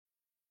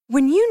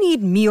When you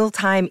need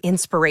mealtime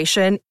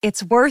inspiration,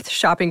 it's worth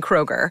shopping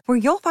Kroger, where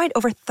you'll find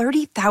over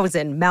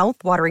 30,000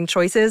 mouth-watering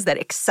choices that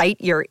excite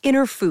your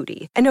inner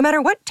foodie. And no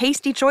matter what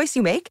tasty choice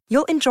you make,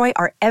 you'll enjoy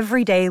our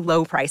everyday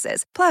low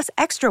prices, plus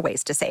extra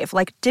ways to save,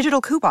 like digital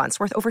coupons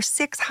worth over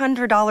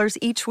 $600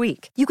 each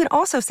week. You can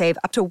also save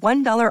up to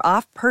 $1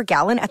 off per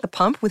gallon at the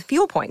pump with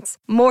fuel points.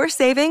 More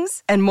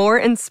savings and more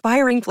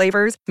inspiring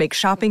flavors make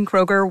shopping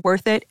Kroger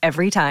worth it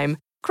every time.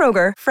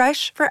 Kroger,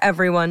 fresh for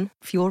everyone.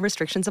 Fuel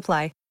restrictions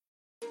apply.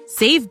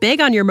 Save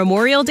big on your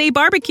Memorial Day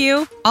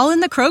barbecue, all in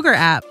the Kroger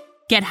app.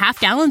 Get half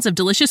gallons of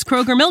delicious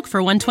Kroger milk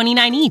for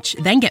 $1.29 each.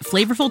 Then get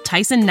flavorful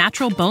Tyson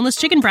natural boneless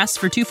chicken breasts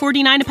for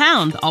 $2.49 a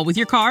pound, all with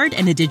your card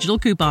and a digital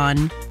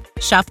coupon.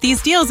 Shop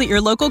these deals at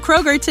your local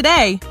Kroger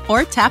today,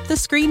 or tap the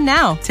screen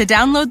now to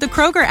download the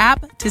Kroger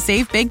app to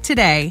save big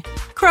today.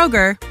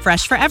 Kroger,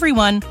 fresh for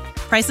everyone.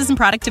 Prices and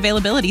product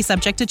availability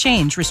subject to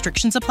change.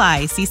 Restrictions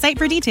apply. See site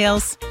for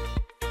details.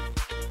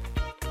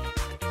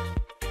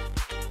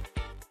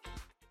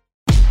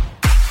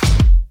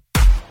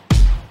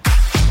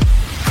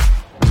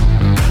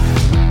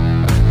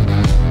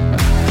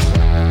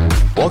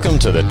 Welcome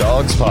to the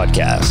Dawgs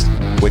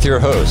Podcast with your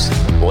hosts,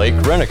 Blake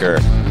Renneker,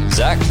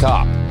 Zach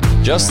Kopp,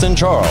 Justin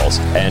Charles,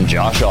 and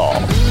Josh All.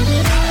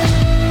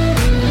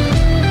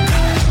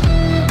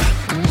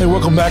 Hey,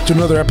 welcome back to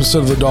another episode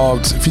of The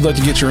Dawgs. If you'd like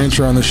to get your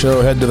intro on the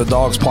show, head to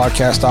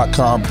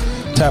thedawgspodcast.com,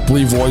 tap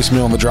leave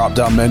voicemail on the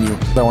drop-down menu.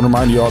 I want to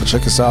remind you all to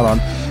check us out on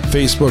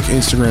Facebook,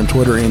 Instagram,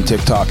 Twitter, and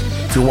TikTok.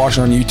 If you're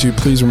watching on YouTube,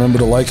 please remember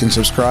to like and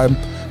subscribe.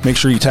 Make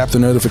sure you tap the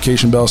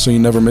notification bell so you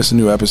never miss a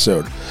new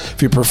episode.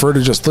 If you prefer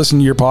to just listen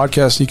to your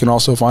podcast, you can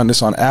also find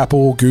us on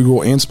Apple,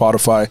 Google, and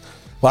Spotify.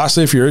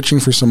 Lastly, if you're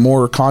itching for some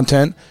more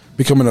content,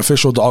 become an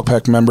official Dog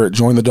Pack member at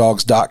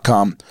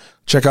jointhedawgs.com.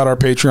 Check out our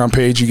Patreon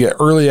page. You get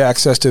early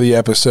access to the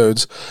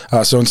episodes.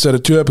 So instead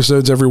of 2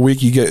 episodes every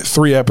week, you get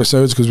 3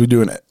 episodes because we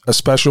do a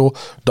special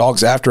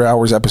Dogs After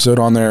Hours episode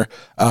on there.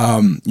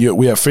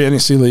 We have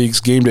fantasy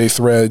leagues, game day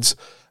threads.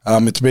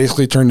 It's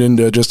basically turned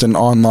into just an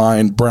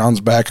online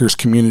Browns backers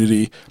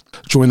community.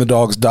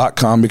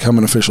 JoinTheDawgs.com, become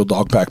an official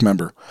Dog Pack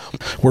member.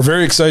 We're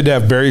very excited to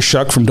have Barry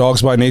Shuck from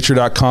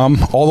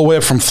DogsByNature.com all the way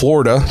up from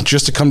Florida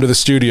just to come to the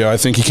studio. I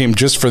think he came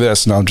just for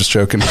this. No, I'm just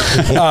joking.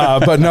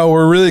 But no,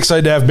 we're really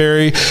excited to have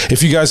Barry.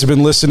 If you guys have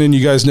been listening,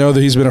 you guys know that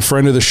he's been a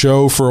friend of the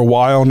show for a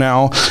while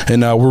now,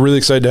 and we're really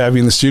excited to have you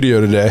in the studio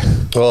today.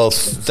 Well,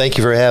 thank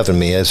you for having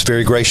me. It's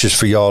very gracious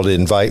for y'all to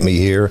invite me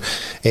here.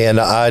 And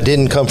I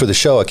didn't come for the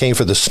show. I came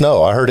for the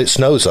snow. I heard it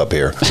snows up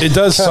here. It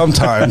does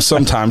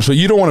sometimes, but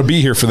you don't want to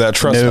be here for that,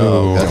 trust me.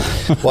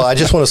 Okay. Well, I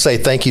just want to say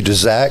thank you to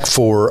Zach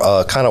for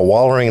kind of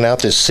wallering out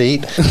this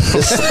seat.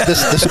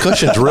 This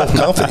cushion's real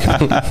comfy.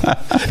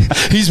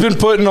 He's been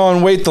putting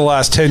on weight the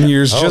last 10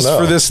 years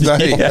for this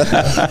night.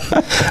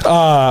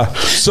 Yeah.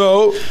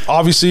 So,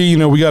 obviously,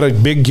 we got a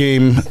big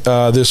game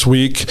this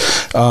week.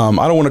 I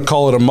don't want to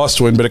call it a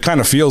must-win, but it kind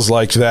of feels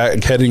like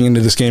that heading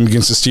into this game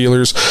against the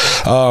Steelers.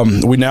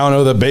 We now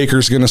know that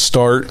Baker's going to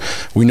start.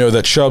 We know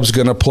that Chubb's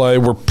going to play.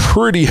 We're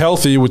pretty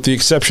healthy with the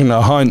exception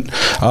of Hunt.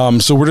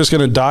 So we're just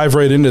going to dive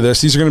right into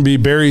this. These are going to be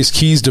Barry's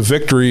keys to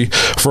victory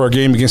for our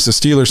game against the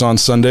Steelers on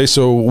Sunday.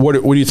 So what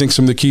do you think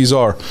some of the keys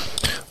are?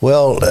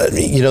 Well,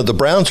 the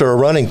Browns are a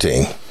running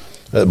team.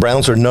 The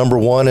Browns are number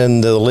 1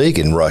 in the league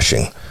in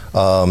rushing.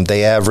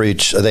 They have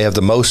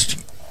the most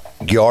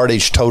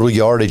total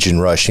yardage in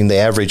rushing. They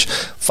average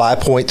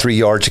 5.3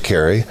 yards a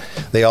carry.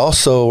 They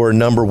also are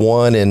number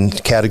 1 in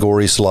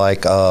categories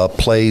like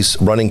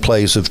running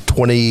plays of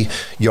 20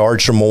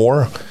 yards or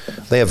more.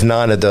 They have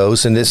 9 of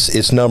those, and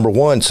it's number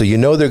 1, so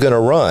they're going to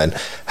run.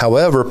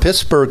 However,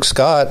 Pittsburgh's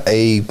got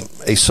a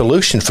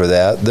solution for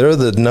that. They're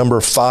the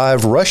number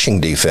 5 rushing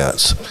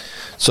defense.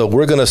 So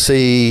we're going to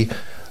see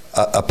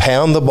a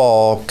pound the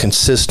ball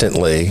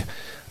consistently.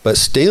 But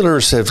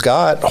Steelers have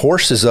got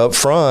horses up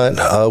front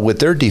with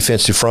their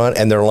defensive front,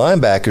 and their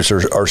linebackers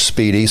are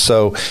speedy.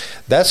 So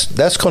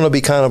that's going to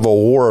be kind of a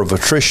war of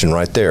attrition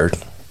right there.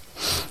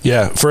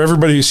 Yeah, for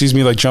everybody who sees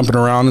me jumping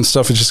around and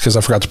stuff, it's just because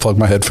I forgot to plug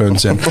my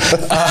headphones in.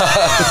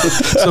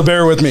 So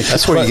bear with me.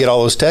 That's where you get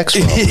all those texts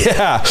from.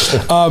 Yeah.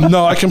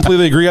 No, I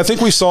completely agree. I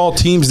think we saw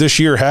teams this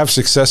year have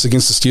success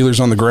against the Steelers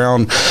on the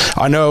ground.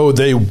 I know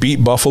they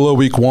beat Buffalo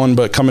week 1,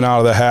 but coming out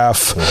of the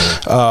half,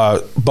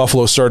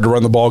 Buffalo started to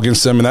run the ball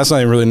against them, and that's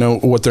not even really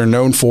what they're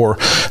known for.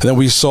 And then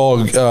we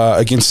saw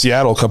against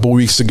Seattle a couple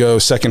weeks ago,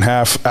 second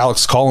half,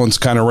 Alex Collins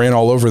kind of ran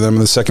all over them in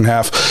the second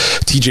half.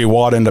 TJ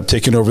Watt ended up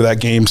taking over that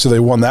game, so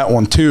they won that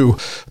one too.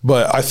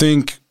 But I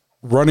think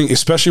running,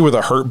 especially with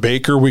a hurt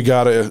Baker,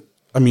 the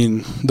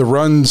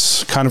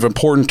run's kind of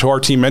important to our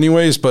team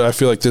anyways, but I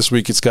feel like this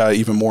week it's got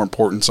even more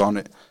importance on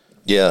it.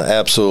 Yeah,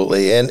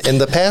 absolutely. And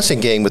the passing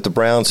game with the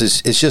Browns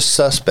is just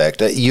suspect.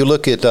 You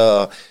look at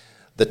the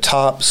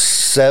top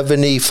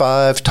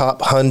 75, top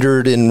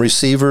 100 in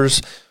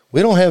receivers,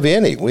 we don't have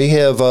any. We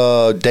have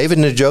David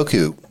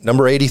Njoku,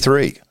 number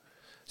 83.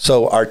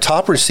 So our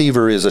top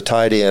receiver is a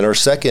tight end. Our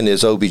second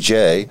is OBJ.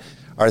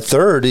 Our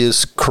third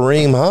is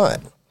Kareem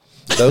Hunt.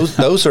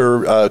 Those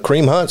are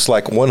Kareem Hunt's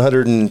like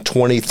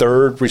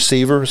 123rd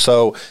receiver.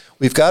 So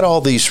we've got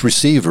all these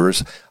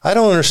receivers. I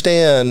don't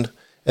understand,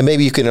 and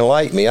maybe you can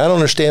enlighten me. I don't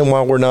understand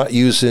why we're not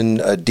using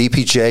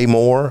DPJ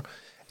more.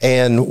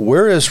 And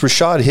where has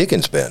Rashad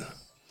Higgins been?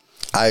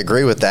 I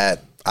agree with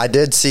that. I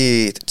did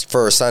see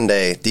for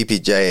Sunday,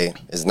 DPJ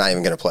is not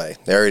even going to play.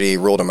 They already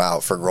ruled him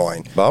out for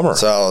groin. Bummer.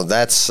 So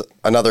that's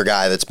another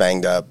guy that's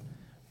banged up.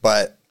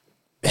 But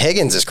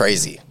Higgins is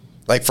crazy.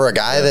 Like for a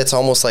guy that's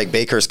almost like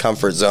Baker's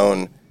comfort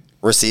zone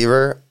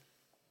receiver.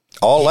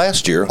 All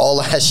last year.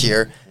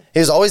 He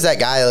was always that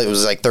guy that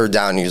was like third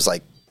down. He was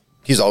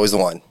always the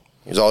one.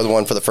 He was always the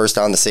one for the first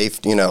down, the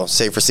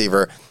safe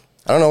receiver.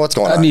 I don't know what's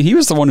going on. I mean, he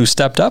was the one who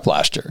stepped up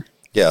last year.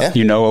 Yeah.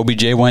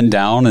 OBJ went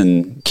down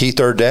and key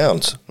third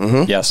downs.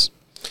 Mm-hmm. Yes.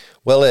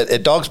 Well, at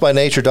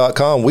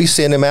dogsbynature.com, we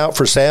sent him out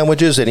for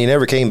sandwiches and he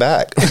never came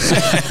back. I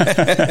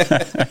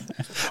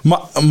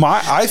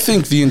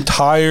think the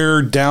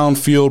entire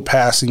downfield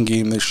passing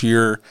game this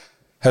year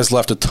has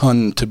left a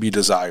ton to be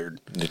desired.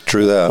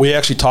 True that. We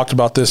actually talked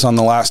about this on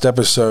the last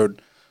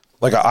episode.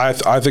 Like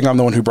I think I'm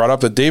the one who brought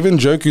up that David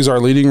Njoku's our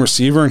leading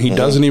receiver and he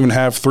doesn't even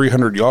have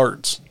 300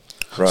 yards.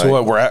 Right.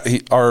 So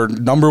what our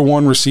number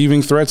one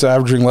receiving threat's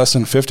averaging less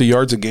than 50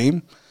 yards a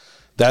game.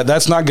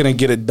 That's not going to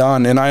get it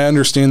done. And I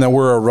understand that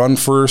we're a run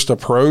first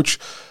approach,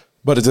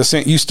 but at the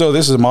same, this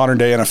is a modern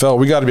day NFL.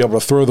 We got to be able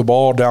to throw the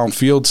ball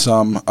downfield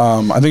some.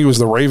 I think it was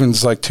the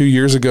Ravens like 2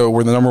 years ago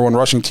were the number one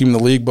rushing team in the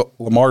league, but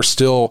Lamar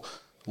still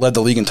led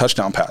the league in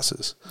touchdown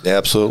passes. Yeah,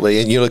 absolutely.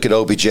 And you look at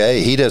OBJ,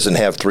 he doesn't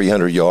have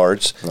 300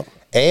 yards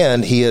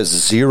and he has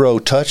 0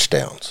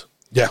 touchdowns.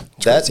 Yeah.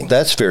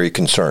 That's very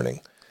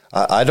concerning.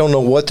 I don't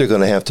know what they're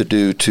going to have to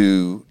do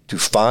to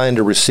find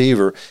a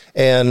receiver,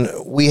 and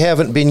we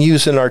haven't been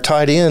using our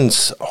tight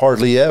ends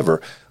hardly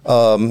ever.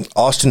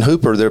 Austin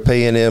Hooper, they're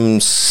paying him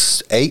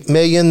 $8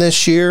 million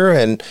this year,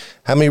 and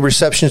how many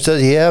receptions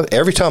does he have?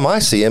 Every time I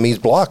see him, he's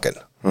blocking.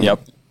 Yep.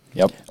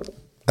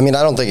 I mean,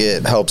 I don't think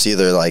it helps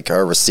either. Like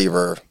our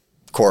receiver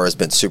core has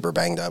been super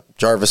banged up.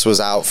 Jarvis was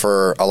out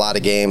for a lot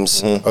of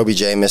games.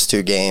 OBJ missed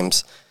 2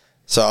 games.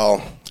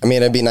 So, I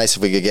mean, it'd be nice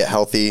if we could get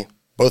healthy.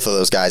 Both of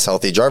those guys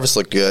healthy. Jarvis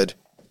looked good,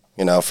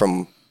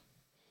 from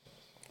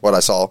what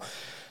I saw,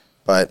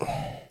 but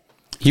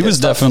it was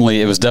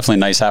definitely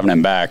nice having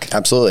him back.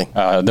 Absolutely.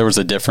 There was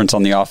a difference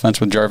on the offense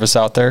with Jarvis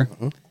out there.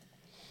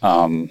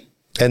 And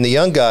the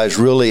young guys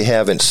really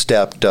haven't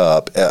stepped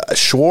up.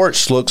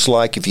 Schwartz looks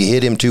like if you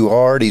hit him too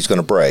hard, he's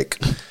going to break.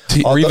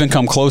 Or even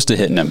come close to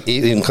hitting him.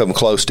 Hitting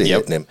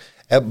him.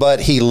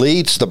 But he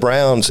leads the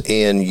Browns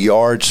in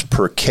yards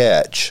per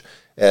catch.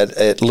 At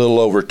a little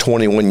over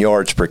 21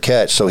 yards per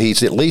catch. So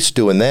he's at least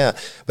doing that.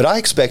 But I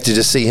expected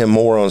to see him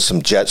more on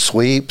some jet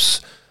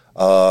sweeps,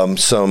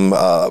 some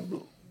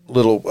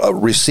little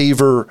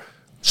receiver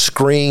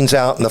screens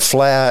out in the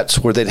flats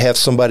where they'd have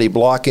somebody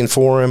blocking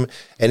for him.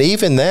 And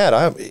even that,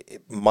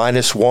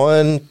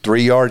 -1,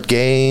 3-yard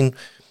gain.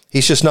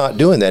 He's just not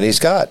doing that. He's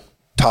got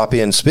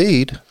top-end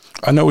speed.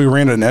 I know we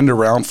ran an end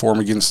around for him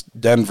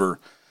against Denver.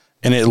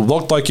 And it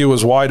looked like it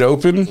was wide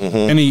open,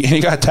 and he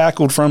got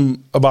tackled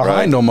from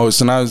behind almost.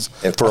 And I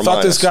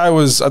thought this guy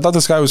was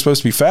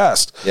supposed to be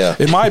fast. Yeah.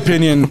 In my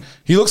opinion,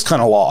 he looks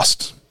kind of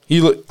lost.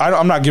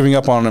 I'm not giving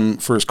up on him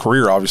for his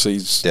career. Obviously,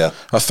 he's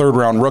a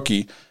third-round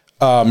rookie,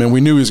 and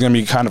we knew he was going to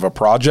be kind of a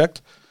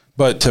project.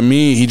 But to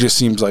me, he just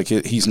seems like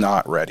he's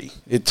not ready.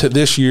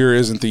 This year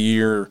isn't the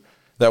year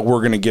that we're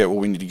going to get what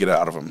we need to get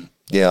out of him.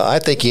 Yeah, I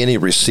think any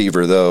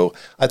receiver, though,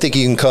 I think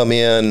you can come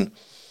in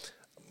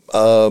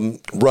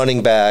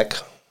running back.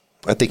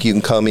 I think you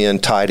can come in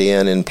tight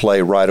end and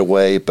play right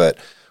away. But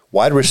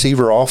wide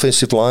receiver,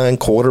 offensive line,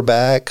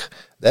 quarterback,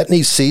 that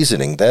needs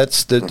seasoning.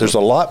 There's a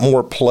lot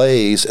more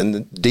plays, and the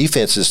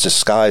defenses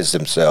disguise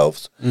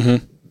themselves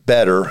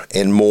better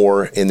and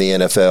more in the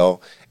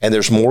NFL. And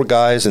there's more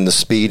guys, and the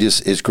speed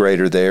is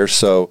greater there.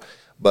 So,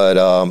 but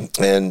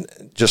and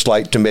just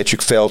like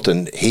Demetric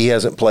Felton, he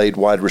hasn't played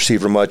wide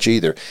receiver much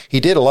either. He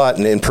did a lot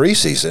in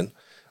preseason,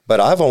 but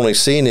I've only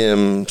seen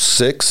him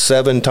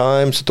 6-7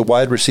 times at the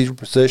wide receiver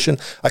position.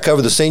 I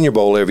cover the Senior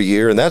Bowl every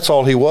year, and that's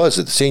all he was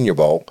at the Senior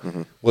Bowl,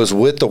 was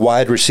with the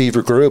wide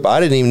receiver group. I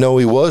didn't even know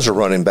he was a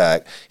running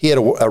back. He had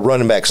a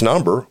running back's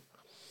number,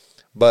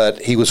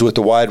 but he was with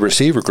the wide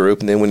receiver group.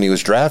 And then when he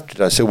was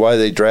drafted, I said, why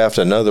did they draft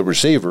another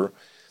receiver?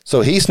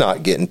 So he's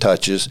not getting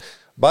touches.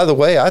 By the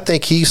way, I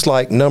think he's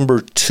like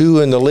number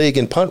 2 in the league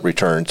in punt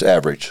returns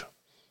average,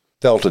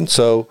 Felton.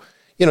 So,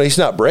 he's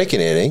not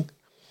breaking anything.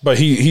 But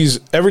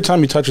he's every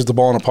time he touches the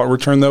ball in a punt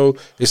return, though,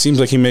 it seems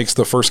like he makes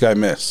the first guy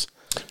miss.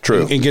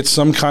 True. And gets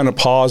some kind of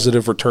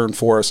positive return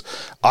for us.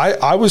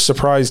 I was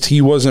surprised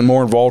he wasn't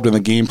more involved in the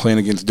game plan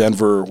against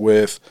Denver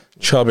with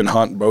Chubb and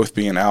Hunt both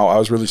being out. I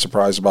was really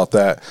surprised about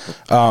that.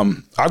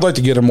 I'd like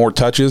to get him more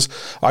touches.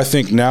 I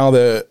think now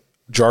that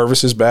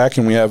Jarvis is back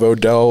and we have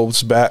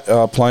Odell's back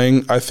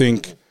playing, I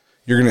think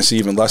you're going to see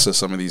even less of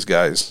some of these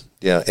guys.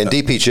 Yeah, and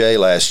DPJ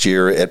last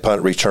year at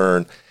punt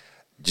return,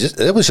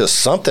 it was just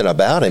something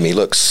about him. He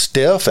looked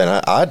stiff,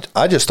 and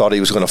I just thought he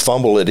was going to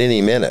fumble at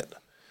any minute.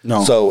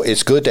 No. So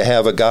it's good to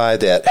have a guy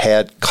that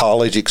had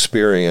college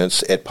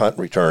experience at punt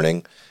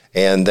returning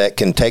and that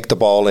can take the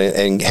ball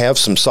and have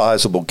some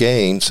sizable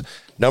gains.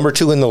 Number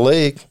 2 in the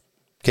league.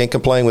 Can't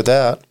complain with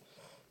that.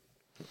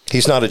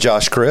 He's not a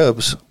Josh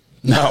Cribbs.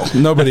 No,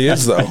 nobody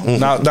is, though.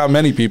 Not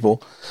many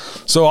people.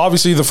 So,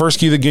 obviously, the first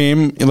key of the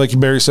game, like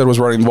Barry said, was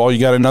running the ball. You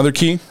got another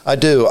key? I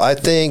do. I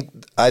think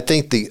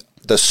the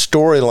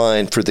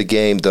storyline for the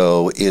game,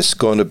 though, is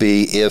going to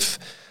be if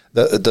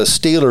the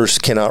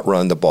Steelers cannot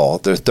run the ball.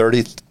 They're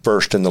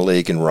 31st in the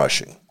league in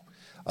rushing.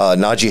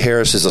 Najee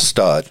Harris is a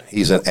stud.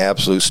 He's an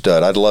absolute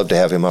stud. I'd love to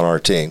have him on our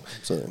team.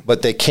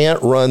 But they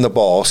can't run the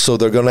ball, so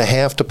they're going to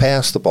have to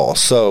pass the ball.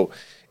 So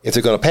if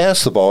they're going to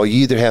pass the ball,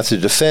 you either have to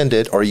defend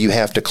it or you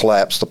have to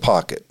collapse the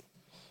pocket.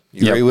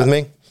 You agree with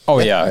me? Oh,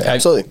 yeah.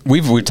 Absolutely.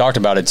 We've talked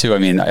about it, too. I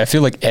mean, I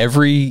feel like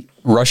every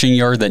rushing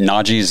yard that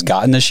Najee's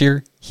gotten this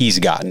year, he's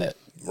gotten it.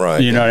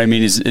 Right. You know what I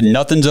mean?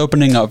 Nothing's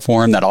opening up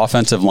for him. That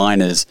offensive line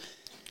is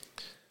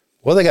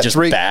Well, they got just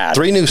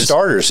three new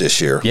starters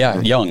this year. Yeah,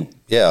 young.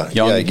 Young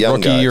rookie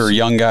guys. or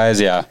young guys,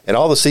 yeah. And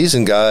all the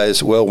season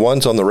guys, well,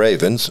 one's on the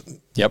Ravens.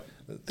 Yep.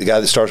 The guy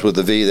that starts with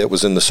the V that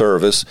was in the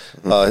service.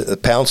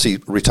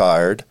 Pouncey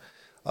retired.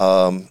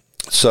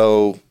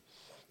 So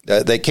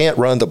they can't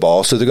run the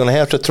ball, so they're going to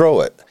have to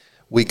throw it.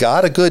 We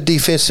got a good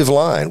defensive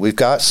line. We've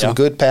got some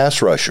good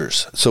pass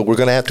rushers. So we're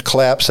going to have to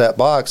collapse that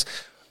box.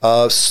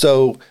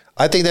 So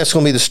I think that's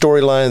going to be the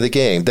storyline of the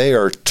game. They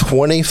are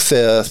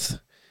 25th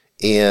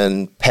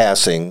in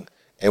passing,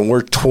 and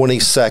we're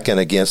 22nd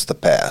against the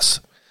pass.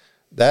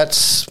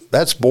 That's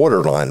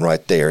borderline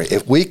right there.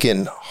 If we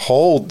can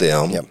hold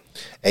them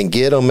and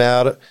get them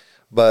out,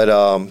 but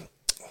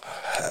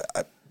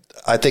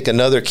I think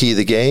another key of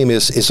the game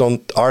is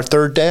on our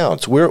third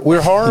downs.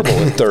 We're horrible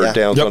at third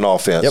downs on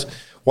offense.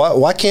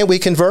 Why can't we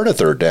convert a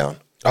third down?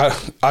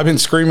 I've been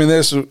screaming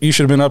this. You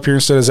should have been up here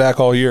instead of Zach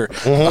all year.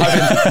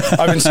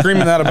 I've been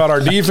screaming that about our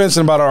defense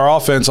and about our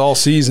offense all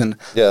season.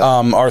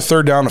 Our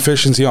third down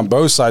efficiency on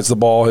both sides of the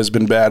ball has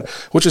been bad,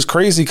 which is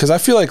crazy because I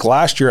feel like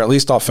last year, at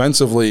least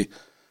offensively,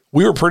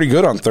 we were pretty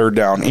good on third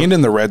down and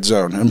in the red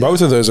zone, and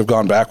both of those have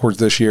gone backwards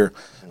this year.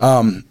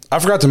 I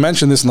forgot to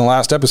mention this in the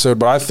last episode,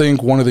 but I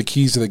think one of the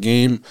keys to the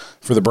game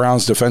for the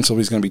Browns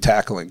defensively is going to be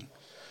tackling.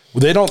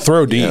 They don't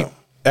throw deep.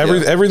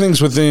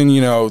 Everything's within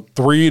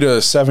 3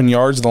 to 7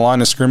 yards of the line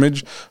of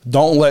scrimmage.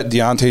 Don't let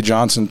Deontay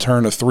Johnson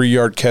turn a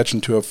 3-yard catch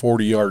into a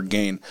 40-yard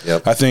gain.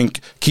 I think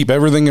keep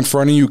everything in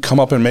front of you, come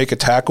up and make a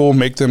tackle,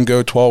 make them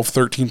go 12,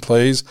 13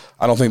 plays.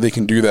 I don't think they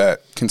can do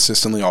that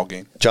consistently all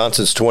game.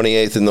 Johnson's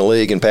 28th in the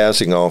league in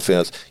passing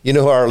offense. You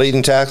know who our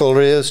leading tackler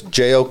is?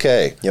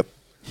 J.O.K.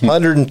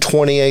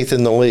 128th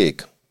in the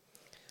league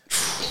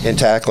in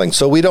tackling.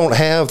 So we don't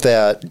have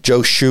that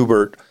Joe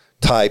Schubert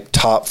type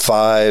top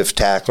 5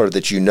 tackler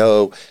that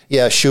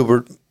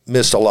Schubert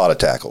missed a lot of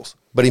tackles,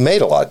 but he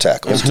made a lot of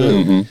tackles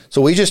too.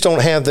 So we just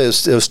don't have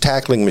those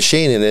tackling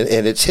machine in it,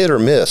 and it's hit or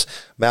miss.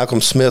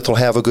 Malcolm Smith will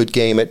have a good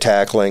game at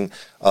tackling.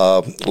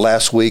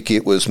 Last week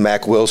it was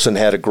Mac Wilson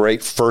had a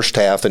great first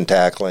half in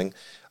tackling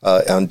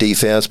on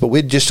defense, but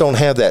we just don't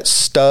have that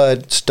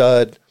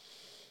stud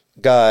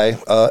guy,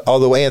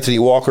 although Anthony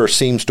Walker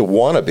seems to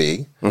want to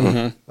be,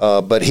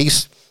 but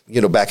he's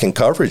back in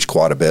coverage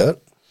quite a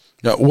bit.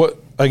 Now,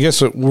 I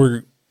guess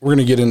we're going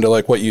to get into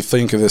like what you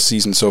think of this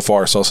season so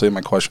far, so I'll save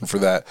my question for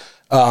that.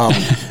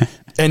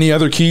 Any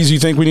other keys you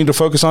think we need to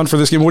focus on for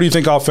this game? What do you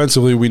think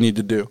offensively we need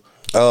to do?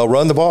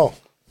 Run the ball.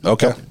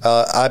 Okay.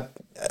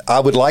 I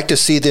would like to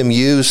see them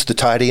use the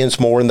tight ends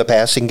more in the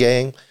passing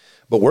game,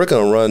 but we're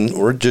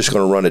just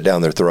going to run it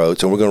down their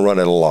throats, and we're going to run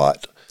it a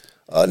lot.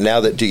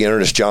 Now that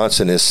Dearness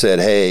Johnson has said,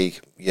 hey,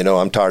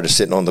 I'm tired of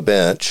sitting on the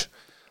bench,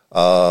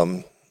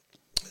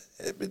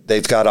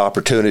 they've got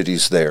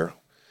opportunities there.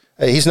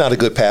 He's not a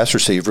good pass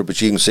receiver,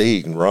 but you can see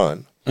he can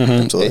run.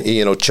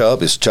 Absolutely.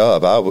 Chubb is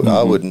Chubb.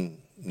 I wouldn't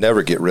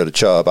never get rid of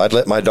Chubb. I'd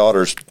let my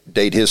daughters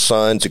date his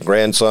sons and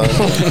grandsons.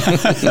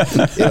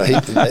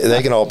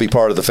 They can all be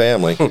part of the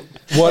family.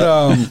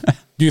 What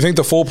do you think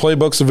the full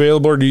playbook's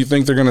available, or do you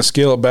think they're going to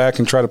scale it back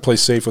and try to play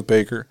safe with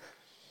Baker,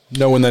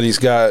 knowing that he's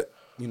got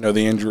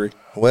the injury?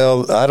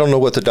 Well, I don't know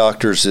what the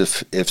doctors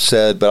have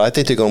said, but I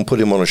think they're going to put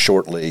him on a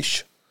short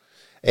leash.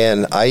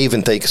 And I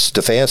even think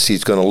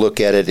Stefanski's going to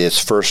look at it as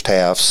first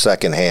half,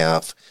 second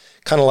half,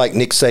 kind of like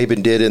Nick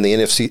Saban did in the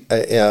NFC,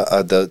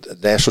 the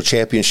national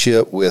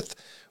championship with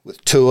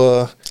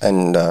Tua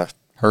and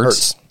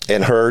Hurts.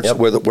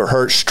 Where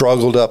Hurts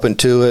struggled up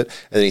into it,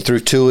 and then he threw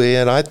Tua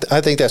in. I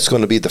think that's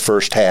going to be the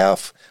first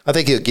half. I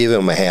think he'll give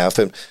him a half,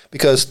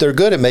 because they're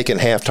good at making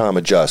halftime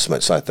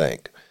adjustments, I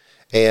think.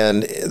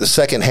 And the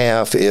second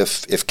half,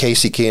 if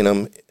Casey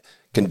Keenum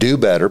can do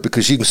better,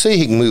 because you can see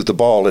he can move the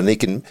ball,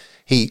 and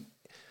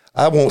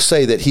I won't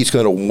say that he's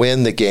going to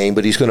win the game,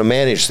 but he's going to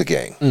manage the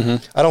game.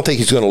 I don't think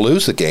he's going to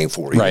lose the game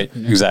for you. Right,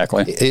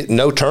 exactly.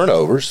 No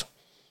turnovers.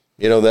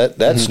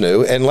 That's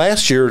new. And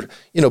last year,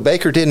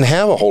 Baker didn't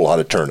have a whole lot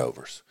of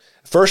turnovers.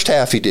 First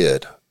half he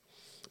did,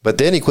 but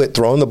then he quit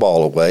throwing the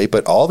ball away.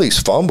 But all these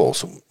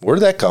fumbles, where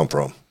did that come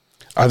from?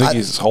 I think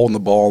he's holding the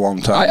ball a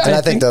long time.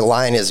 I think the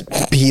line is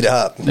beat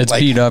up. It's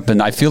beat up,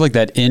 and I feel like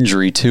that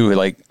injury too.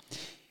 Like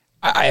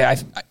I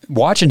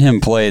watching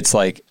him play, it's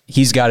like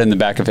he's got in the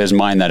back of his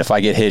mind that if I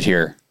get hit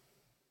here,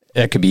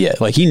 it could be it.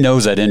 Like he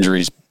knows that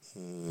injury's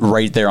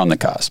right there on the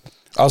cusp.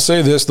 I'll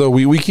say this though,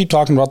 we keep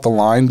talking about the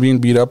line being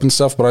beat up and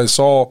stuff, but I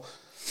saw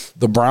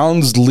the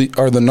Browns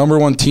are the number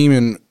one team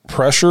in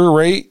pressure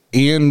rate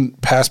and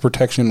pass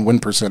protection win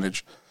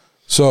percentage.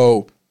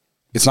 So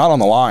it's not on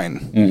the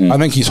line. I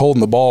think he's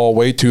holding the ball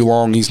way too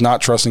long. He's not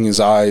trusting his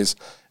eyes,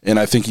 and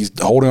I think he's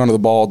holding onto the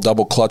ball,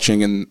 double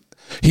clutching, and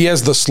he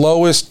has the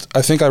slowest.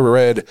 I think I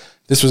read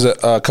this was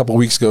a couple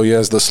weeks ago. He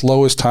has the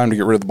slowest time to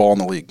get rid of the ball in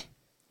the league,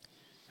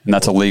 and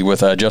that's a league with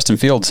Justin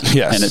Fields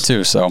in it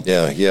too. So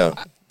yeah.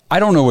 I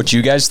don't know what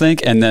you guys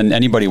think, and then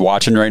anybody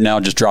watching right now,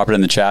 just drop it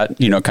in the chat,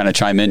 kind of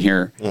chime in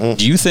here.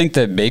 Do you think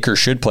that Baker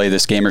should play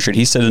this game, or should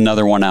he sit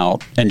another one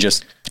out and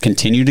just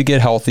continue to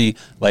get healthy,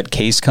 let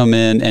Case come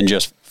in and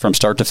just from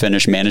start to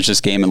finish manage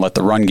this game and let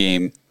the run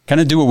game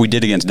kind of do what we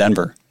did against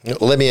Denver?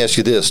 Let me ask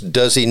you this.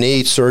 Does he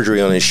need surgery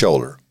on his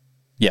shoulder?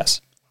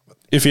 Yes.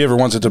 If he ever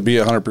wants it to be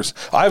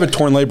 100%. I have a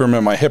torn labrum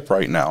in my hip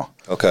right now.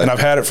 Okay. And I've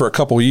had it for a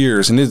couple of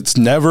years, and it's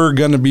never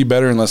going to be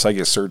better unless I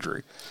get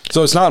surgery.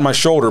 So it's not in my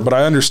shoulder, but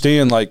I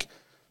understand, like,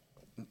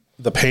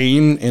 the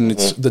pain and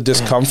it's the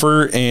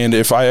discomfort, and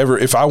if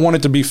I want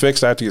it to be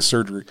fixed, I have to get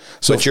surgery.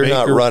 So but you're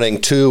not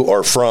running to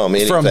or from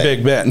anything. From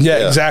Big Ben.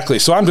 Yeah, exactly.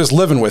 So I'm just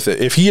living with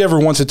it. If he ever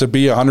wants it to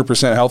be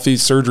 100% healthy,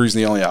 surgery is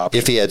the only option.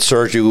 If he had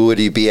surgery, would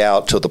he be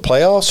out till the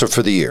playoffs or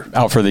for the year?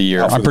 Out for the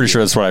year. I'm pretty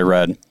sure that's what I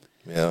read.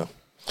 Yeah.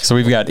 So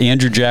we've got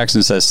Andrew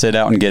Jackson says sit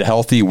out and get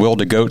healthy. Will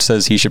DeGoat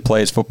says he should play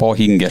his football.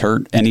 He can get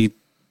hurt any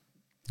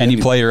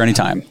player,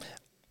 anytime.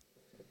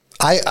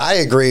 I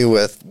agree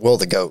with Will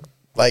DeGoat.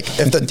 Like,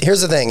 here's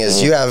the thing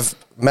is you have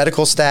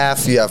medical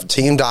staff, you have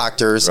team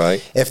doctors.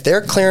 Right. If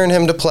they're clearing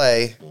him to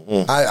play,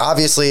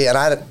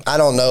 I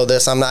don't know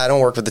this. I don't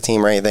work with the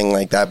team or anything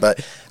like that,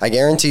 but I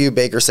guarantee you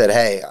Baker said,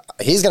 hey,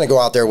 he's going to go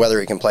out there whether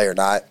he can play or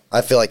not.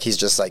 I feel like he's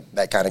just like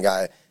that kind of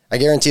guy. I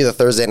guarantee the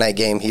Thursday night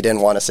game, he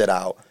didn't want to sit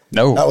out.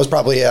 No. That was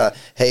probably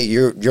hey,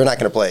 you're not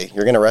going to play.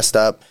 You're going to rest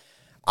up.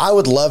 I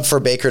would love for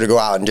Baker to go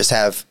out and just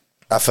have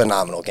a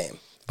phenomenal game.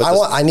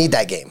 I need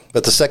that game.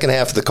 But the second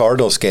half of the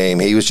Cardinals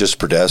game, he was just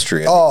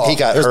pedestrian. He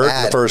got hurt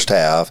in the first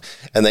half,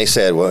 and they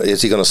said, well,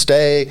 is he going to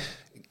stay?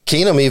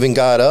 Keenum even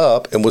got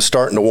up and was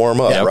starting to warm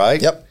up,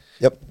 right?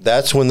 Yep.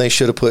 That's when they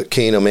should have put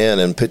Keenum in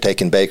and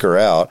taken Baker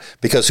out,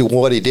 because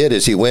what he did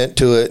is he went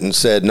to it and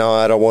said, no,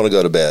 I don't want to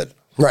go to bed.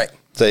 Right.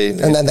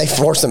 And then they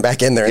forced him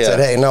back in there and said,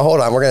 hey, no,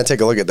 hold on, we're going to take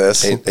a look at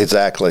this.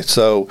 Exactly.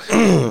 So,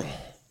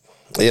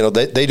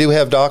 they do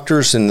have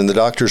doctors, and the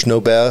doctors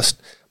know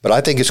best. But I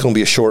think it's going to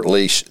be a short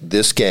leash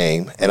this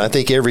game, and I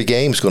think every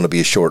game is going to be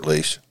a short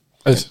leash.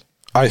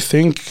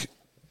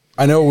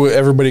 I know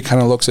everybody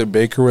kind of looks at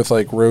Baker with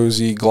like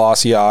rosy,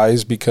 glossy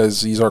eyes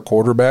because he's our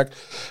quarterback,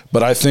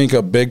 but I think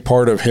a big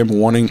part of him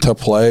wanting to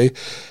play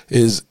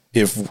is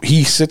if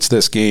he sits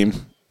this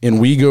game and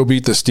we go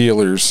beat the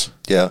Steelers,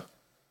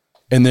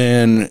 and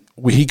then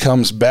he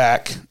comes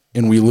back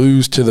and we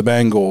lose to the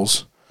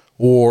Bengals,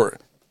 or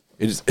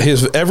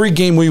every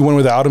game we win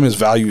without him, his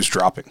value is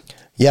dropping.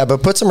 Yeah,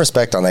 but put some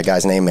respect on that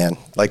guy's name, man.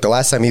 Like the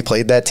last time he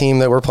played that team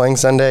that we're playing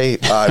Sunday,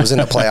 it was in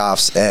the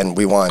playoffs and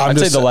we won. I'd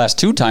say the last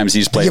two times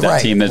he's played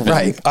that team has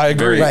been I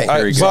agree.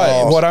 Very good.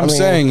 But what I'm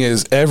saying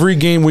is every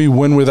game we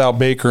win without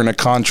Baker in a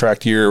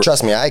contract year.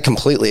 Trust me, I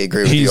completely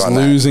agree with you on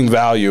that. He's losing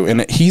value,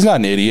 and he's not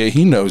an idiot.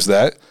 He knows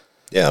that.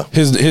 Yeah.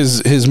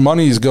 His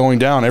money is going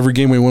down every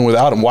game we win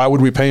without him. Why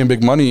would we pay him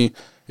big money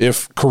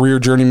if career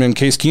journeyman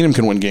Case Keenum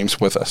can win games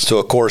with us? So,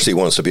 of course, he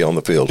wants to be on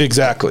the field.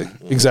 Exactly.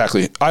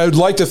 I would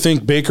like to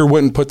think Baker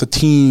wouldn't put the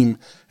team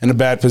in a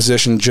bad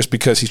position just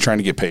because he's trying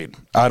to get paid.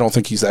 I don't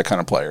think he's that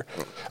kind of player.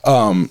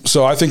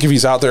 So I think if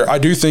he's out there, I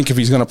do think if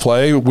he's going to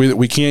play,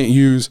 we can't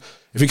use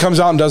 – if he comes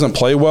out and doesn't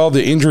play well,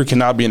 the injury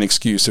cannot be an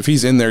excuse. If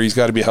he's in there, he's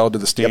got to be held to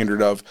the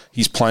standard of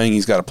he's playing,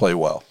 he's got to play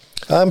well.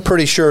 I'm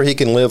pretty sure he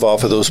can live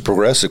off of those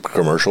Progressive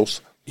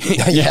commercials.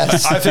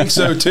 Yes. I think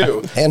so,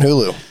 too. And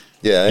Hulu.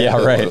 Yeah,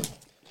 right.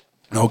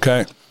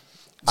 Okay.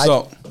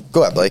 So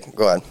go ahead, Blake.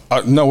 Go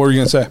ahead. No, what were you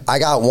going to say? I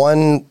got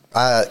one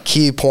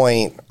key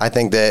point I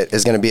think that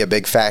is going to be a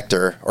big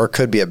factor, or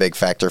could be a big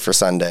factor for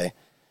Sunday.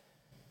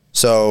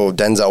 So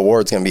Denzel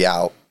Ward's going to be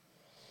out.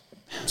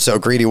 So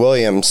Greedy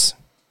Williams,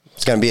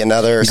 it's going to be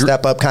another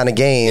step-up kind of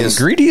game.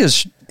 Greedy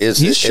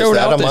he's showed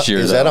out this year.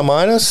 Is that a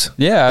minus?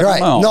 Yeah, I don't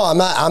know. No,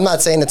 I'm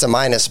not saying it's a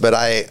minus, but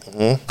I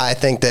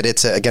think that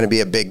it's going to be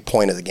a big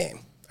point of the game.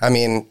 I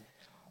mean,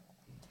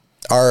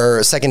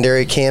 our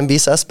secondary can be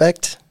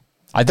suspect,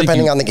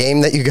 depending on the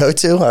game that you go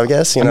to, I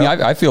guess.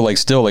 I feel like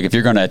still, like if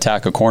you're going to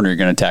attack a corner, you're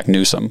going to attack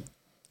Newsome.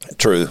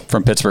 True.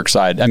 From Pittsburgh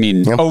side. I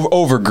mean,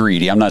 over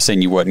Greedy. I'm not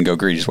saying you wouldn't go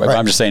Greedy's way, but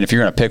I'm just saying if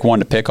you're going to pick one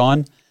to pick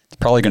on, it's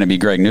probably going to be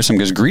Greg Newsome,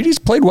 because Greedy's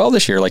played well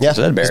this year, like you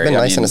said, Barry. He's been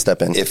nice in a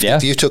step in. If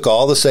you took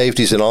all the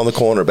safeties and all the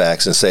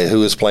cornerbacks and say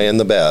who is playing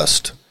the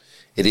best,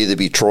 it'd either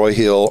be Troy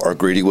Hill or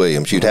Greedy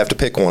Williams. You'd have to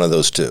pick one of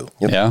those two.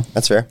 Yep. Yeah.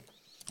 That's fair.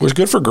 was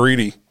good for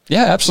Greedy.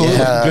 Yeah, absolutely.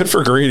 Yeah. Good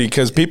for Greedy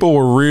because people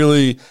were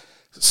really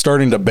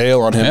starting to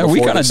bail on him. Yeah,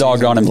 we kind of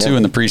dogged on him too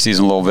in the preseason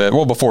a little bit.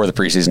 Well, before the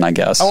preseason, I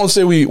guess. I won't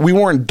say we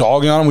weren't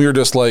dogging on him. We were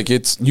just like,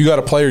 you got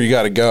to play or you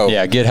got to go.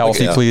 Yeah, get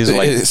healthy, please.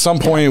 At some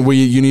point,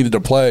 you needed to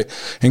play,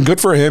 and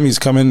good for him. He's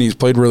come in, he's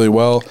played really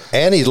well,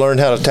 and he's learned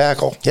how to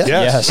tackle. Yeah.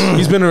 Yes.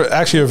 He's been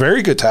actually a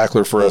very good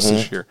tackler for us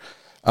this year.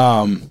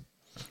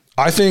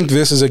 I think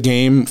this is a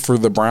game for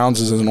the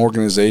Browns as an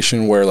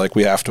organization where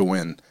we have to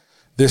win.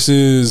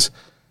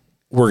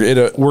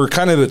 We're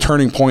kind of at a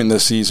turning point in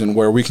this season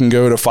where we can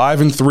go to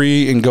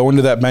 5-3 and go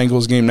into that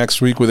Bengals game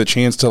next week with a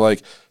chance to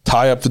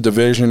tie up the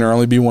division or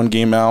only be one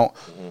game out,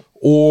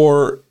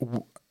 or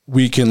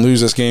we can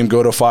lose this game,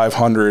 go to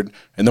 500,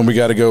 and then we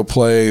got to go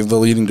play the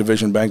leading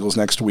division Bengals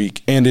next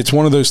week. And it's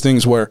one of those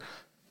things where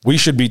we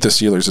should beat the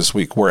Steelers this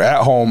week. We're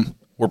at home.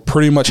 We're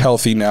pretty much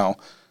healthy now.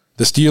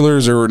 The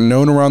Steelers are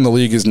known around the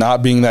league as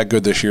not being that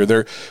good this year.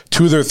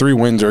 2 of their 3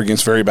 wins are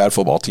against very bad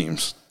football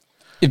teams.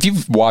 If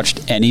you've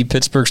watched any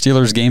Pittsburgh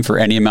Steelers game for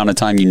any amount of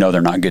time, you know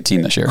they're not a good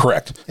team this year.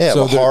 Correct. Yeah,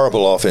 so a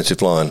horrible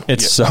offensive line.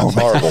 It's so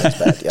horrible.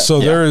 Bad, yeah. So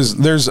there's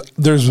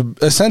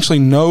essentially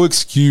no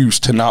excuse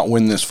to not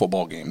win this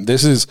football game.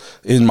 This is,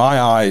 in my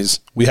eyes,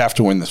 we have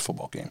to win this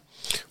football game.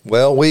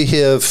 Well, we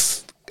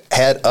have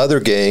had other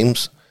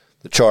games,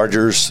 the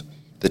Chargers,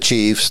 the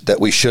Chiefs, that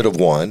we should have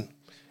won.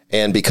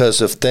 And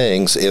because of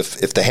things,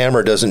 if the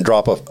hammer doesn't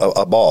drop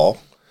a ball,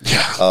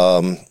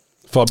 Chubb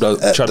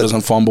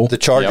doesn't fumble. The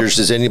Chargers,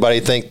 does anybody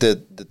think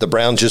that the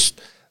Browns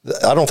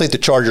I don't think the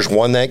Chargers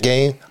won that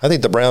game. I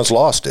think the Browns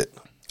lost it.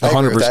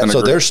 100% So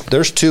agree.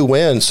 there's 2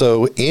 wins.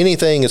 So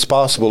anything is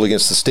possible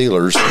against the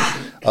Steelers.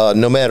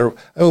 No matter,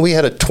 we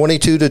had a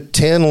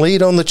 22-10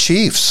 lead on the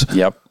Chiefs.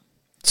 Yep.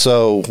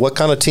 So what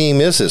kind of team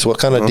is this? What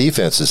kind of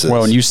defense is this?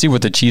 Well, and you see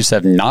what the Chiefs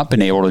have not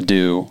been able to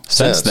do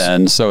since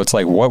then. So it's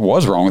what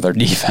was wrong with our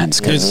defense?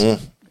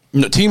 Because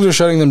teams are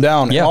shutting them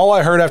down. Yeah. And all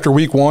I heard after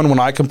week 1 when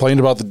I complained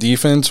about the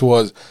defense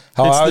was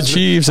how I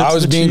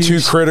was being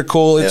too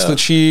critical. It's the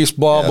Chiefs,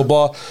 blah,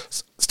 blah.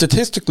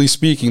 Statistically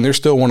speaking, they're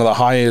still one of the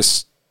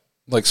highest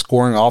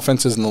scoring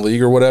offenses in the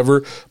league or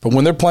whatever. But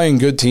when they're playing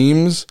good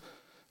teams,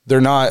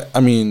 they're not,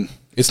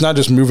 it's not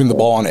just moving the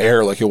ball on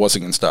air like it was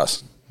against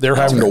us. They're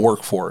having to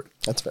work for it.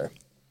 That's fair.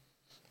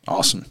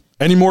 Awesome.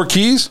 Any more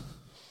keys?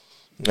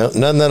 No,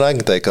 none that I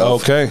can think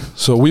of. Okay,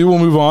 so we will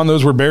move on.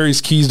 Those were Barry's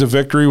keys to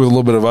victory with a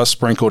little bit of us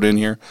sprinkled in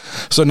here.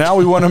 So now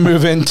we want to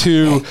move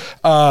into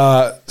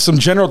some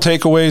general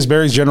takeaways,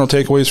 Barry's general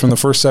takeaways from the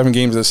first 7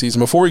 games of the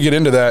season. Before we get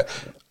into that,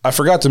 I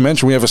forgot to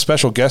mention we have a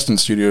special guest in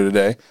studio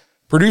today.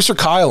 Producer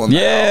Kyle in the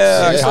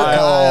house.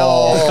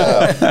 Kyle.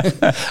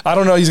 I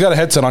don't know. He's got a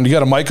headset on. You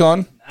got a mic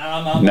on?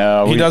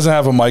 No. He doesn't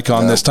have a mic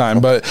on this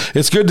time, but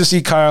it's good to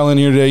see Kyle in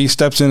here today. He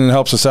steps in and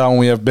helps us out when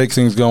we have big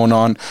things going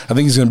on. I think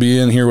he's going to be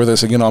in here with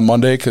us again on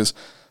Monday because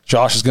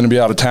Josh is going to be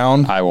out of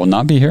town. I will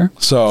not be here.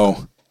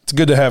 So it's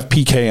good to have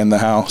PK in the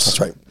house. That's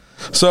right.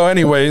 So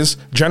anyways,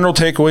 general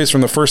takeaways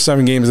from the first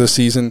 7 games of the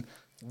season.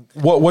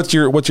 What's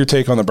your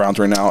take on the Browns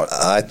right now?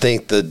 I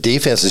think the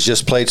defense has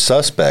just played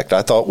suspect.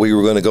 I thought we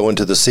were going to go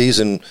into the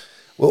season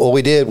what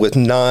we did with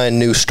 9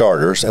 new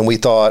starters, and we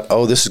thought,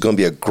 this is going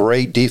to be a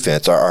great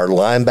defense. Our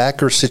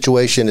linebacker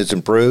situation is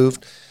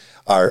improved.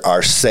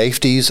 Our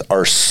safeties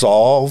are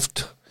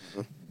solved.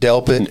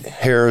 Delpit,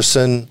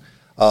 Harrison,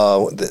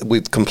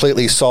 we've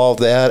completely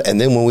solved that.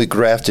 And then when we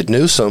drafted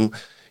Newsome,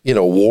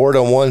 Ward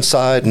on one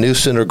side,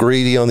 Newsom or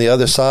Greedy on the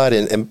other side,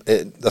 and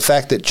the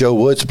fact that Joe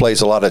Woods plays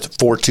a lot of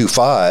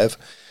 4-2-5,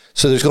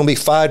 so there's going to be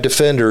 5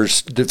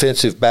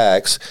 defensive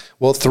backs.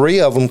 Well, 3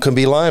 of them can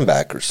be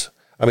linebackers.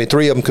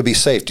 3 of them could be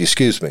safety,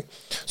 excuse me.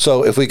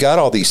 So if we got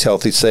all these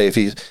healthy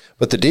safeties,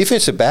 but the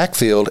defensive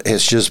backfield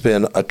has just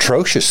been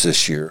atrocious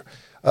this year.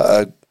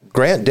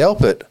 Grant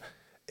Delpit,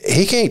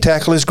 he can't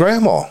tackle his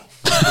grandma.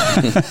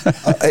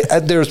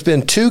 There's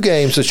been 2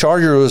 games, the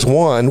Chargers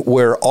won,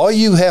 where all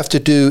you have to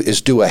do is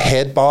do a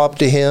head bob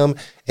to him,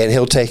 and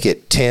he'll take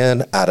it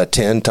 10 out of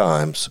 10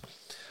 times.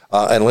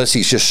 Unless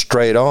he's just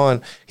straight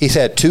on. He's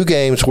had 2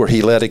 games where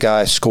he let a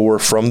guy score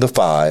from the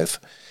 5.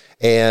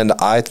 And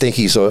I think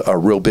he's a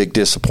real big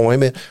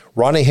disappointment.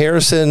 Ronnie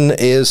Harrison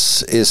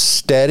is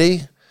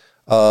steady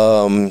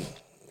at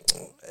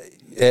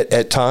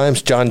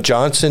times. John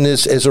Johnson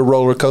is a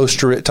roller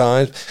coaster at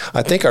times.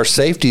 I think our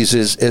safeties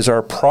is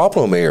our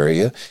problem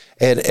area.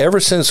 And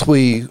ever since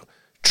we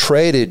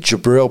traded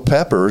Jabril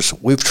Peppers,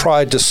 we've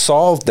tried to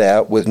solve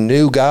that with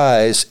new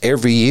guys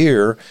every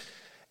year.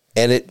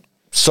 And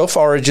so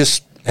far it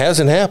just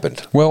hasn't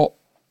happened. Well,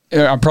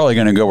 I'm probably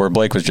going to go where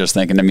Blake was just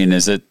thinking.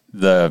 Is it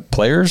the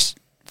players'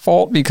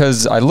 fault?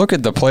 Because I look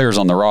at the players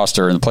on the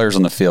roster and the players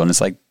on the field, and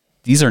it's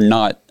these are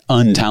not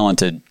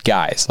untalented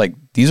guys.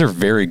 These are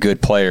very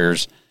good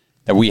players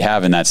that we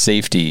have in that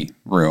safety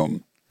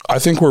room. I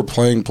think we're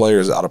playing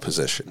players out of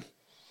position.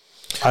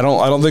 I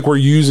don't think we're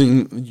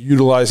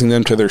utilizing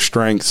them to their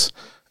strengths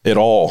at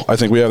all. I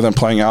think we have them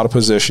playing out of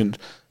position.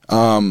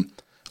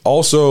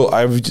 Also,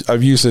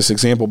 I've used this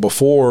example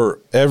before.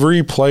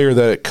 Every player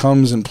that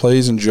comes and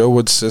plays in Joe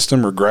Wood's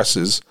system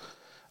regresses.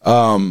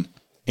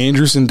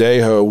 Andrew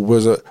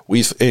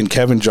Sendejo and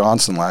Kevin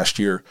Johnson last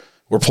year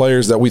were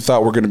players that we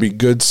thought were going to be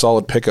good,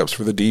 solid pickups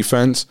for the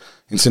defense.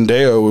 And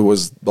Sendejo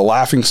was the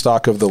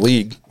laughingstock of the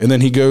league. And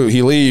then he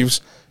leaves,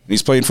 and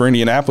he's playing for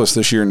Indianapolis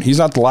this year, and he's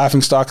not the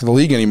laughingstock of the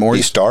league anymore.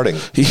 He's starting.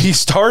 He's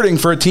starting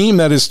for a team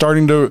that is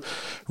starting to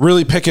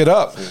really pick it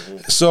up. Mm-hmm.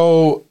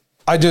 So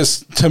and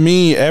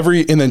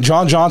then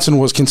John Johnson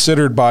was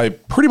considered by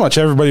pretty much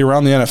everybody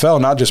around the NFL,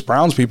 not just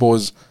Browns people,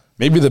 as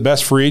maybe the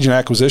best free agent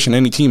acquisition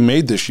any team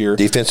made this year.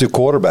 Defensive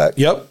quarterback.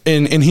 Yep,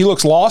 and he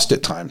looks lost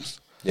at times.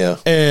 Yeah.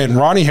 And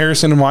Ronnie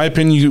Harrison, in my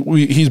opinion,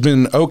 he's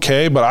been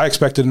okay, but I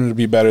expected him to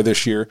be better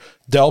this year.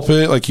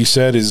 Delpit, like you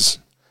said, is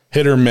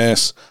hit or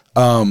miss.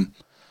 I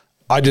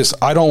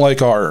don't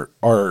like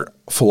our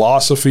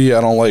philosophy.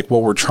 I don't like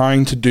what we're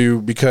trying to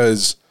do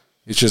because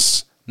it's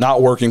just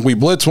not working. We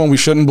blitz when we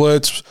shouldn't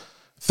blitz.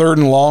 3rd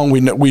and long,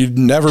 we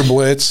never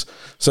blitz.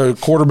 So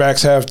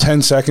quarterbacks have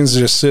 10 seconds to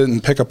just sit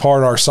and pick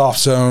apart our soft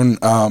zone.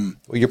 Well,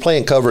 you're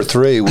playing cover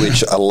 3,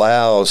 which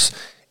allows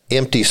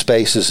empty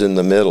spaces in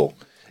the middle.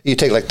 You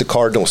take like the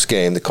Cardinals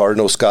game. The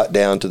Cardinals got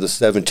down to the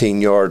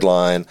 17-yard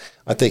line.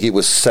 I think it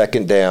was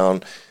 2nd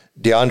down.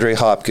 DeAndre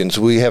Hopkins,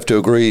 we have to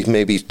agree,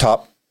 maybe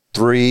top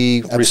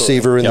 3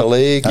 receiver in the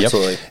league.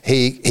 Absolutely.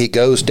 He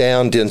goes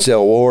down.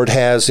 Denzel Ward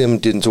has him.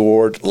 Denzel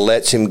Ward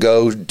lets him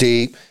go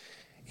deep.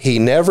 He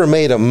never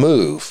made a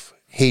move.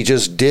 He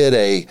just did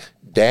a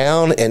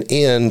down and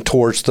in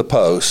towards the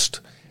post.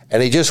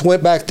 And he just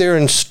went back there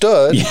and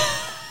stood.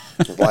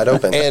 Wide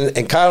open.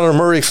 And Kyler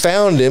Murray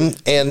found him,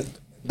 and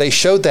they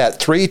showed that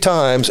 3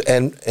 times,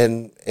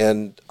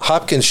 and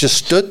Hopkins just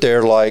stood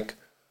there like,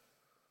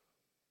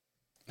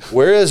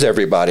 where is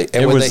everybody?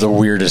 And it was the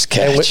weirdest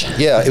catch.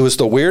 It was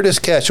the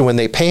weirdest catch. And when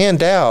they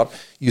panned out,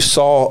 you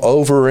saw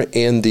over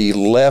in the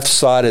left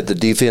side of the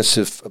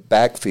defensive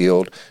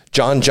backfield,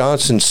 John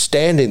Johnson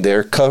standing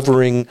there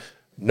covering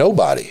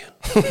nobody.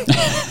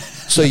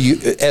 So you,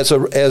 as a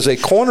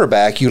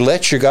cornerback, you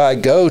let your guy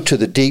go to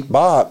the deep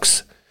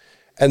box,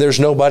 and there's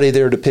nobody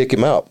there to pick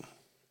him up.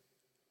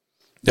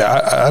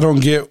 Yeah, I don't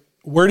get,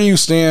 where do you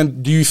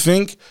stand? Do you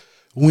think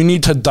we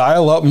need to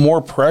dial up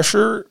more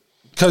pressure?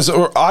 Because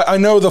I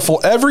know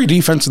every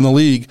defense in the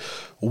league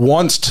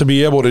wants to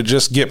be able to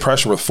just get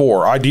pressure with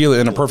 4. Ideally,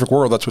 in a perfect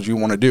world, that's what you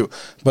want to do.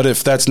 But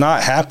if that's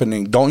not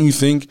happening, don't you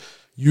think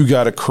you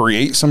got to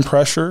create some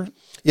pressure?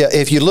 Yeah,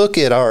 if you look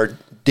at our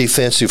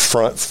defensive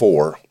front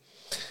 4,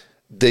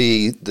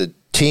 the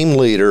team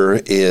leader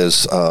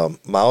is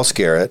Myles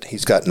Garrett.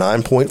 He's got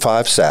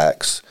 9.5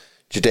 sacks.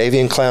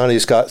 Jadeveon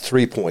Clowney's got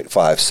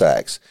 3.5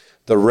 sacks.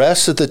 The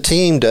rest of the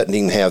team doesn't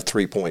even have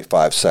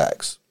 3.5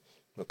 sacks.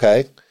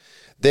 Okay?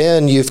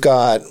 Then you've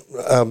got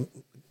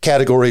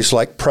categories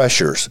like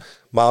pressures.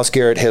 Myles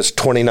Garrett has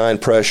 29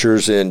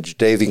 pressures, and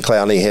Jadeveon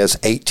Clowney has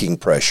 18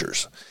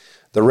 pressures.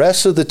 The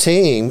rest of the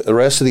team, the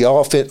rest of the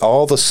offense,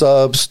 all the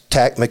subs,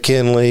 Tack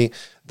McKinley,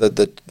 the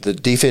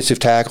defensive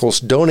tackles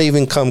don't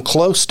even come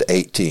close to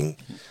 18.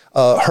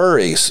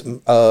 Hurries.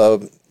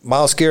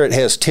 Myles Garrett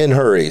has 10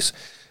 hurries,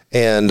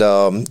 and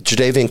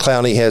Jadeveon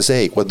Clowney has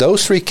 8. Well,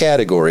 those 3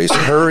 categories,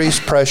 hurries,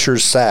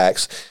 pressures,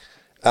 sacks,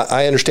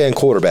 I understand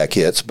quarterback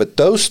hits, but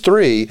those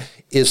 3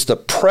 is the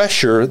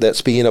pressure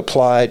that's being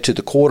applied to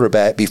the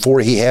quarterback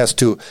before he has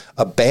to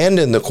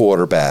abandon the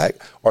quarterback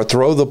or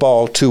throw the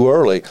ball too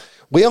early.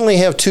 We only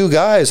have 2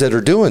 guys that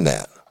are doing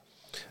that.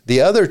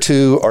 The other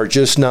 2 are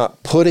just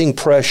not putting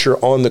pressure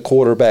on the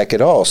quarterback at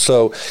all.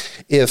 So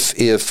if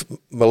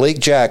Malik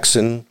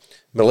McDowell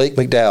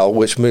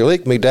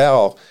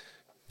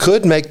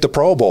could make the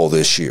Pro Bowl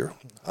this year.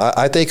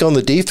 I think on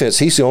the defense,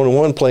 he's the only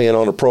one playing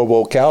on a Pro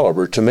Bowl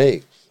caliber to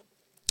me.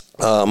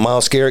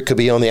 Myles Garrett could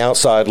be on the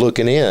outside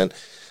looking in.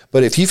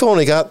 But if you've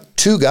only got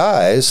 2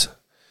 guys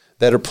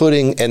that are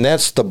putting, and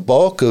that's the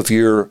bulk of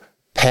your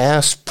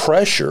pass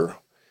pressure,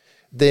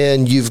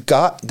 then you've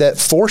got, that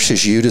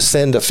forces you to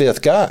send a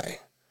 5th guy.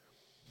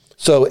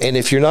 So, and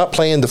if you're not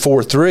playing the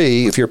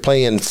 4-3, if you're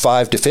playing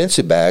 5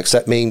 defensive backs,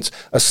 that means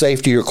a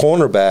safety or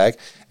cornerback.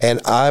 And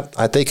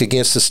I think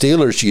against the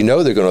Steelers,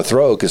 they're going to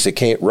throw because they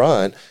can't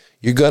run.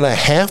 You're going to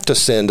have to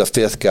send a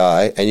 5th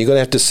guy, and you're going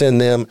to have to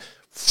send them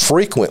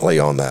frequently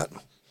on that.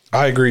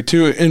 I agree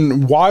too.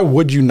 And why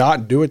would you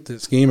not do it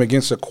this game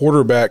against a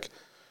quarterback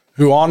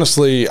who,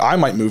 honestly, I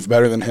might move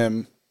better than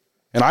him,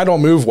 and I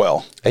don't move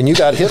well. And you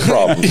got hip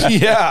problems.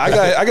 Yeah,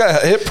 I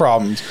got hip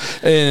problems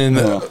and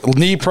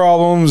knee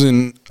problems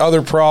and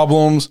other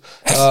problems.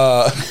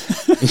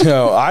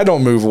 I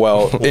don't move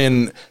well.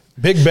 And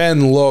Big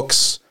Ben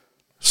looks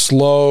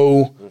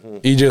slow. Mm-hmm.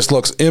 He just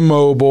looks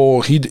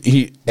immobile.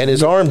 He and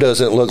his arm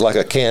doesn't look like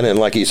a cannon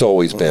like he's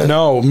always been.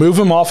 No, move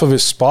him off of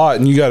his spot,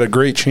 and you got a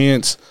great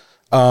chance.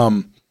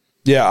 I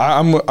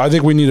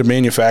think we need to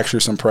manufacture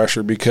some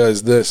pressure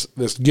because this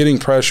getting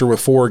pressure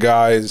with 4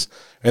 guys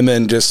and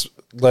then just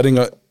letting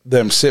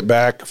them sit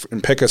back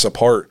and pick us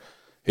apart,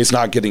 it's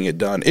not getting it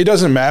done. It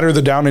doesn't matter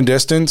the down and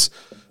distance.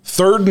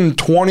 3rd and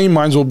 20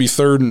 might as well be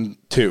 3rd and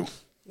 2.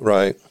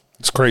 Right.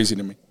 It's crazy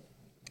to me.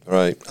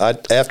 Right.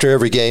 After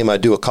every game, I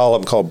do a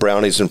column called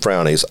Brownies and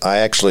Frownies. I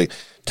actually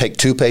take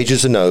 2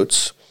 pages of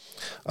notes.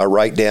 I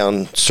write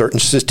down certain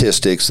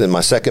statistics. In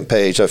my second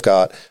page, I've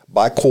got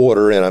by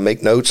quarter, and I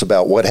make notes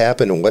about what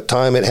happened and what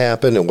time it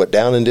happened and what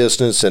down and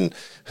distance and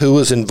who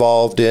was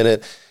involved in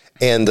it.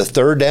 And the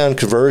third down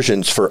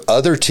conversions for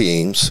other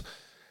teams,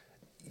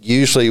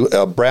 usually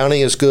a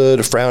brownie is good,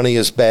 a frownie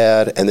is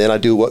bad, and then I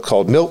do what's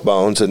called milk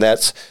bones, and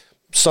that's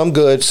some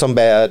good, some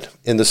bad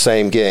in the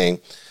same game.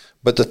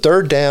 But the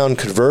third down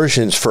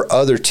conversions for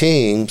other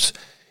teams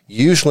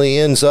usually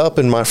ends up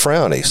in my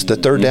frownies. The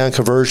third down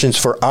conversions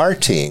for our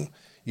team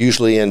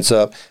usually ends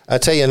up. I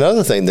tell you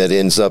another thing that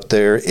ends up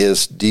there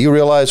is, do you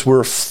realize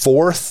we're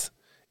 4th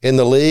in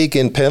the league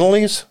in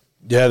penalties?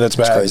 Yeah, that's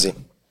bad. That's crazy.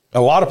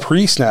 A lot of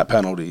pre-snap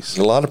penalties.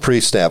 A lot of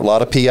pre-snap, a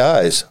lot of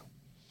PIs.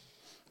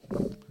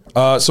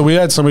 So we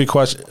had somebody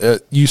question.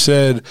 You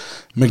said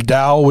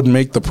McDowell would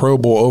make the Pro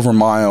Bowl over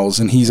Miles,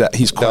 and he's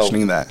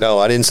questioning that. No,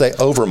 I didn't say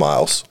over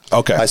Miles.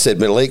 Okay. I said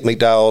Malik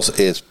McDowell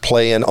is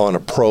playing on a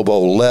Pro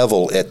Bowl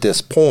level at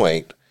this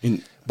point,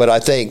 but I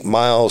think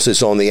Miles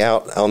is on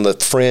the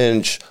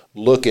fringe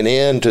looking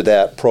into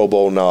that Pro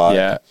Bowl nod.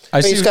 Yeah.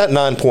 He's got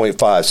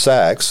 9.5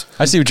 sacks.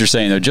 I see what you're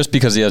saying, though. Just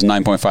because he has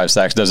 9.5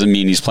 sacks doesn't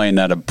mean he's playing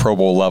at a Pro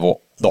Bowl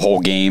level the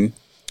whole game.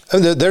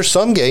 And there's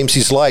some games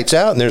he's lights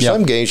out, and there's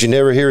some games you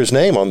never hear his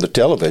name on the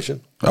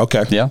television.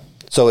 Okay. Yeah.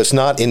 So it's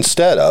not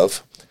instead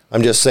of.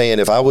 I'm just saying,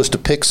 if I was to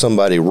pick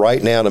somebody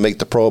right now to make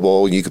the Pro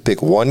Bowl, you could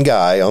pick one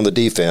guy on the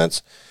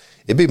defense,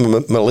 it'd be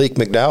Malik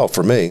McDowell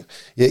for me.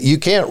 You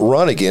can't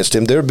run against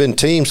him. There have been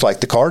teams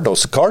like the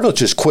Cardinals. The Cardinals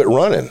just quit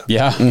running.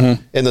 Yeah.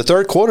 Mm-hmm. In the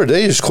third quarter,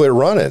 they just quit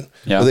running.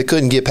 Yeah. Well, they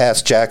couldn't get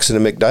past Jackson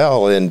and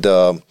McDowell.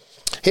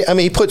 And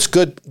he puts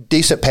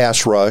decent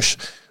pass rush,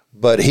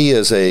 but he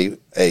is a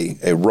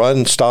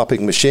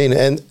run-stopping machine.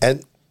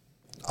 And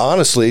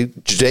honestly,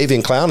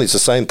 Jadeveon Clowney's the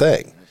same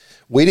thing.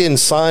 We didn't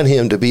sign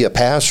him to be a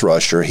pass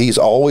rusher. He's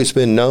always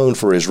been known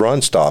for his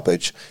run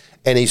stoppage,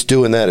 and he's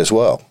doing that as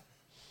well.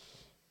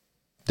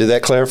 Did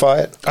that clarify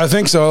it? I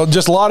think so.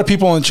 Just a lot of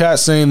people in the chat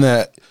saying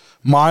that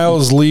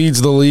Miles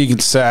leads the league in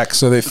sacks,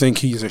 so they think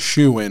he's a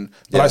shoo-in.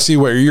 But I see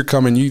where you're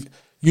coming. You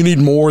need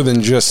more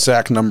than just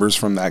sack numbers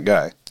from that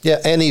guy. Yeah,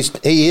 and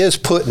he is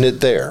putting it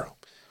there.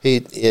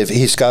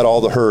 He's got all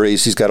the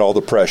hurries, he's got all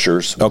the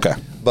pressures. Okay.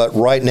 But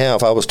right now,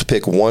 if I was to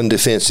pick one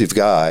defensive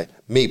guy,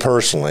 me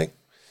personally,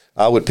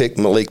 I would pick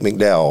Malik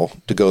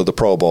McDowell to go to the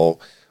Pro Bowl.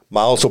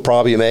 Miles will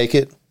probably make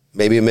it.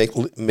 Maybe Malik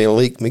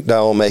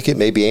McDowell will make it.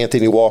 Maybe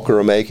Anthony Walker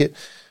will make it.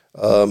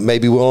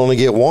 Maybe we'll only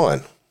get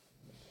one.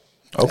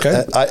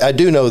 Okay. I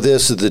do know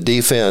this, that the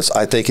defense,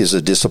 I think, is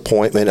a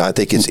disappointment. I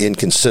think it's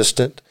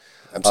inconsistent.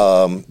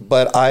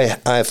 But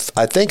I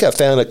think I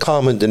found a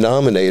common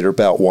denominator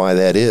about why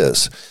that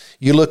is.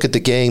 You look at the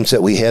games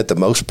that we had the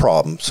most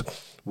problems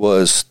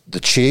was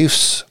the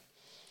Chiefs,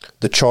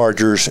 the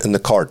Chargers, and the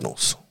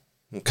Cardinals.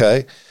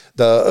 Okay?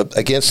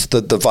 Against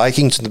the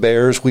Vikings and the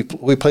Bears, we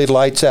played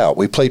lights out.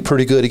 We played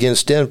pretty good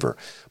against Denver.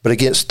 But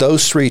against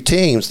those three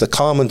teams, the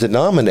common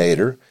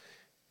denominator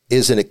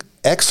is an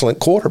excellent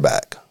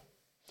quarterback.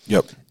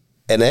 Yep.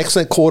 An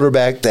excellent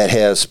quarterback that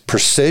has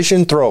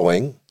precision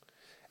throwing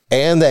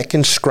and that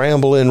can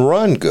scramble and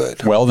run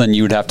good. Well, then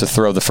you would have to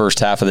throw the first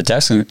half of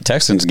the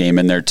Texans game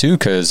in there, too,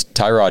 because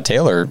Tyrod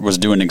Taylor was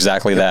doing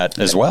exactly that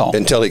as well.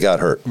 Until he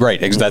got hurt. Right.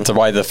 That's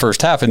why the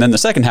first half. And then the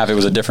second half, it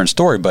was a different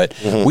story. But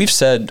we've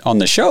said on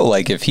the show,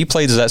 like, if he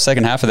plays that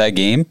second half of that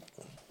game,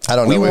 I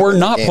don't know. We were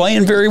not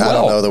playing very well. I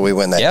don't know that we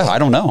win that game. I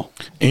don't know.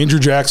 Andrew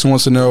Jackson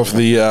wants to know if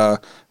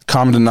the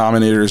common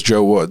denominator is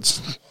Joe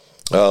Woods.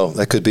 Oh,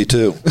 that could be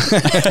too.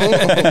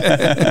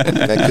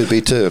 That could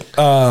be too.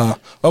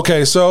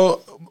 Okay,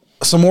 so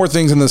some more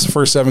things in this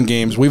first 7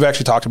 games. We've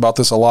actually talked about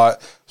this a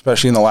lot,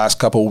 especially in the last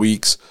couple of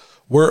weeks.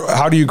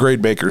 How do you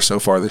grade Baker so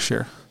far this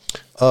year?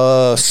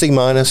 C-.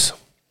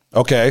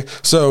 Okay,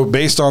 so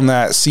based on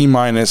that C-,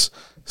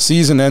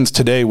 season ends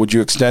today, would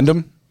you extend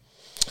him?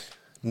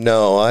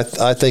 No,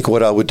 I think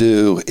what I would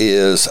do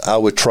is I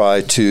would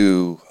try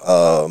to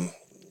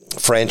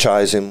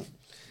franchise him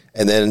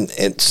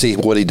and see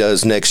what he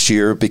does next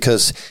year,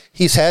 because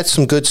he's had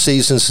some good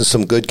seasons and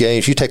some good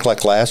games. You take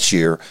like last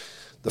year,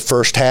 the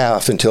first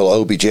half until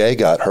OBJ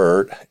got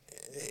hurt,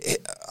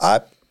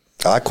 I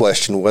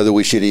questioned whether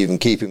we should even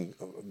keep him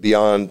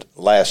beyond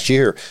last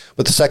year.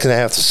 But the second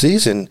half of the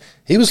season,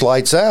 he was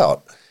lights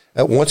out.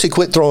 Once he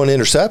quit throwing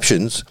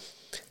interceptions,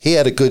 he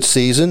had a good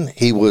season.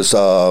 He was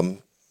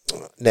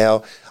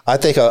now, I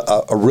think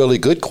a really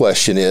good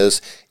question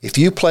is, if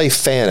you play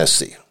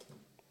fantasy,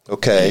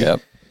 okay,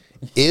 Yep.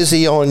 is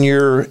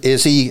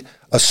he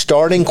a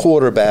starting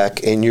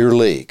quarterback in your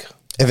league?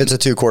 If it's a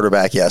 2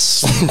 quarterback,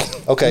 yes.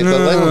 Okay,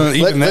 but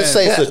let's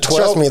say it's a 12.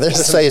 Trust me,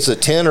 let's say it's a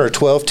 10 or a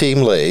 12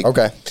 team league.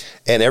 Okay,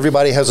 and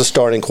everybody has a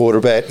starting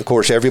quarterback. Of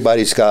course,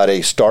 everybody's got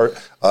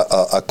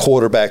a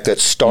quarterback that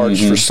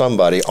starts for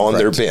somebody on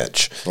their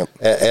bench. Yep.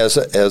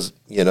 As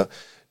you know,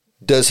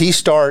 does he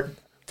start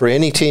for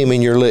any team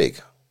in your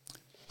league?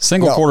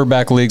 Single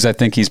quarterback leagues, I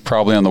think he's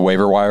probably on the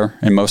waiver wire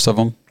in most of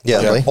them.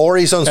 Yeah, or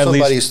he's on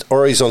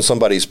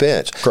somebody's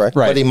bench. Correct.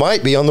 Right. But he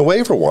might be on the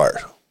waiver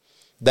wire.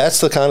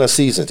 That's the kind of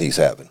season he's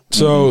having.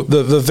 So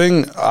the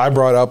thing I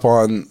brought up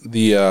on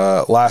the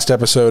last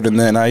episode, and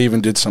then I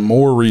even did some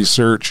more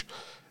research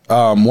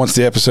once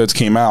the episodes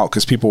came out,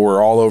 because people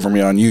were all over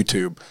me on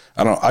YouTube.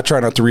 I try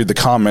not to read the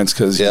comments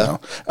because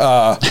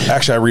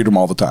actually I read them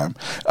all the time.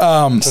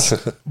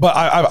 But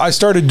I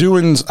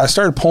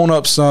started pulling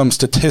up some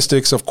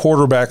statistics of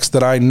quarterbacks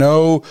that I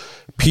know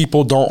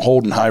people don't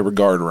hold in high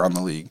regard around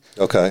the league.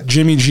 Okay,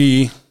 Jimmy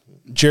G,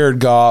 Jared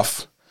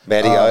Goff,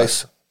 Matty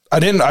Ice. I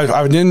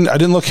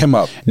didn't look him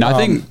up. No,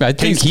 I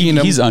think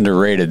he's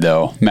underrated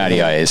though.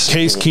 Matty Ice,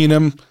 Case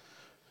Keenum.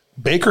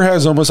 Baker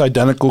has almost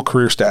identical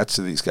career stats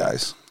to these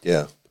guys.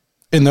 Yeah.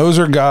 And those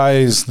are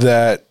guys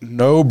that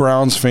no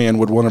Browns fan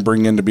would want to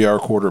bring in to be our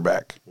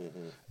quarterback.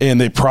 Mm-hmm. And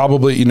they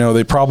probably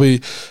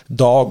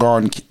dog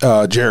on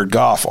Jared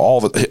Goff.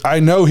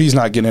 I know he's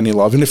not getting any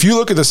love. And if you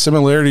look at the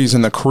similarities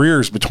in the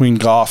careers between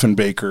Goff and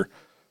Baker,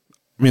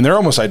 I mean, they're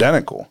almost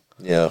identical.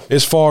 Yeah.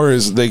 As far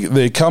as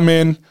they come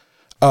in,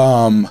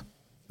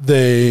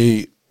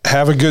 they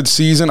have a good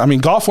season. I mean,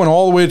 Goff went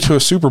all the way to a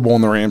Super Bowl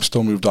and the Rams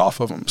still moved off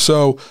of him.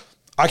 So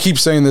I keep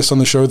saying this on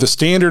the show. The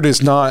standard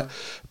is not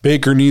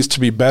Baker needs to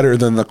be better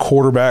than the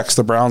quarterbacks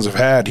the Browns have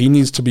had. He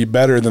needs to be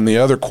better than the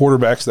other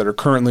quarterbacks that are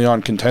currently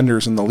on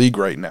contenders in the league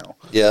right now.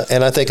 Yeah,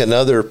 and I think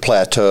another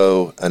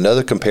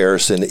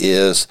comparison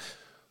is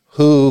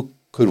who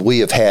could we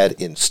have had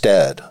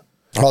instead?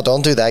 Oh,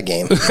 don't do that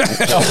game.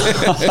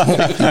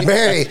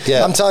 Barry,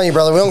 I'm telling you,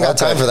 brother, we don't got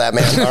time for that,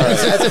 man. All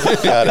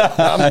right. Got it.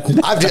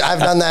 I've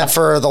done that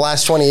for the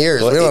last 20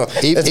 years.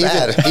 It's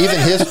bad.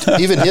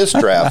 Even his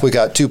draft, we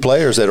got two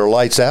players that are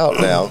lights out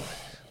now.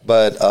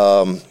 But,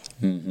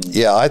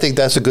 yeah, I think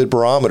that's a good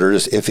barometer.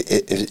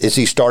 Is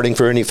he starting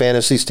for any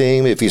fantasy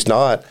team? If he's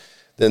not,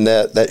 then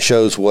that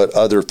shows what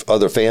other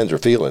fans are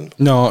feeling.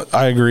 No,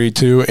 I agree,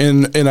 too.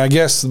 And I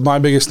guess my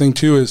biggest thing,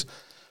 too, is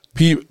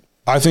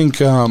I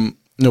think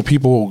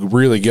people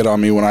really get on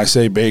me when I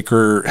say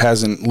Baker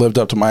hasn't lived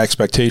up to my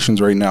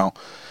expectations right now.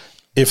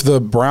 If the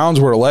Browns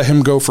were to let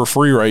him go for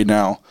free right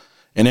now,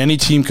 and any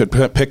team could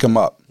pick him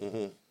up,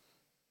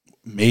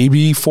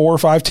 maybe 4 or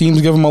 5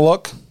 teams give him a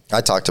look.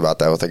 I talked about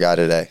that with a guy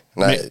today.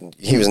 And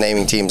he was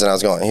naming teams,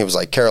 and he was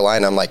like,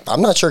 Carolina. I'm like,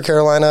 I'm not sure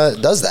Carolina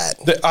does that.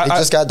 He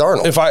just got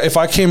Darnold. If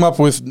I came up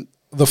with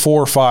the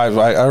 4 or 5,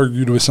 I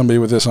argued with somebody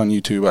with this on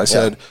YouTube. I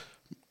said,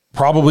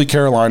 probably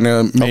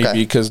Carolina,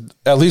 maybe, because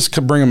at least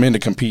could bring him in to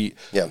compete.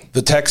 Yeah.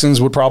 The Texans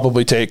would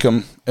probably take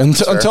him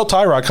until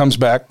Tyrod comes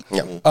back.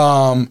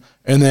 Yeah.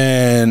 And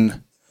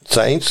then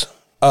Saints.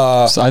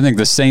 So I think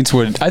the Saints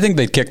would. I think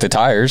they'd kick the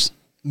tires.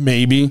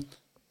 Maybe.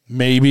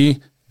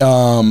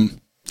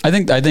 I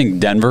think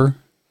Denver.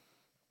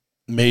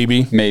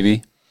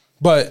 Maybe.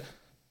 But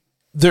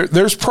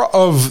there's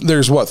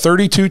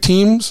 32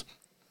 teams.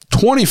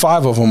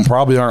 25 of them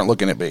probably aren't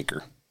looking at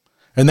Baker,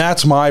 and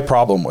that's my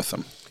problem with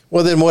them.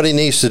 Well, then what he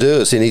needs to do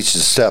is he needs to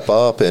step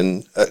up,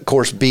 and, of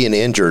course, being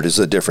injured is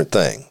a different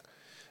thing.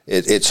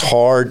 It's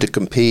hard to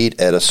compete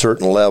at a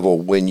certain level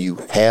when you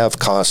have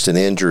constant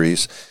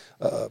injuries.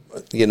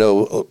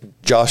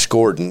 Josh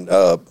Gordon,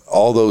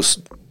 all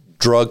those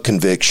drug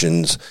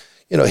convictions,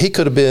 he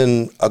could have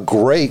been a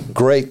great,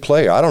 great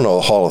player. I don't know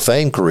a Hall of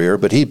Fame career,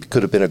 but he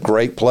could have been a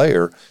great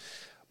player.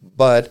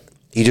 But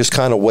he just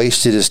kind of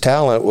wasted his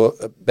talent. Well,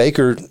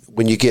 Baker,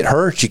 when you get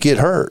hurt, you get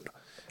hurt.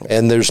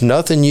 And there's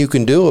nothing you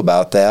can do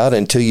about that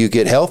until you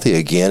get healthy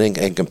again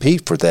and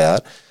compete for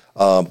that.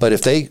 But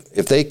if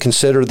they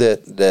consider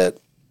that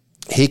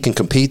he can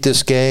compete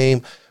this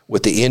game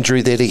with the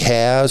injury that he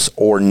has,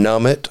 or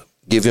numb it,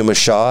 give him a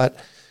shot,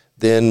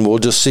 then we'll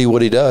just see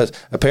what he does.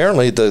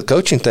 Apparently, the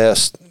coaching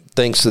staff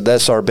thinks that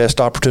that's our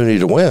best opportunity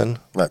to win.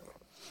 Right.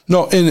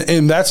 No,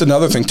 and that's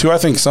another thing too. I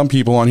think some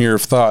people on here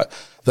have thought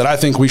that I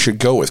think we should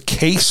go with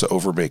Case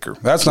over Baker.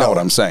 That's not what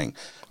I'm saying.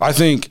 I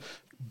think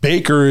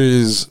Baker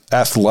is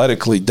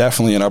athletically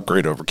definitely an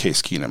upgrade over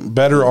Case Keenum.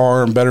 Better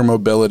arm, better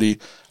mobility.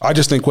 I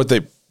just think what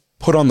they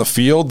put on the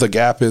field, the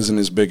gap isn't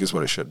as big as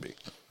what it should be.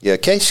 Yeah,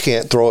 Case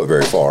can't throw it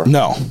very far.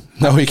 No,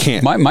 he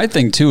can't. My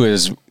thing, too,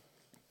 is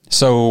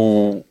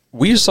so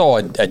we saw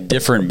a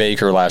different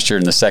Baker last year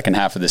in the second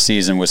half of the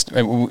season.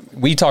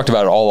 We talked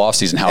about it all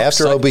offseason.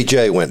 After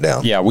OBJ went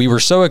down. Yeah, we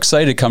were so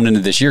excited coming into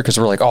this year because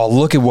we're like, oh,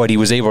 look at what he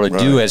was able to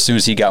do as soon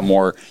as he got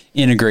more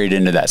integrated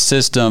into that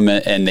system,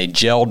 and they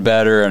gelled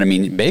better. And, I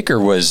mean, Baker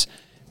was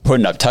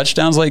putting up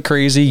touchdowns like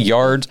crazy,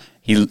 yards.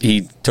 He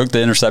took the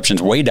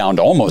interceptions way down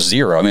to almost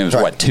 0. I mean, it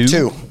was,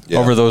 two?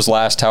 Over those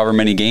last however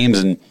many games.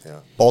 And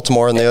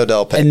Baltimore and the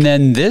Odell pick. And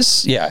then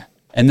this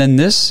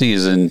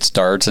season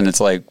starts, and it's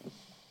like,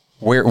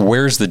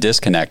 Where's the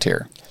disconnect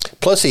here?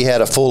 Plus, he had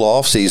a full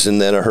offseason.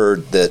 Then I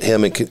heard that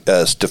him and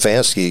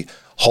Stefanski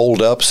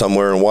holed up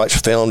somewhere and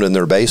watched film in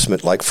their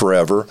basement like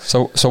forever.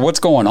 So what's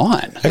going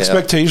on?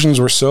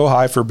 Expectations were so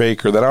high for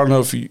Baker that I don't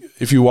know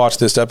if you watched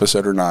this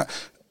episode or not.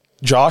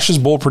 Josh's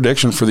bold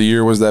prediction for the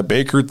year was that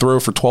Baker would throw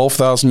for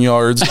 12,000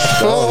 yards,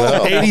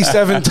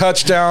 87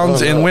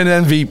 touchdowns, and win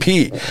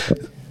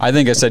MVP. I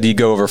think I said he'd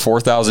go over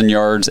 4,000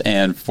 yards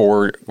and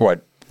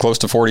close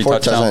to 40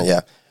 touchdowns.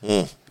 Yeah.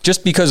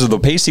 Just because of the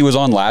pace he was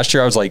on last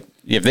year, I was like,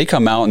 if they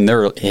come out and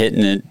they're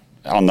hitting it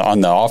on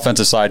the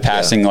offensive side,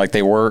 passing like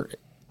they were,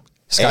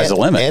 sky's the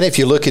limit. And if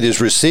you look at his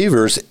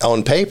receivers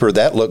on paper,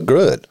 that looked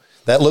good.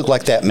 That looked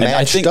like that matched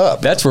I think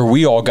up. That's where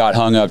we all got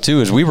hung up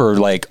too, is we were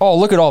like, oh,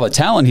 look at all the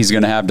talent he's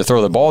going to have to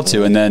throw the ball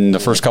to. And then the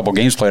first couple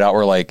games played out,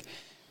 we're like,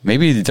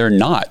 maybe they're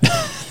not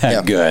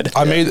that good.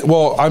 I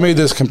made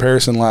this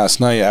comparison last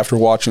night after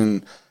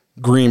watching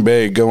Green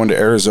Bay go into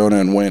Arizona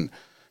and win.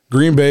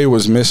 Green Bay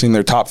was missing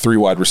their top 3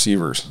 wide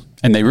receivers.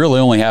 And they really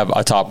only have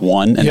a top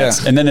 1.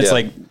 And then it's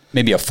like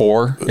maybe a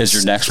 4 is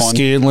your next one.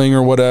 Scantling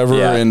or whatever.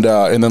 Yeah. And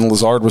then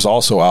Lazard was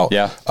also out.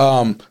 Yeah.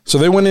 So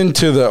they went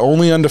into the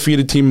only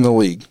undefeated team in the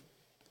league.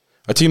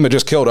 A team that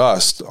just killed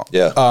us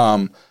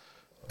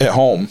at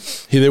home.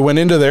 They went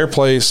into their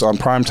place on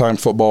primetime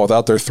football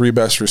without their 3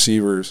 best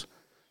receivers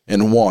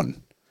and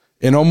won.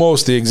 In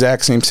almost the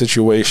exact same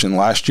situation.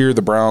 Last year,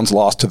 the Browns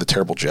lost to the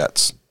terrible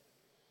Jets.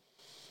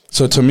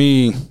 So to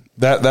me,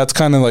 that's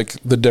kind of like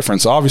the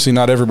difference. Obviously,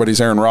 not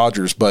everybody's Aaron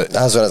Rodgers, but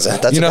I was going to say,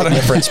 that's a big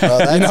difference, bro.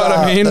 That's, you know what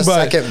I mean? The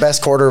second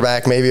best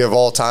quarterback maybe of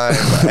all time.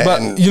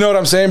 But you know what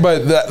I'm saying?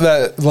 But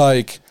that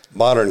like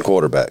modern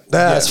quarterback.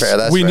 That's fair.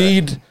 That's we fair.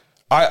 need.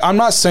 I'm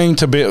not saying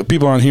to bail.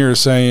 People on here are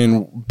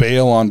saying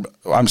bail on.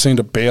 I'm saying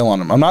to bail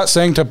on him. I'm not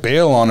saying to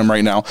bail on him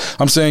right now.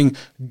 I'm saying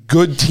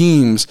good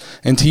teams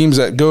and teams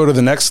that go to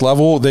the next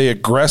level, they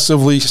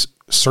aggressively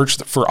search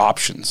for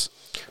options.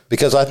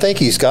 Because I think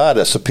he's got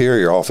a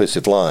superior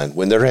offensive line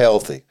when they're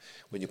healthy.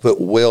 When you put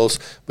Wills,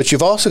 but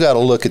you've also got to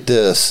look at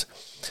this.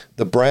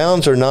 The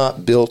Browns are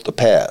not built to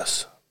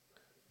pass;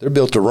 they're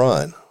built to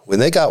run. When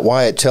they got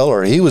Wyatt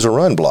Teller, he was a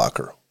run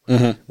blocker.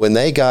 Mm-hmm. When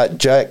they got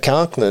Jack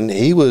Conklin,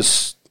 he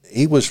was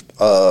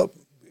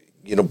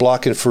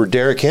blocking for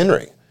Derrick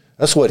Henry.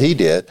 That's what he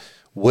did.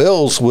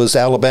 Wills was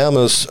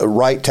Alabama's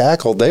right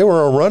tackle. They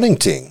were a running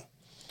team.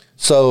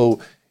 So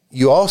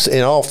you also,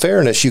 in all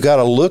fairness, you got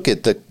to look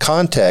at the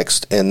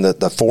context and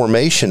the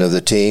formation of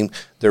the team.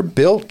 They're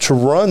built to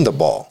run the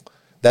ball.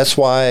 That's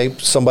why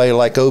somebody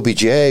like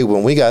OBJ,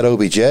 when we got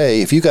OBJ,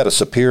 if you got a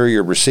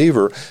superior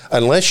receiver,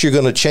 unless you're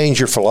going to change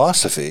your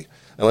philosophy,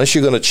 unless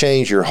you're going to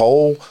change your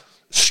whole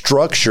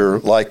structure,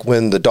 like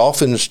when the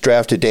Dolphins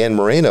drafted Dan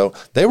Marino,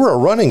 they were a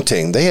running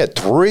team. They had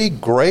 3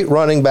 great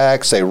running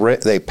backs.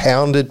 They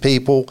pounded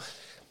people.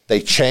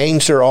 They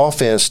changed their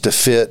offense to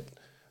fit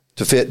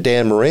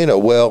Dan Marino.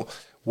 Well,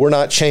 we're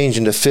not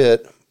changing to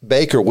fit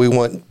Baker. We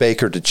want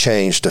Baker to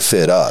change to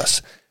fit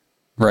us.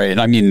 Right.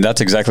 I mean, that's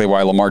exactly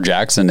why Lamar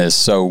Jackson is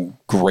so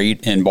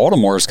great in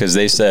Baltimore, is because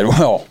they said,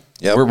 well,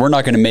 we're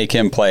not going to make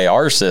him play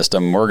our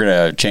system. We're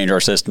going to change our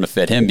system to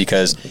fit him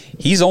because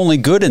he's only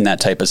good in that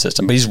type of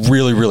system, but he's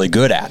really, really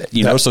good at it.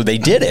 You know, so they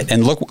did it,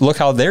 and look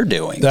how they're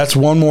doing. That's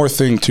one more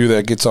thing, too,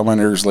 that gets on my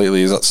nerves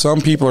lately, is that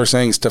some people are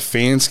saying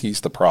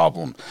Stefanski's the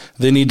problem.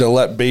 They need to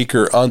let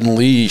Baker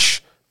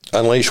unleash.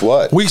 Unleash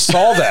what? We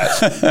saw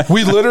that.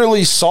 We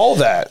literally saw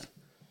that.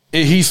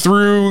 He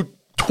threw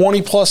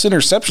 20-plus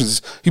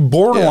interceptions. He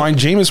borderline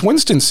Jameis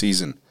Winston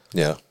season.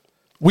 Yeah.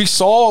 We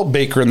saw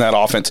Baker in that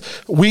offense.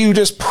 We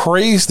just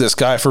praised this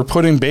guy for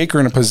putting Baker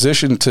in a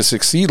position to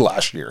succeed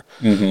last year.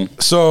 Mm-hmm.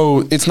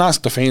 So it's not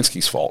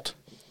Stefanski's fault.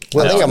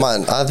 Well, I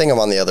think I'm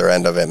on the other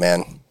end of it,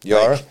 man. You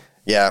are?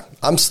 Yeah.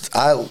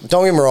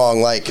 Don't get me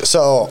wrong.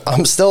 So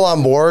I'm still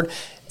on board,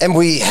 and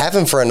we have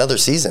him for another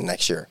season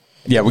next year.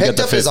 Yeah, we got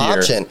the 5th his year.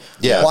 option.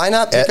 Yeah. Why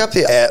not pick up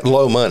at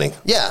low money?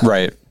 Yeah.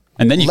 Right.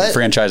 And then you can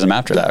franchise him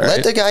after that, right?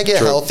 Let the guy get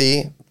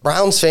healthy.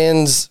 Browns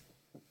fans,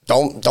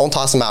 don't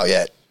toss him out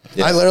yet.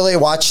 Yeah. I literally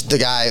watched the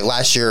guy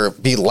last year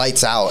be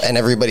lights out, and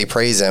everybody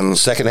praise him.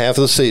 Second half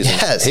of the season.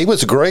 Yes. He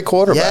was a great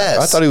quarterback. Yes.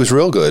 I thought he was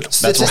real good.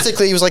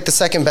 Statistically, he was like the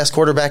second best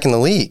quarterback in the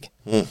league.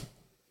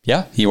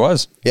 Yeah, he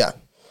was. Yeah.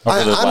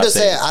 I'm just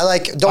saying, I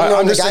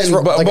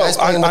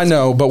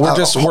know, but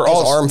we're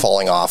all arm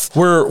falling off.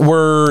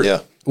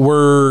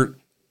 We're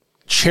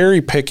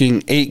cherry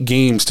picking 8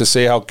 games to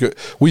say how good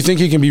we think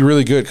he can be.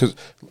 Really good, because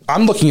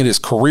I'm looking at his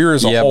career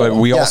as a whole. Yeah, but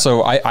we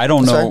also I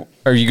don't know.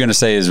 Are you going to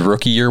say his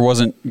rookie year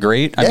wasn't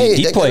great? I mean,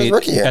 he played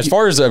as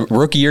far as a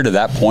rookie year to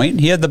that point.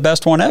 He had the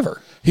best one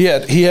ever. He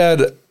had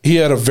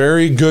a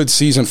very good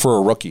season for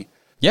a rookie.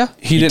 Yeah,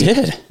 he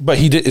did. But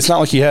he did. It's not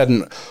like he had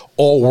an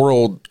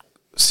all-world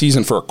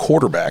season for a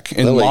quarterback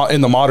in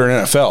the modern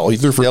NFL. He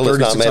threw for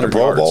 3,600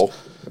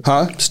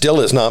 yards.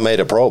 Still has not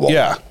made a Pro Bowl.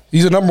 Yeah,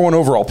 he's a number 1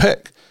 overall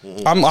pick.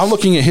 Mm-hmm. I'm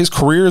looking at his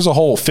career as a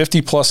whole,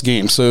 50-plus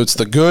games. So it's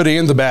the good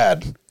and the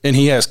bad, and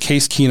he has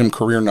Case Keenum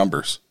career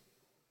numbers.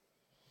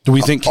 Do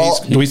we think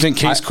Case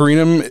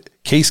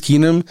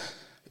Keenum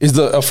is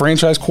a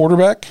franchise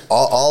quarterback?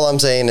 All I'm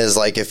saying is,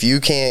 if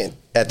you can't,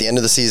 at the end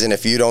of the season,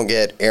 if you don't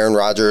get Aaron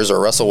Rodgers or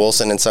Russell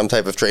Wilson in some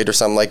type of trade or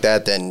something like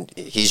that, then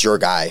he's your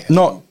guy.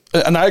 No,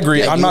 and I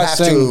agree. I'm not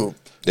saying.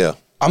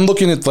 I'm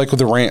looking at with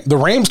the Rams. The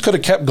Rams could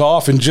have kept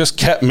Goff and just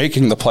kept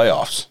making the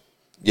playoffs.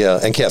 Yeah,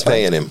 and kept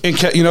paying him. And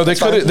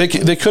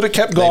they could have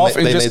kept Goff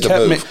and just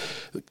kept.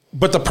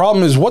 But the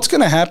problem is, what's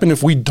going to happen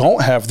if we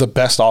don't have the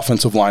best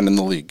offensive line in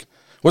the league?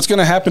 What's going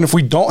to happen if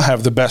we don't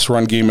have the best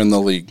run game in the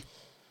league?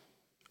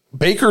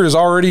 Baker is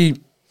already,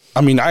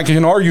 I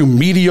can argue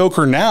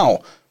mediocre now.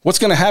 What's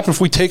going to happen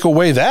if we take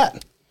away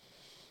that?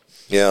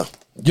 Yeah.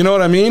 You know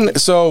what I mean?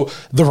 So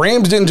the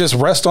Rams didn't just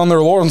rest on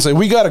their laurels and say,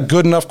 we got a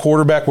good enough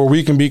quarterback where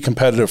we can be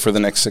competitive for the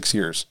next 6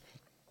 years.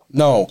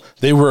 No,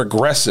 they were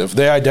aggressive.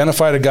 They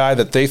identified a guy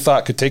that they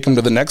thought could take them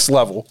to the next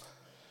level,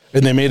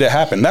 and they made it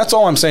happen. That's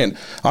all I'm saying.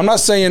 I'm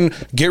not saying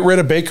get rid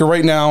of Baker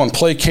right now and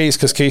play Case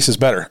because Case is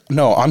better.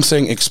 No, I'm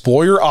saying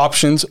explore your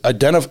options.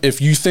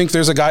 If you think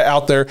there's a guy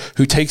out there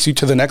who takes you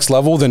to the next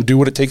level, then do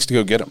what it takes to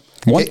go get him.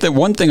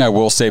 One thing I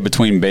will say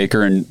between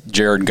Baker and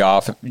Jared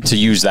Goff, to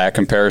use that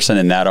comparison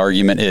and that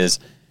argument, is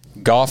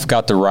Goff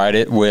got to ride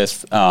it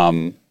with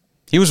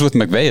he was with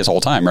McVay his whole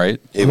time, right?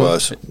 He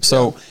was.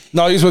 So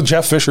no, he was with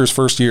Jeff Fisher's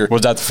first year.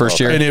 Was that the first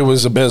year? And it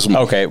was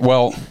abysmal. Okay,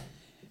 well,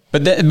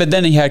 but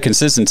then he had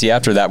consistency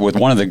after that with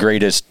one of the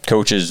greatest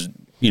coaches,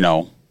 in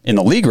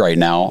the league right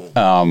now.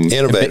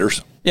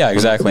 Innovators. Yeah,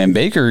 exactly. And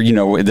Baker,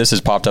 this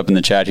has popped up in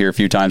the chat here a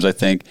few times, I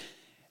think.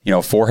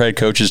 4 head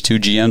coaches, 2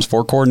 GMs,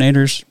 4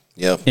 coordinators.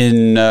 Yeah.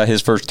 In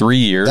his first 3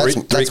 years.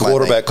 Three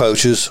quarterback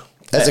coaches.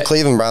 As a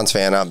Cleveland Browns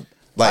fan,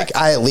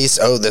 I at least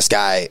owe this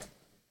guy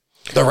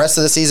the rest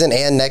of the season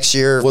and next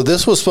year. Well,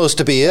 this was supposed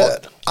to be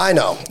it. I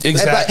know.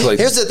 Exactly. But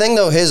here's the thing,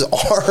 though. His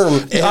arm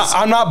is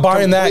I'm not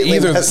buying that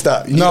either. Messed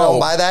up. You no. don't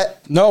buy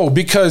that? No,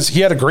 because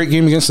he had a great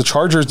game against the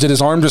Chargers. Did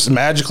his arm just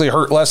magically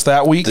hurt less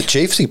that week? The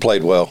Chiefs, he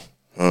played well.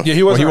 Yeah,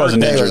 he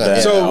wasn't injured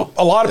then. So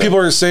a lot of people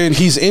are saying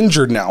he's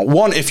injured now.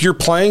 One, if you're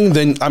playing,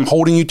 then I'm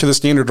holding you to the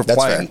standard of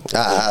playing.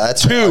 Fair.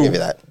 That's 2, fair. I'll give you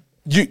that.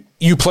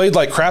 You played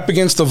like crap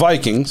against the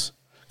Vikings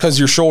because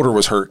your shoulder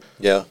was hurt.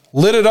 Yeah.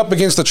 Lit it up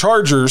against the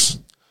Chargers,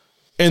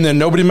 and then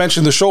nobody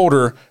mentioned the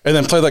shoulder, and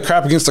then played like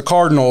crap against the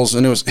Cardinals,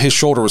 and his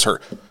shoulder was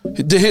hurt.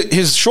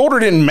 His shoulder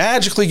didn't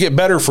magically get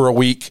better for a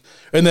week,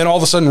 and then all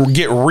of a sudden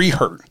get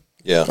re-hurt.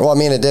 Yeah. Well, I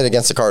mean, it did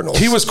against the Cardinals.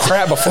 He was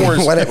crap before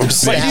his when it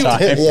was when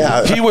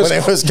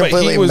it was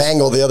completely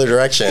mangled the other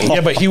direction. Yeah,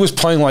 but he was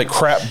playing like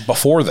crap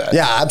before that.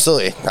 Yeah,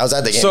 absolutely. I was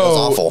at the game. So, it was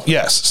awful.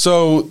 Yes.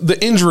 So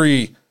the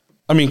injury,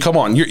 I mean, come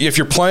on. If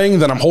you're playing,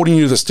 then I'm holding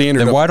you to the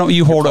standard. Then why don't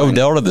you hold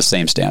Odell to the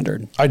same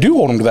standard? I do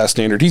hold him to that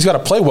standard. He's got to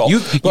play well.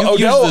 You've used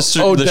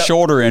the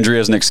shoulder injury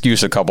as an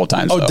excuse a couple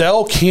times.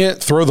 Odell can't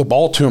throw the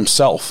ball to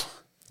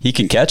himself. He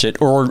can catch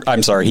it, or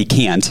I'm sorry, he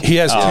can't. He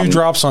has 2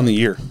 drops on the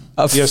year.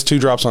 He has 2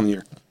 drops on the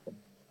year.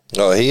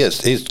 Oh,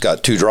 he's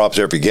got 2 drops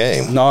every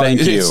game. No,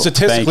 Thank you.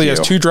 Statistically, he has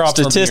 2 drops.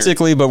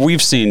 Statistically, but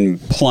we've seen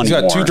plenty. He's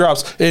got more. 2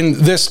 drops, and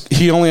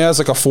he only has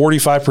like a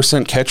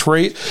 45% catch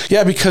rate.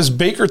 Yeah, because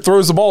Baker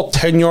throws the ball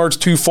 10 yards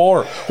too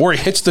far, or he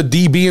hits the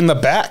DB in the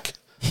back.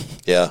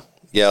 Yeah,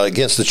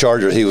 against the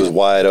Chargers, he was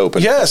wide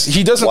open. Yes,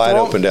 he doesn't wide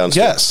throw open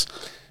downstairs.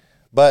 Yes,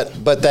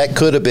 but that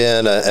could have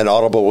been an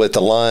audible at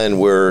the line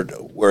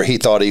where he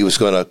thought he was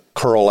going to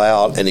curl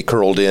out, and he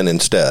curled in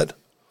instead.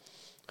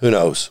 Who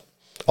knows?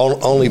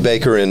 Only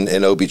Baker and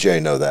OBJ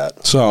know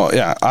that. So,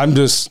 yeah, I'm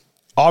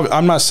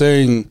not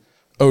saying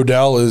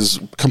Odell is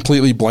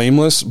completely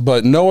blameless,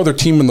 but no other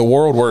team in the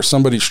world where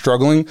somebody's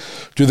struggling,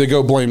 do they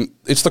go blame?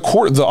 It's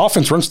the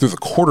offense runs through the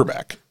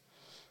quarterback.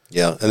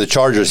 Yeah, and the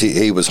Chargers,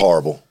 he was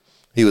horrible.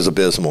 He was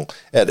abysmal.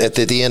 At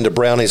the end of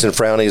Brownies and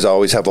Frownies, I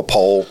always have a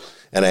poll,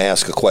 and I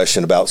ask a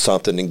question about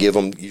something and give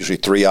them usually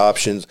 3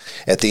 options.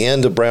 At the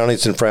end of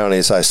Brownies and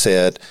Frownies, I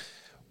said,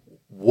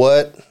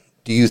 what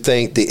do you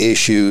think the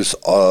issues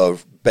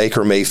of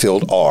Baker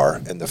Mayfield are?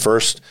 And the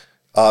first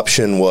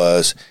option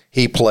was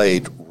he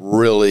played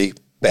really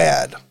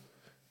bad.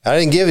 I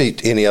didn't give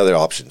any other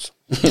options.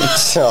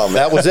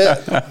 That was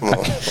it.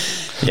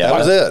 That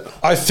was it.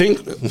 I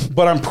think,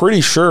 but I'm pretty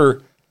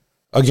sure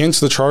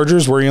against the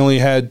Chargers, where he only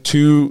had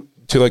 2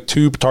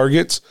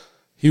 targets,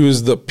 he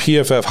was the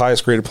PFF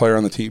highest graded player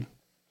on the team.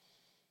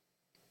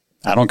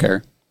 I don't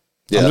care.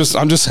 Yeah.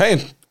 I'm just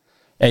saying.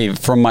 Hey,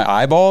 from my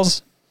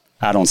eyeballs,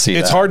 I don't see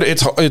it's that. hard.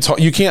 It's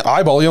you can't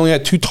eyeball. He only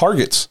had 2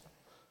 targets.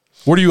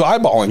 What are you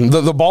eyeballing?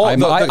 The ball.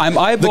 I'm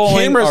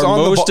eyeballing our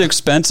most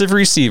expensive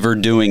receiver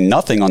doing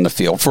nothing on the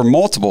field for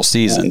multiple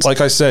seasons.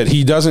 Like I said,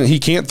 he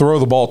can't throw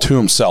the ball to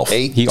himself.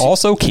 He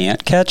also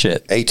can't catch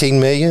it.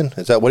 18 million?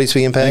 Is that what he's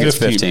being paid?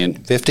 15.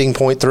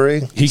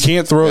 15.3. He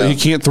can't throw. Yeah. He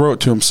can't throw it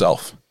to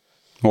himself.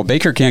 Well,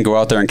 Baker can't go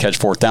out there and catch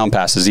 4th down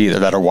passes either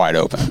that are wide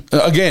open.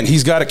 Again,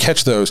 he's got to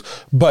catch those,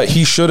 but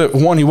he should have.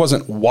 One, he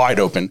wasn't wide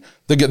open.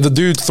 The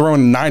dude's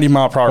throwing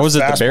 90-mile-per-hour. What was it?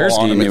 The Bears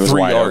game? He was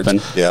wide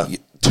open. Yeah.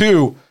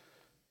 2,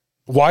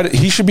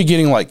 he should be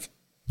getting like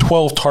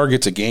 12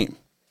 targets a game.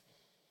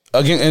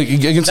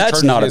 Against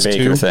that's the not a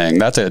Baker thing.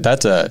 That's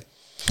a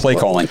play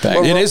calling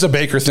thing. It is a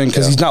Baker thing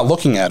because he's not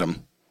looking at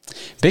him.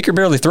 Baker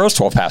barely throws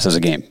 12 passes a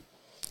game.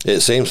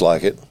 It seems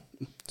like it.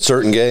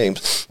 Certain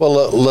games.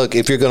 Well, look,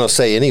 if you're going to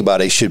say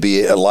anybody should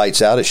be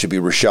lights out, it should be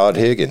Rashad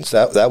Higgins.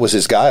 That was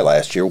his guy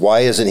last year.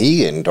 Why isn't he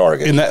getting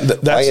targets? And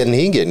why isn't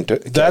he getting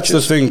catches? That's the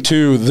thing,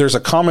 too. There's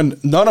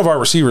none of our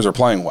receivers are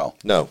playing well.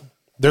 No.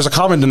 There's a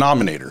common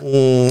denominator.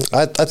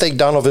 I think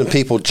Donovan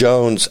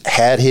Peoples-Jones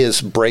had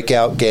his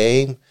breakout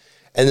game,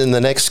 and then the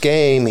next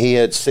game he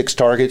had 6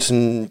 targets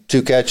and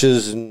 2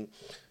 catches, and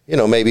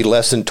maybe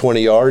less than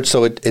 20 yards.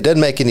 So it doesn't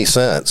make any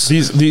sense.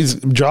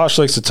 Josh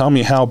likes to tell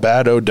me how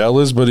bad Odell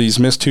is, but he's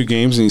missed 2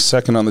 games and he's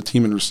second on the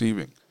team in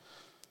receiving.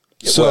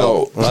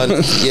 So but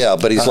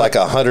he's like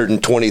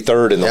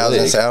 123rd in the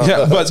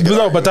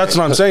league. But that's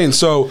what I'm saying.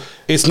 So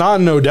it's not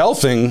an Odell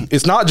thing.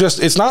 It's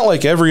not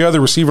like every other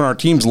receiver on our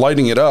team's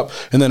lighting it up,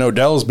 and then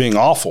Odell is being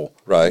awful.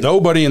 Right.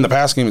 Nobody in the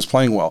pass game is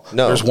playing well.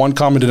 No. There's one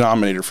common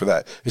denominator for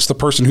that. It's the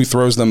person who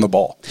throws them the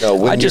ball. No,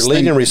 when your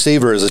leading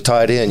receiver is a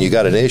tight end, you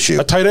got an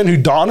issue. A tight end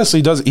who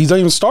honestly doesn't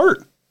even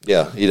start.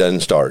 Yeah, he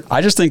doesn't start.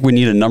 I just think we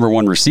need a number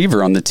 1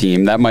 receiver on the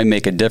team. That might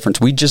make a difference.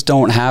 We just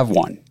don't have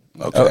one.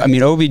 Okay. I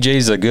mean, OBJ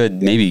is a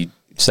good maybe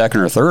second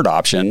or third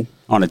option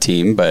on a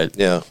team, but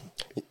yeah.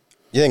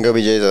 You think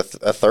OBJ is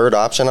a third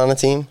option on a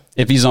team?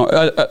 If he's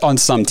on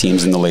some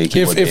teams in the league,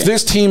 if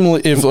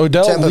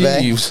Odell Tampa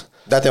leaves,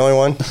 that the only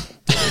one?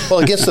 Well,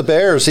 against the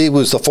Bears, he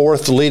was the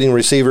 4th leading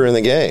receiver in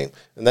the game,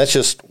 and that's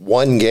just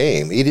one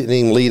game. He didn't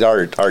even lead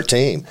our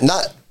team.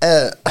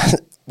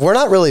 We're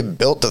not really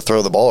built to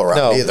throw the ball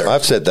around either.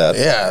 I've said that.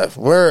 Yeah,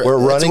 we're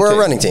a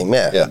running team.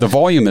 Yeah. The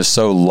volume is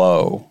so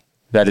low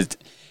that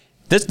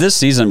this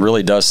season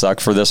really does suck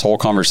for this whole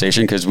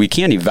conversation because we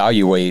can't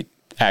evaluate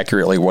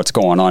accurately what's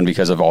going on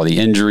because of all the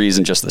injuries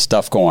and just the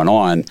stuff going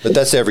on. But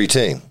that's every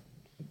team.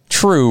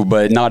 True,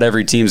 but not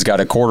every team's got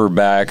a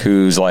quarterback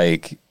who's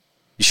like,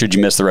 should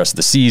you miss the rest of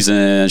the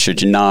season?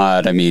 Should you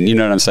not? I mean, you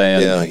know what I'm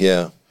saying?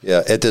 Yeah.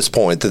 At this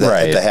point, at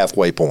the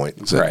halfway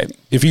point. Right.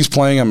 If he's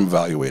playing, I'm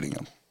evaluating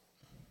him.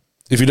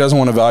 If he doesn't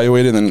want to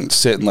evaluate it, then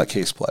sit and let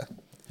Case play.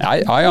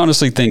 I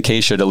honestly think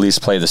Case should at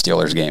least play the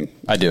Steelers game.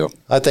 I do.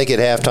 I think at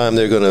halftime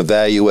they're going to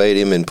evaluate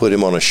him and put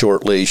him on a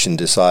short leash and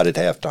decide at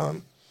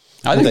halftime.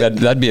 I think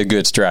that'd be a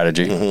good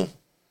strategy. Mm-hmm.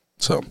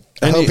 So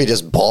I hope he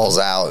just balls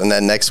out, and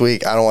then next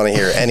week I don't want to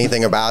hear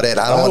anything about it.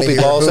 I don't want to hear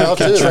balls out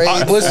too. Here's the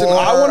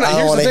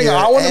thing.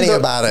 I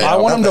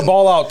want him to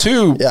ball out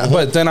too,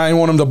 but then I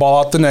want him to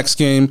ball out the next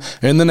game,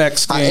 and the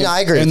next game, I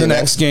agree. and the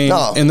next game,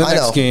 and the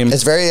next game.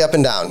 It's very up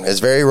and down.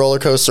 It's very roller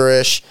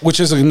coaster-ish, which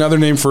is another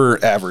name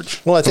for average.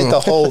 Well, I think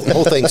the whole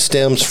thing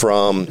stems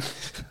from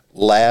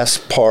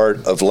last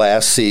part of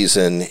last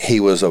season. He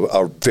was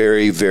a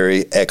very,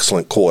 very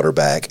excellent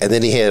quarterback, and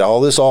then he had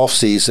all this off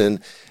season.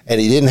 And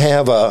he didn't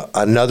have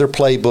another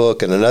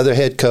playbook and another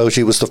head coach.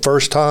 It was the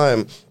first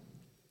time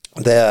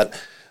that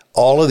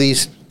all of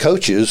these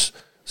coaches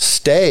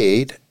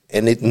stayed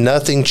and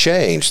nothing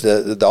changed.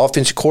 The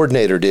offensive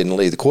coordinator didn't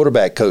leave. The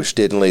quarterback coach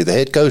didn't leave. The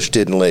head coach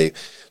didn't leave.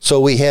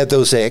 So we had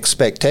those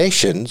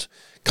expectations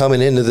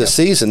coming into the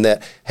season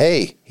that,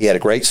 hey, he had a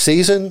great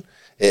season.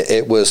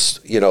 It was,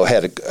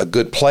 had a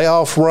good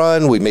playoff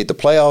run. We made the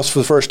playoffs for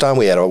the first time.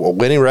 We had a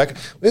winning record.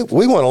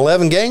 We won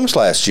 11 games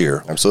last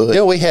year. Absolutely.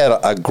 We had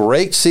a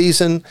great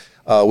season.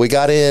 We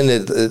got in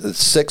at the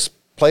 6th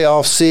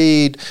playoff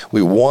seed.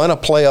 We won a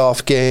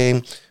playoff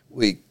game.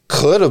 We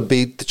could have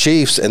beat the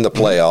Chiefs in the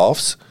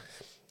playoffs.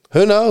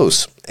 Who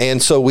knows?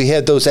 And so we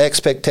had those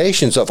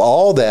expectations of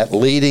all that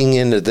leading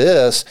into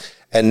this.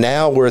 And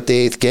now we're at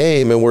the 8th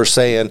game and we're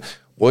saying,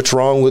 what's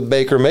wrong with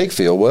Baker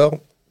Mayfield?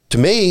 Well, to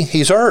me,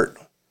 he's hurt.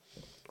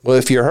 Well,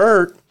 if you're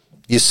hurt,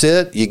 you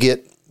sit, you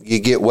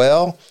get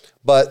well,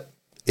 but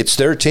it's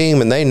their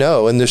team and they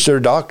know, and it's their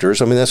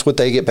doctors. I mean, that's what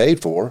they get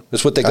paid for.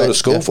 That's what they go to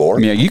school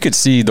for. Yeah, you could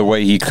see the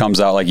way he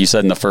comes out, like you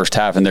said, in the first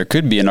half, and there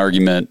could be an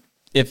argument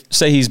if,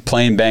 say, he's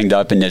playing banged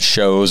up and it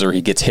shows, or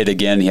he gets hit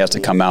again, he has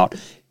to come out.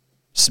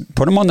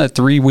 Put him on that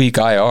 3-week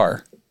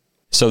IR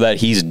so that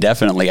he's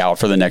definitely out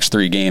for the next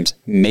 3 games.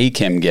 Make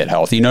him get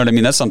healthy. You know what I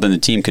mean? That's something the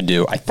team could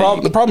do, I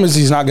think. The problem is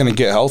he's not going to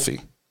get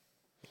healthy.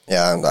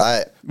 Yeah,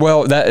 I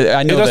know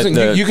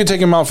that you could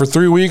take him out for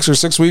 3 weeks or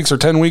 6 weeks or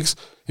 10 weeks.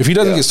 If he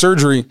doesn't get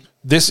surgery,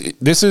 this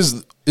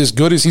is as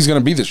good as he's going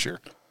to be this year.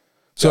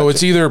 So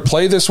it's either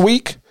play this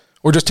week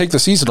or just take the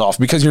season off,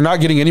 because you're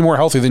not getting any more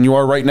healthy than you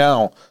are right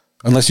now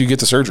unless you get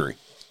the surgery.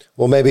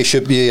 Well, maybe it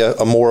should be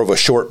a more of a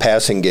short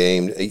passing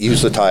game.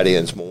 Use the tight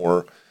ends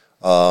more.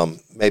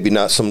 Maybe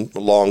not some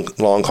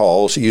long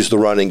hauls. Use the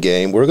running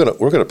game. We're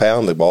gonna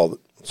pound the ball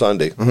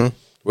Sunday. Mm-hmm.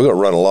 We're gonna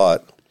run a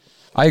lot.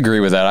 I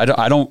agree with that.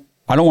 I don't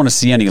want to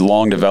see any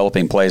long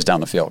developing plays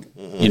down the field.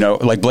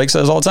 Mm-hmm. Like Blake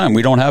says all the time,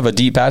 we don't have a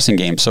deep passing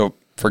game, so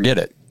forget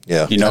it.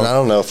 Yeah. And I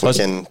don't know if we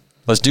can.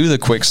 Let's do the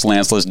quick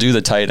slants. Let's do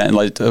the tight end.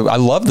 I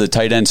love the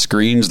tight end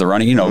screens, the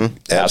running,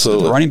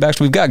 Absolutely. The running backs.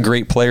 We've got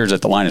great players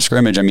at the line of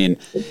scrimmage. I mean,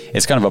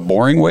 it's kind of a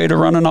boring way to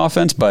run an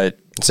offense, but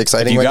it's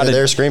exciting when you're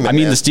there screaming. I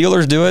mean, the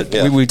Steelers do it.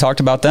 Yeah. We talked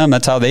about them.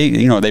 That's how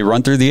they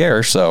run through the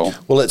air. So,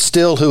 well, it's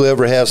still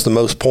whoever has the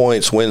most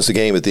points wins the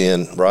game at the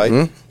end, right?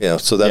 Mm-hmm. Yeah.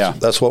 So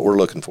that's what we're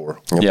looking for.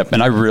 Yep.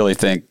 And I really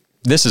think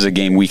this is a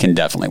game we can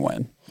definitely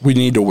win. We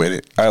need to win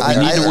it.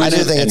 I do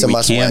think it's a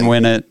must win. We can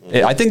win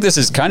it. I think this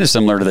is kind of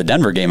similar to the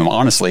Denver game,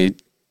 honestly.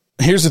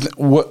 Here's the thing.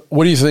 What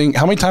do you think?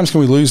 How many times can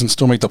we lose and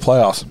still make the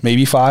playoffs?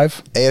 Maybe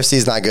 5? AFC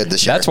is not good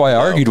this year. That's why I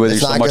argued with you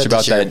so much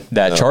about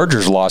that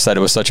Chargers loss, that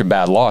it was such a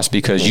bad loss,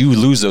 because you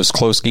lose those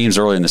close games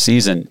early in the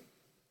season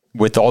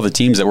with all the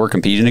teams that we're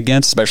competing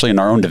against, especially in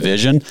our own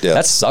division. Yeah.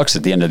 That sucks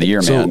at the end of the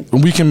year, man. So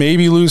we can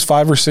maybe lose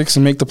 5 or 6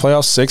 and make the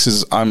playoffs. 6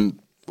 is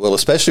Well,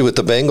 especially with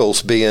the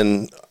Bengals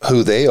being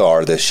who they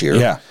are this year.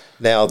 Yeah.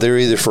 Now, they're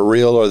either for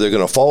real or they're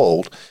going to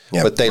fold,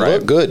 but they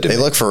look good to me.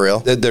 They look for real.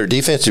 Their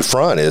defensive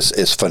front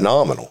is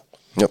phenomenal.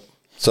 Yep.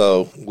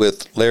 So,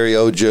 with Larry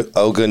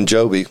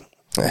Ogunjobi.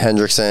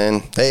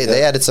 Hendrickson.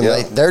 They added some.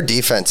 Their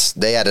defense,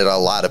 they added a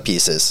lot of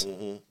pieces.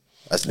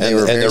 Mm-hmm. They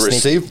were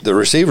the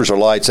receivers are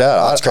lights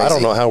out. I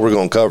don't know how we're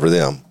going to cover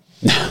them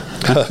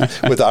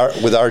with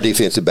our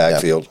defensive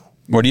backfield.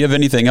 Well, do you have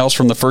anything else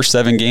from the first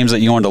 7 games that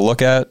you wanted to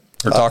look at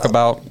or talk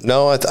about?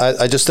 No,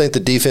 I just think the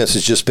defense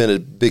has just been a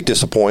big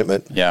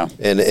disappointment. Yeah.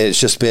 And it's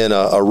just been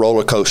a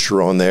roller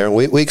coaster on there.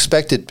 We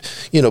expected,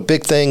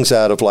 big things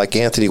out of like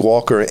Anthony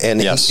Walker,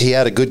 and he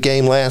had a good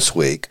game last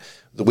week.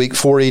 The week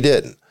before he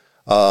didn't.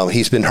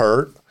 He's been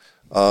hurt,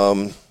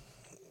 and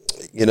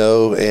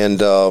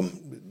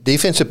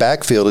defensive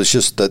backfield is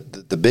just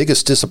the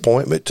biggest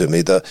disappointment to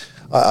me.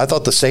 I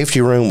thought the safety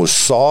room was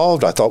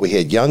solved. I thought we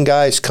had young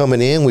guys coming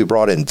in. We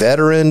brought in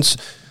veterans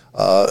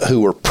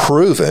who were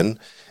proven.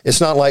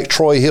 It's not like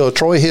Troy Hill.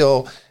 Troy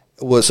Hill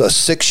was a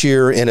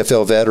 6-year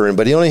NFL veteran,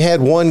 but he only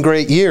had one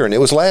great year, and it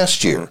was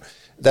last year.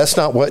 That's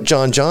not what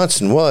John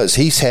Johnson was.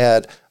 He's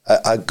had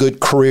a good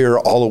career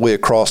all the way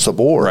across the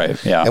board.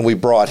 Right, yeah. And we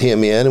brought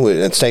him in.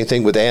 And same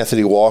thing with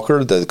Anthony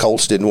Walker. The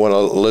Colts didn't want to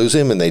lose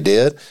him, and they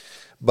did.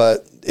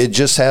 But it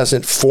just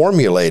hasn't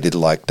formulated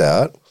like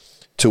that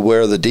to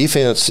where the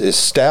defense is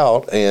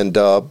stout,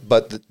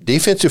 but the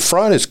defensive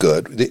front is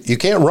good. You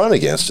can't run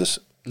against us.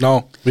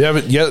 No, we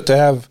haven't yet to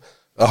have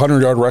a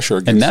 100-yard rusher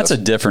against and that's us.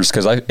 A difference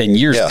because in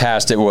years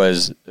past it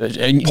was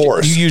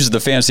porous. You used the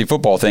fantasy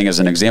football thing as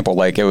an example.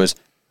 Like it was,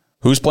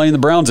 who's playing the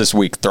Browns this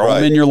week? Throw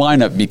them in your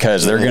lineup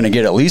because they're going to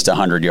get at least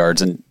 100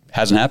 yards, and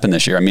hasn't happened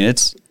this year. I mean,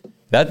 it's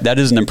that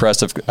is an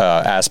impressive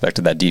aspect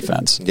of that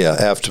defense. Yeah,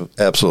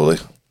 absolutely.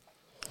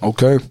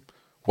 Okay.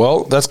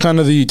 Well, that's kind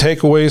of the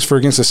takeaways for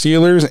against the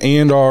Steelers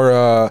and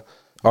our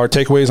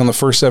takeaways on the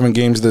first 7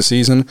 games of the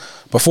season.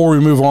 Before we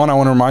move on, I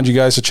want to remind you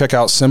guys to check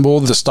out Symbol,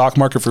 the stock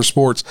market for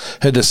sports.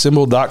 Head to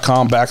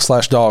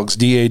symbol.com/dogs,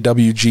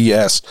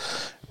 DAWGS.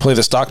 Play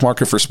the stock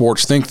market for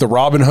sports. Think the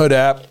Robinhood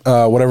app,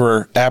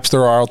 whatever apps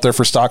there are out there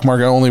for stock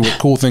market only with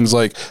cool things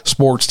like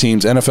sports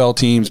teams, NFL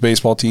teams,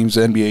 baseball teams,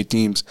 NBA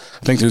teams.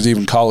 I think there's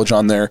even college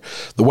on there.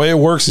 The way it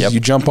works is you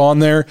jump on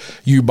there,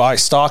 you buy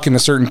stock in a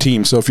certain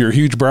team. So if you're a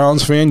huge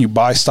Browns fan, you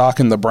buy stock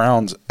in the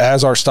Browns.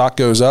 As our stock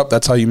goes up,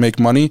 that's how you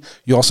make money.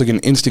 You also get an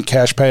instant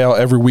cash payout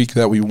every week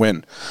that we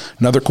win.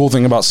 Another cool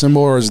thing about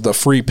Symbol is the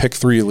free Pick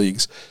 3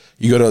 leagues.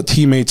 You go to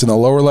teammates in the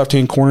lower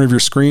left-hand corner of your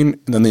screen,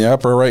 and then the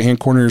upper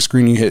right-hand corner of your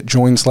screen, you hit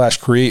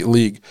join/create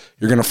league.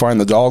 You're going to find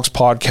the Dawgs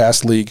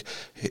Podcast League.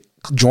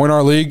 Join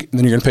our league, and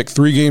then you're going to pick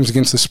 3 games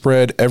against the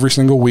spread every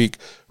single week.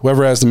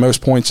 Whoever has the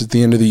most points at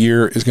the end of the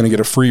year is going to get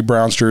a free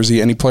Browns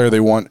jersey, any player they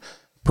want,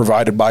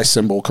 provided by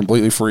Symbol,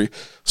 completely free.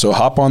 So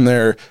hop on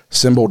there,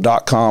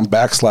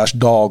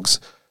 symbol.com/dogs,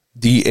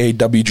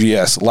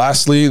 DAWGS.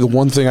 Lastly, the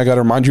one thing I got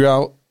to remind you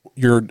out,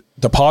 your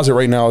deposit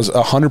right now is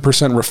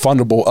 100%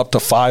 refundable up to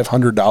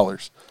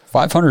 $500.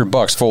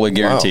 $500 fully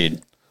guaranteed.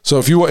 Wow. So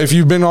if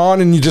you've been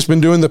on and you've just been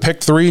doing the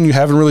Pick 3 and you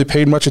haven't really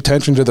paid much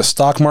attention to the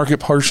stock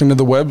market portion of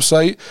the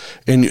website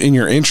and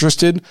you're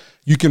interested,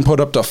 you can put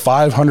up to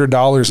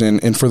 $500 in,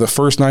 and for the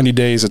first 90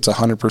 days, it's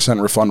 100%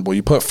 refundable.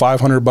 You put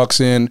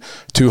 $500 in,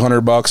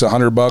 $200,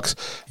 $100,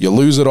 you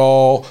lose it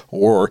all,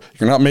 or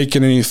you're not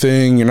making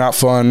anything, you're not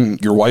fun,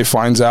 your wife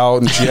finds out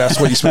and she asks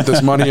what you spent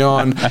this money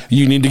on,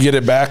 you need to get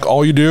it back.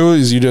 All you do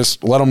is you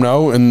just let them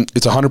know, and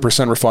it's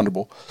 100%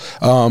 refundable.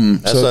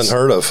 That's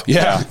unheard of.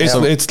 Yeah,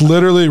 it's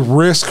literally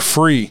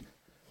risk-free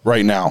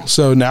right now.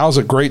 So now's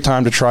a great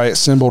time to try it.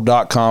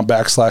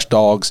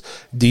 Symbol.com/dogs,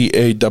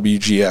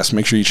 DAWGS.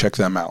 Make sure you check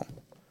them out.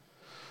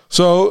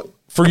 So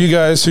for you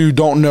guys who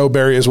don't know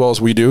Barry as well as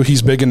we do,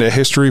 he's big into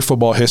history,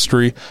 football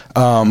history.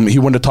 He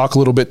wanted to talk a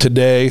little bit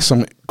today,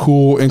 some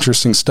cool,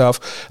 interesting stuff.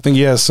 I think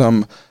he has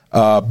some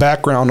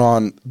background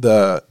on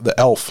the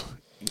elf.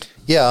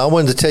 Yeah, I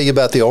wanted to tell you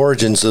about the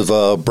origins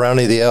of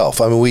Brownie the Elf.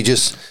 I mean, we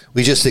just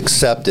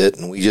accept it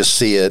and we just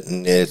see it,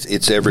 and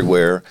it's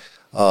everywhere.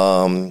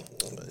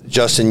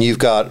 Justin, you've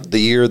got the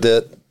year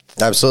that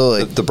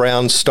absolutely the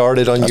Browns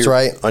started on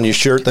on your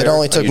shirt. It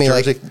only took me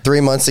jersey. like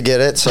 3 months to get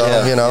it, so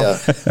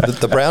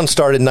the Browns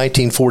started in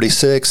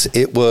 1946.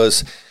 It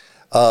was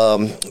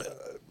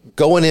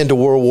going into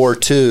World War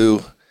II.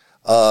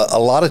 A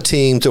lot of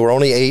teams. There were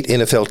only 8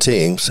 NFL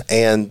teams,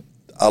 and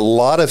a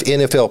lot of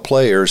NFL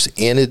players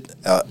ended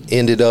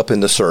up in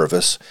the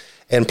service.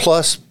 And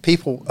plus,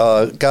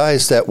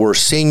 guys that were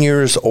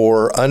seniors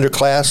or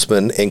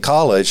underclassmen in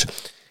college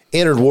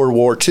entered World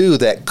War II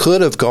that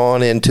could have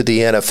gone into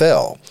the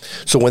NFL.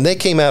 So when they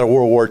came out of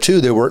World War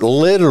II, there were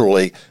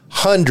literally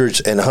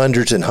hundreds and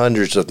hundreds and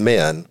hundreds of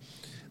men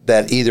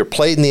that either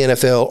played in the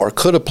NFL or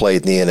could have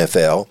played in the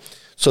NFL.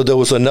 So there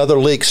was another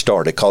league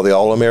started called the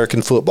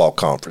All-American Football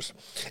Conference,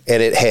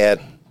 and it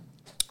had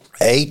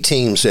 8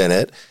 teams in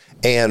it,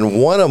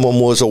 and one of them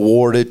was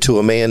awarded to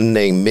a man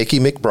named Mickey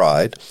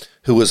McBride,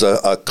 who was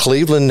a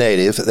Cleveland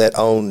native that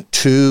owned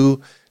 2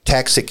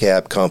 taxi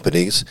cab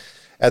companies.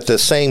 At the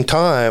same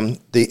time,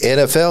 the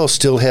NFL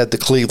still had the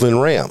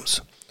Cleveland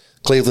Rams.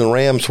 Cleveland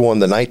Rams won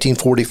the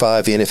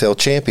 1945 NFL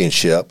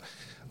championship,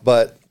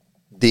 but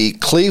the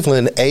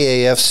Cleveland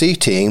AAFC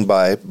team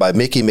by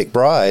Mickey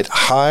McBride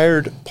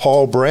hired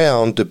Paul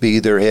Brown to be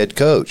their head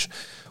coach.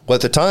 Well,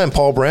 at the time,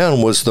 Paul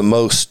Brown was the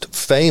most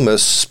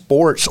famous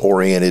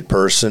sports-oriented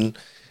person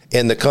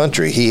in the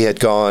country. He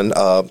had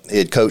he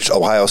had coached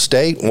Ohio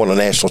State, won a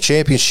national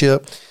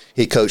championship.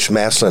 He coached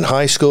Massillon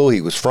High School.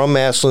 He was from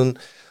Massillon.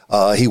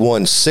 He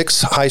won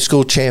 6 high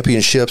school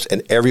championships,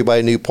 and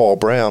everybody knew Paul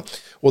Brown.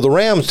 Well, the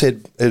Rams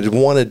had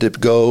wanted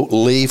to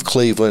leave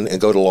Cleveland and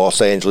go to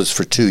Los Angeles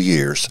for 2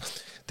 years.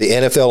 The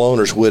NFL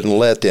owners wouldn't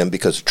let them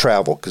because of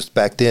travel, because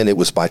back then it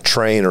was by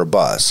train or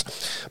bus.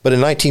 But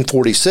in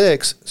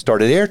 1946,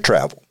 started air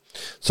travel.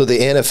 So the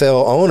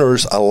NFL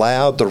owners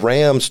allowed the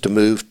Rams to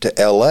move to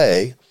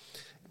L.A.,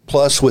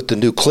 plus with the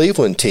new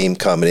Cleveland team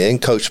coming in,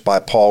 coached by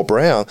Paul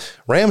Brown,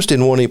 Rams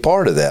didn't want any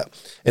part of that.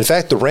 In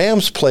fact, the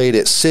Rams played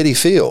at Citi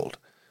Field,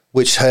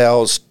 which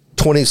housed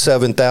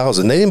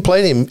 27,000. They didn't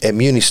play at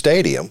Muni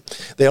Stadium.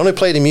 They only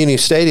played in Muni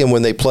Stadium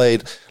when they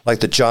played like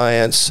the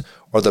Giants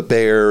or the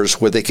Bears,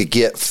 where they could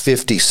get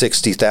 50,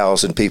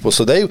 60,000 people.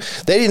 So they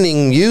didn't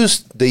even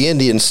use the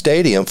Indian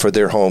Stadium for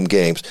their home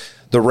games.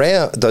 The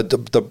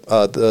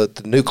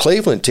new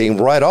Cleveland team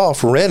right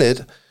off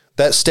rented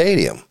that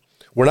stadium.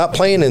 We're not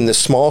playing in this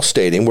small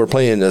stadium. We're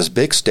playing in this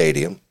big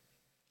stadium.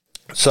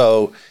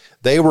 So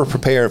they were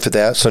preparing for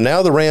that. So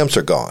now the Rams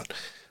are gone.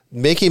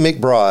 Mickey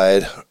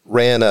McBride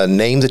ran a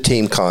Name the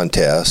Team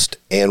contest,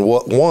 and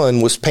what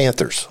won was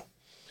Panthers.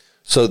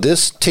 So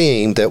this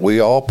team that we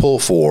all pull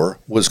for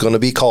was going to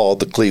be called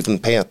the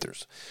Cleveland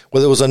Panthers. Well,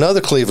 there was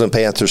another Cleveland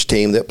Panthers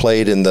team that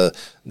played in the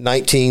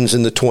 19s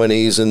and the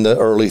 20s and the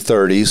early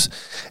 30s.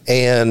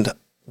 And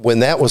when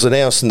that was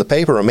announced in the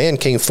paper, a man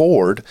came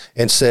forward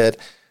and said,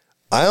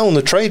 I own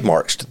the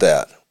trademarks to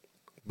that,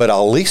 but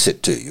I'll lease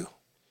it to you.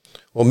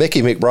 Well,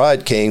 Mickey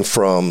McBride came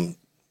from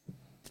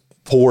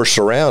poor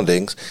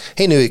surroundings.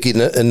 He knew he could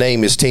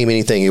name his team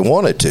anything he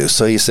wanted to.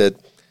 So he said,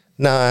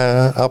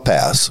 nah, I'll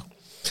pass.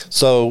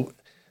 So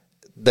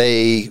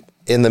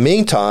in the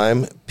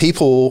meantime,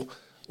 people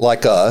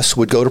like us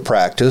would go to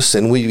practice,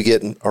 and we'd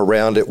get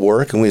around at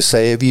work, and we'd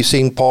say, have you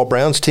seen Paul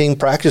Brown's team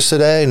practice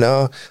today?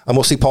 No, I'm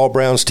going to see Paul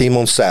Brown's team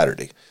on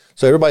Saturday.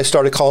 So everybody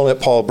started calling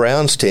it Paul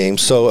Brown's team.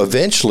 So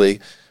eventually,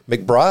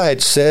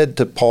 McBride said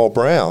to Paul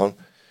Brown,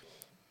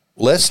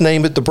 let's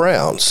name it the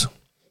Browns.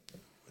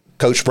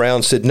 Coach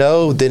Brown said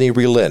no, then he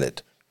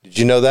relented. Did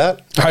you know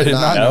that? I did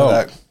not know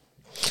that.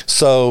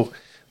 So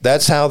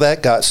that's how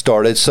that got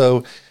started.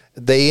 So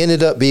they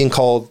ended up being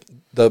called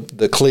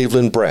the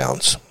Cleveland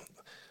Browns.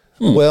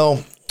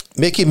 Well,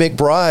 Mickey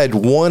McBride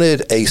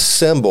wanted a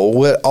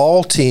symbol.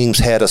 All teams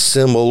had a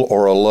symbol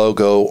or a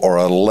logo or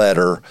a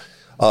letter.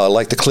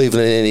 Like the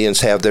Cleveland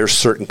Indians have their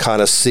certain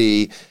kind of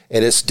C,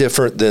 and it's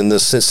different than the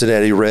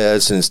Cincinnati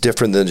Reds, and it's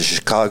different than the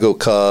Chicago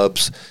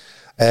Cubs.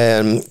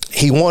 And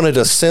he wanted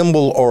a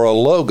symbol or a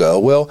logo.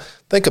 Well,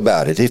 think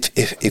about it.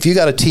 If you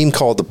got a team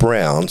called the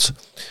Browns,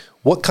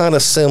 what kind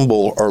of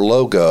symbol or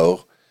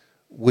logo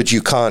would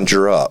you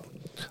conjure up?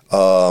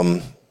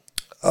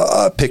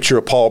 A picture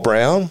of Paul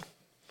Brown?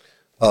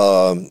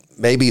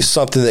 Maybe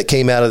something that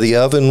came out of the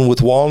oven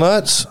with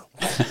walnuts?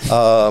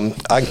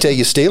 I can tell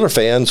you Steeler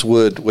fans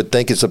would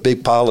think it's a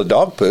big pile of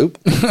dog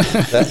poop.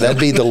 That'd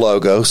be the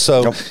logo.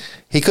 So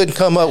he couldn't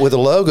come up with a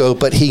logo,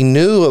 but he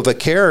knew of a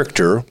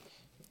character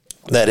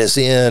that is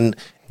in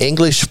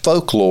English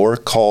folklore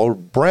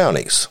called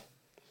brownies.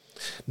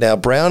 Now,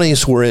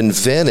 brownies were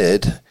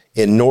invented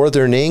in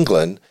northern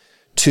England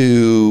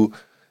to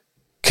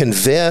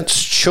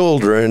convince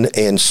children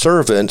and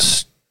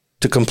servants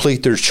to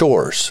complete their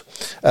chores.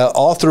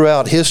 All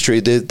throughout history,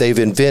 they've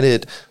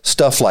invented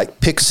stuff like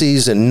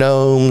pixies and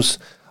gnomes.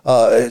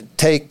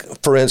 Take,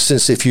 for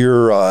instance, if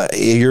you're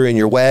in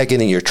your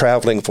wagon and you're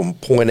traveling from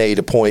point A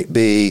to point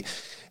B,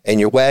 and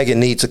your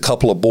wagon needs a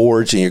couple of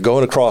boards, and you're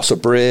going across a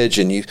bridge,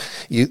 and you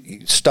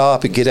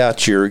stop and get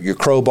out your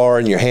crowbar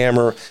and your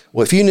hammer.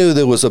 Well, if you knew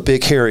there was a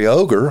big hairy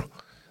ogre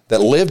that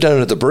lived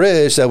under the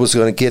bridge that was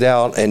going to get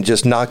out and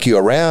just knock you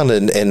around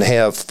and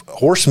have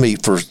horse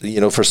meat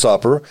for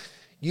supper,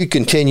 you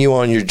continue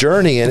on your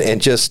journey and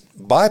just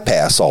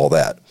bypass all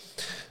that.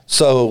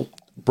 So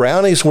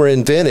brownies were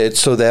invented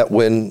so that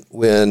when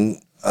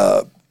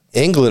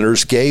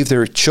Englanders gave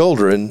their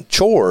children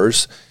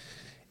chores,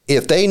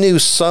 if they knew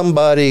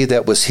somebody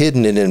that was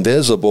hidden and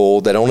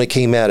invisible that only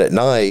came out at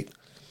night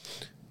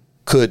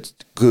could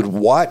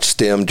watch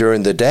them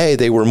during the day,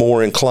 they were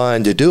more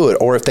inclined to do it.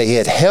 Or if they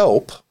had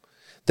help,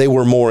 they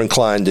were more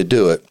inclined to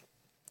do it.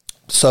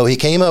 So he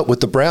came up with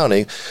the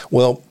brownie.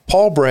 Well,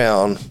 Paul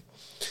Brown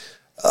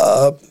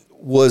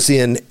was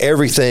in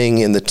everything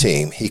in the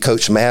team. He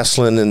coached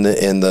Massillon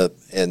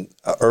in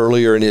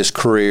earlier in his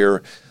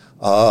career.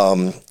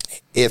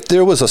 If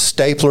there was a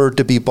stapler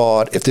to be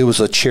bought, if there was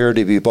a chair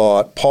to be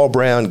bought, Paul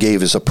Brown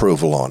gave his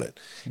approval on it.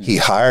 He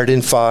hired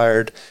and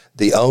fired.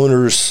 The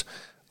owners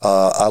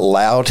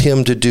allowed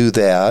him to do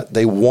that.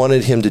 They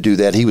wanted him to do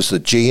that. He was the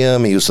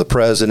GM. He was the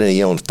president.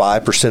 He owned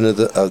 5%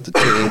 of the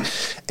team.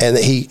 And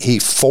he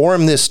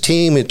formed this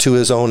team into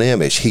his own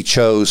image. He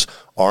chose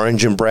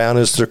orange and brown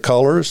as their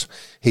colors.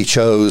 He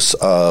chose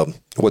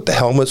what the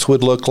helmets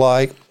would look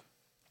like.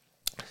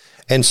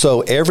 And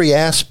so every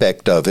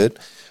aspect of it,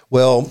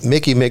 well,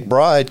 Mickey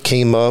McBride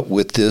came up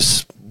with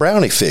this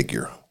Brownie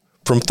figure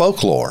from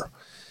folklore.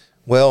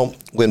 Well,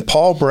 when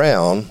Paul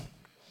Brown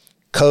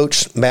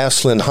coached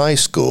Massillon High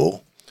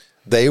School,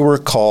 they were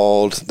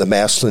called the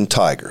Massillon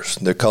Tigers.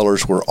 Their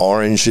colors were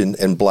orange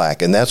and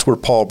black, and that's where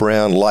Paul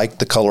Brown liked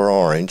the color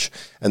orange,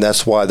 and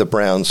that's why the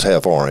Browns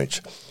have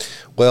orange.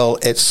 Well,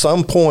 at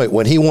some point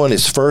when he won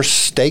his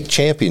first state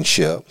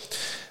championship,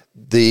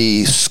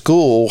 the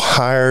school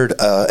hired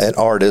an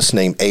artist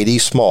named A.D.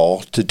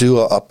 Small to do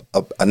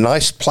a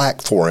nice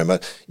plaque for him,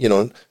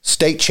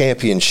 state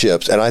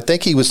championships, and I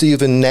think he was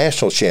even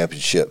national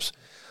championships,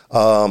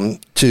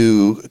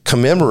 to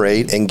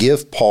commemorate and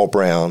give Paul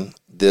Brown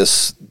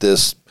this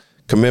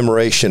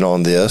commemoration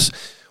on this.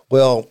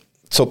 Well,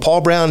 so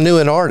Paul Brown knew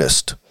an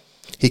artist.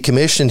 He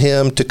commissioned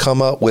him to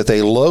come up with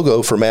a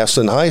logo for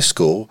Massillon High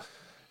School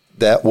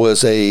that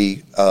was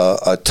a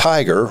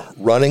tiger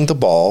running the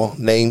ball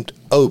named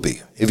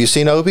Obi. Have you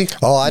seen Obi?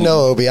 Oh, I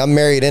know Obi. I'm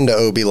married into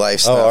Obi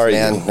life stuff, are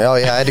man. you? Oh,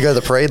 yeah. I had to go to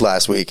the parade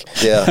last week.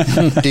 Yeah.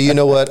 Do you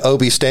know what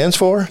Obi stands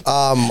for?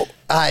 My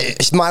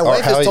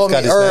wife has told me,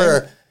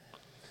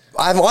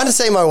 I want to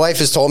say my wife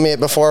has told me it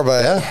before,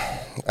 but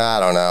I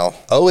don't know.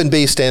 O and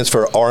B stands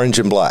for orange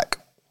and black.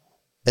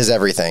 Is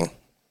everything.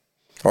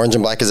 Orange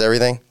and black is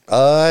everything?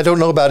 I don't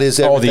know about is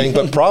everything,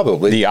 but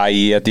probably. The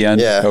IE at the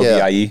end? Yeah.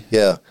 OBIE?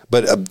 Yeah.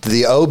 But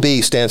the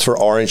OB stands for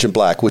orange and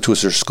black, which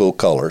was their school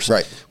colors.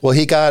 Right. Well,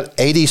 he got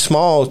A.D.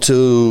 Small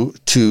to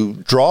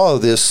draw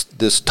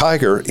this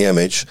tiger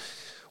image.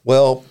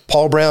 Well,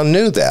 Paul Brown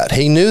knew that.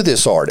 He knew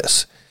this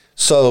artist.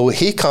 So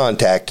he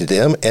contacted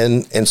him,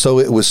 and so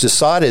it was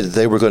decided that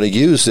they were going to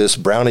use this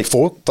Brownie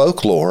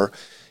folklore.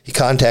 He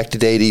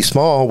contacted A.D.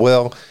 Small.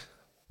 Well,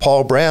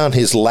 Paul Brown,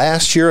 his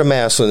last year of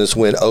Massillon is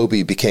when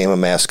Obi became a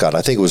mascot.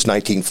 I think it was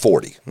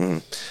 1940.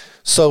 Mm.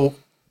 So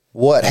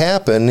what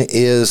happened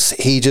is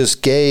he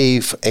just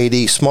gave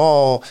A.D.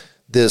 Small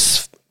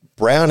this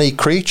brownie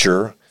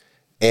creature,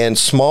 and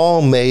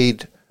Small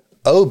made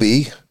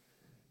Obi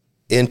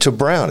into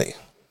Brownie.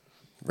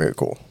 Very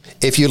cool.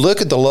 If you look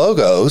at the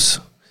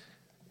logos,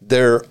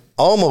 they're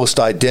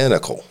almost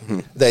identical. Mm-hmm.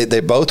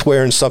 They're both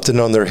wearing something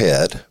on their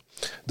head.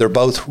 They're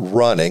both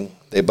running.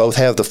 They both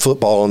have the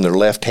football in their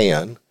left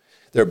hand.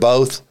 They're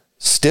both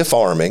stiff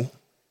arming.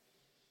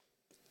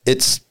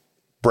 It's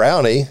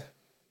Brownie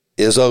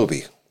is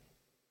Obi.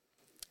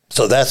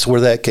 So that's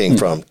where that came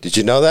from. Did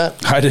you know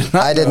that? I did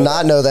not. I did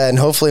not know that, and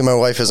hopefully my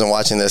wife isn't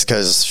watching this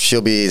because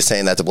she'll be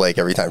saying that to Blake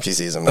every time she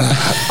sees him.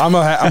 I'm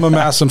a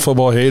Massillon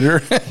football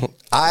hater.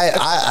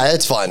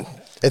 It's fun.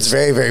 It's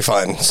very, very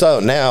fun. So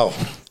now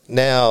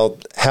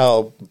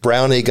how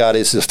Brownie got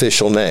his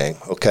official name,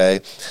 okay?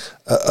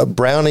 A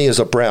Brownie is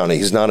a brownie.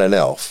 He's not an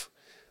elf.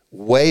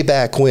 Way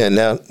back when,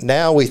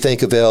 now we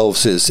think of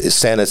elves as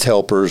Santa's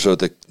helpers or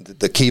the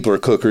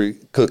Keebler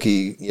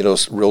cookie,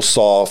 real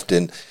soft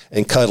and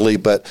cuddly.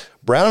 But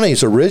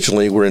brownies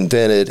originally were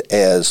invented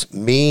as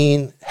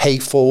mean,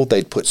 hateful.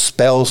 They'd put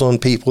spells on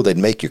people. They'd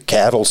make your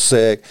cattle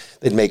sick.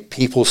 They'd make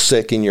people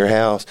sick in your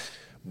house.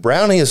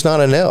 Brownie is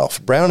not an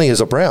elf. Brownie is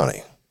a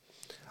brownie.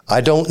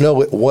 I don't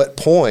know at what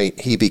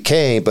point he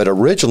became, but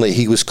originally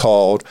he was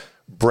called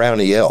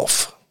Brownie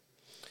Elf.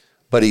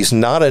 But he's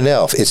not an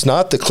elf. It's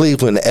not the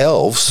Cleveland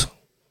Elves,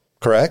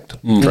 correct?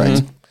 Mm-hmm.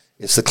 Correct.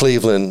 It's the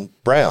Cleveland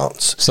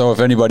Browns. So if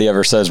anybody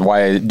ever says,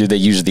 why do they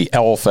use the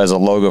elf as a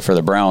logo for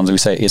the Browns, we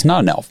say, it's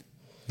not an elf.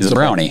 He's a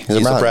brownie.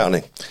 He's a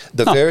brownie.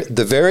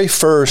 The very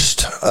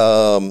first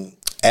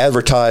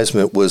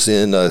advertisement was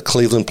in a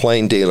Cleveland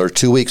Plain Dealer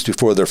 2 weeks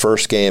before their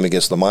first game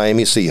against the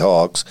Miami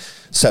Seahawks,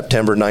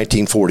 September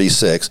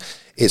 1946.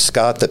 It's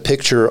got the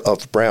picture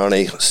of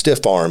Brownie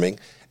stiff arming,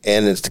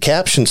 and the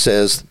caption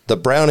says, "The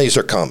Brownies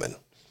are coming."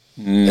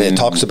 And it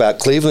talks about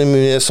Cleveland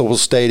Municipal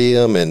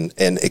Stadium and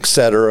et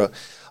cetera.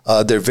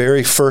 Their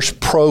very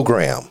first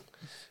program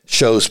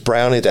shows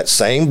Brownie, that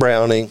same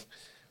Brownie,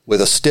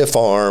 with a stiff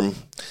arm.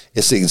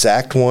 It's the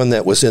exact one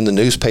that was in the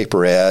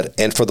newspaper ad.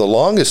 And for the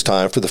longest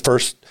time, for the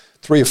first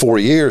 3 or 4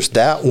 years,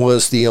 that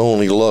was the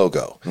only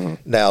logo.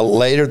 Now,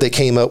 later they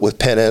came up with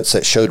pennants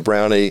that showed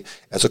Brownie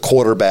as a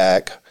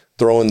quarterback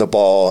throwing the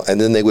ball, and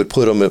then they would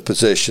put him in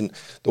position.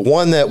 The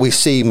one that we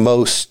see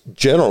most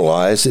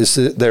generalized is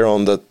there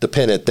on the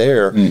pennant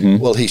there.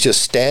 Well, he's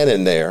just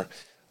standing there.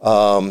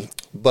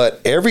 But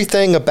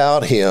everything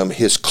about him,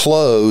 his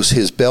clothes,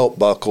 his belt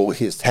buckle,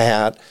 his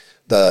hat,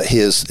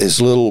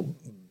 his little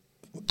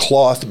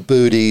cloth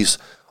booties,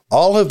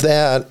 all of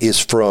that is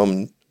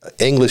from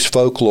English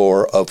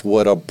folklore of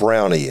what a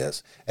brownie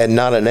is, and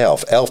not an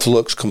elf. Elf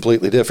looks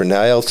completely different.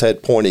 Now, elves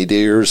had pointed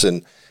ears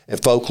and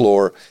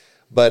folklore,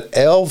 but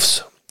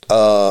elves,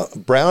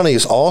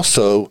 brownies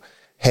also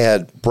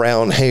had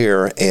brown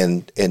hair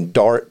and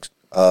dark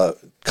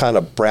kind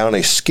of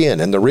brownish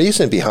skin. And the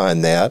reason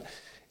behind that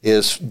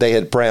is they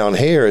had brown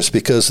hair is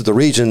because of the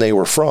region they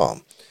were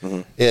from.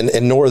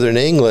 In northern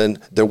England,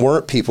 there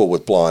weren't people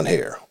with blonde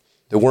hair.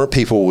 There weren't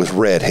people with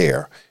red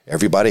hair.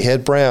 Everybody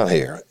had brown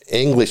hair,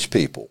 English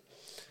people.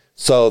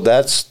 So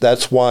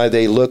that's why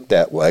they look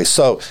that way.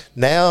 So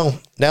now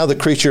the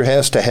creature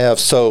has to have,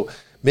 so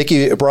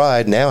Mickey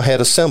McBride now had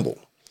a symbol.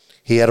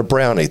 He had a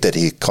brownie that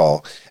he'd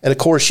call. And of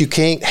course, you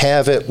can't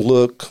have it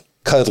look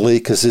cuddly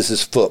because this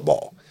is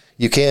football.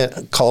 You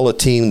can't call a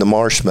team the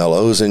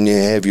Marshmallows and you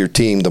have your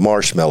team the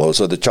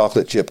Marshmallows or the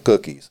chocolate chip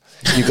cookies.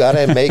 You got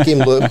to make him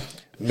look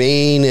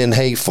mean and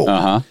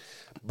hateful.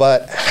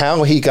 But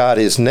how he got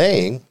his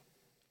name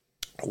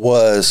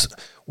was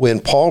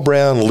when Paul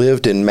Brown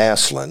lived in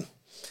Massillon.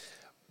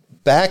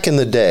 Back in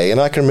the day,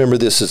 and I can remember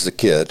this as a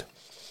kid,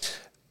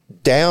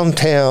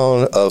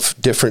 downtown of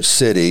different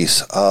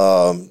cities,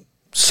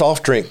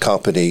 soft drink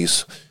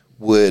companies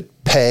would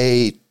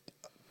pay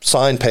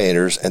sign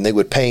painters and they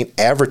would paint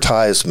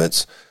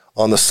advertisements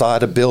on the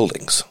side of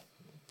buildings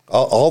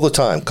all the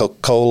time.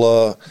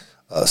 Coca-Cola,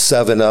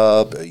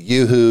 7-Up,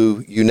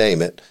 Yoo-Hoo, you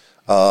name it.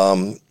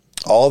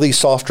 All these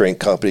soft drink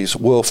companies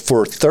will,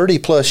 for 30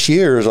 plus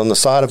years on the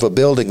side of a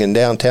building in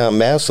downtown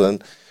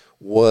Massillon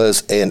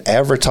was an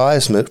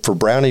advertisement for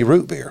Brownie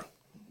root beer.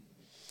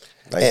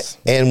 Nice.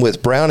 And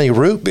with Brownie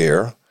root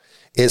beer,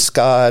 it's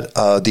got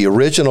the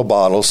original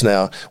bottles.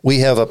 Now, we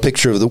have a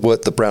picture of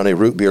what the Brownie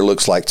root beer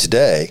looks like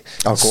today.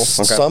 Oh, cool.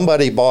 Okay.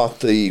 Somebody bought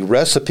the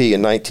recipe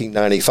in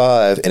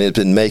 1995 and had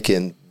been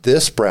making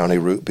this Brownie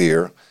root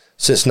beer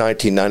since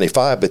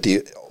 1995, but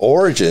the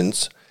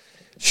origins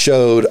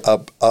showed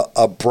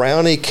a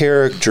brownie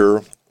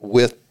character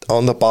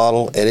on the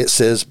bottle, and it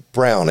says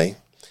Brownie.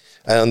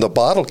 And on the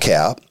bottle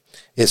cap,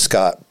 it's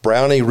got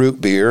Brownie root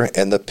beer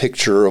and the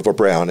picture of a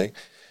brownie.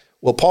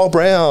 Well, Paul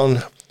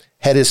Brown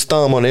had his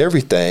thumb on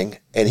everything,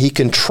 and he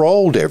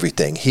controlled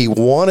everything. He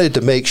wanted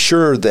to make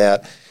sure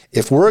that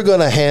if we're going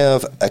to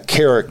have a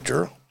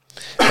character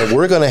and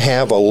we're going to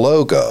have a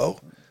logo,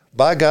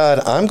 by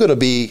God, I'm going to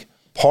be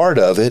part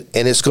of it,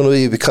 and it's going to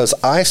be because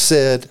I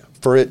said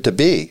for it to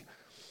be.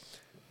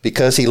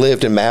 Because he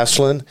lived in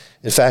Massillon.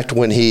 In fact,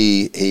 when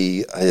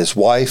his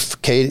wife,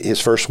 Katie,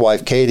 his first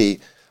wife, Katie,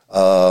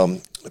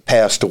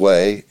 passed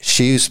away,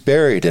 she's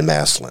buried in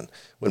Massillon.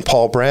 When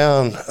Paul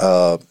Brown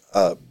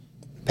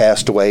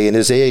passed away in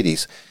his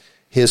 80s,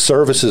 his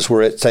services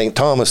were at St.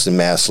 Thomas in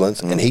Massillon,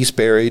 and he's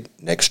buried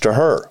next to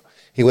her.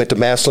 He went to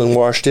Massillon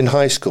Washington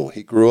High School.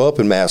 He grew up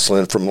in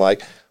Massillon from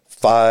like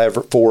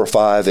 4 or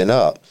 5 and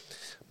up.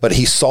 But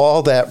he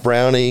saw that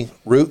Brownie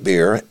root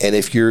beer, and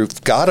if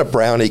you've got a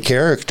Brownie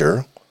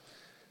character,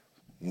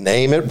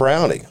 name it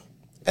Brownie.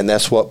 And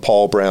that's what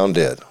Paul Brown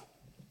did.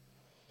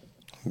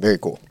 Very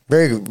cool.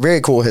 Very, very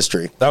cool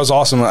history. That was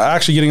awesome. I'm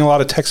actually getting a lot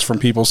of texts from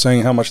people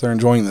saying how much they're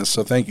enjoying this.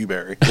 So thank you,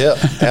 Barry. Yeah,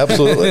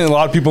 absolutely. And a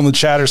lot of people in the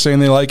chat are saying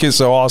they like it.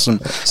 So awesome.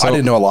 So, I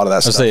didn't know a lot of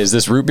that stuff. Say, is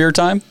this root beer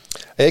time?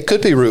 It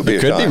could be root beer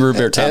time. It could be root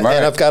beer time.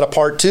 And I've got a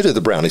part 2 to the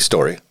Brownie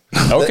story.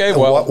 Okay,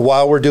 well.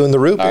 While we're doing the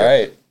root beer. All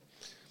right.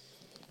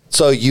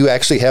 So you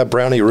actually have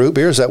Brownie root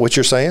beer? Is that what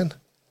you're saying?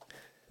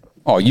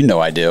 Oh, you know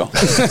I do.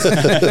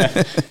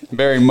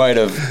 Barry might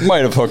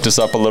have hooked us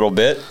up a little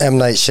bit. M.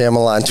 Night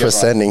Shyamalan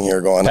twist ending here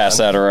going Pass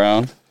that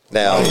around.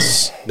 Now,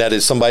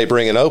 did somebody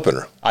bring an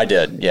opener? I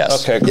did,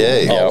 yes. Okay, cool.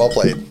 Yay. Oh, well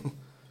played.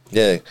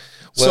 Yay. Well,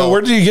 So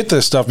where did you get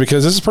this stuff?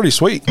 Because this is pretty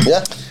sweet.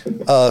 Yeah.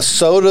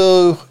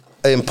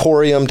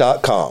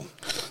 SodaEmporium.com.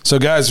 So,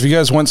 guys, if you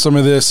guys want some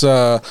of this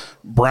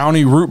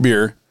brownie root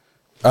beer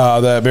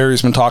that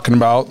Barry's been talking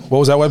about, what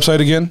was that website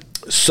again?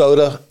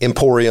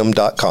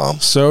 SodaEmporium.com.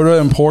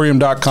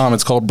 SodaEmporium.com.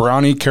 It's called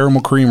Brownie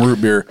Caramel Cream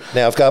Root Beer.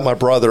 Now, I've got my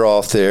brother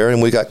off there,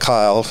 and we got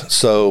Kyle,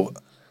 so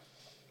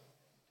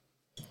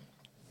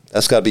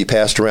that's got to be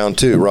passed around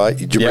too, right?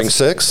 Did you bring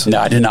 6? No,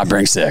 I did not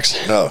bring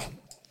 6. No.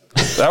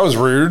 That was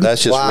rude.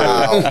 That's just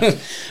rude.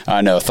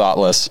 I know,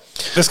 thoughtless.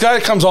 This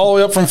guy comes all the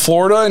way up from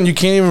Florida, and you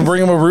can't even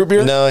bring him a root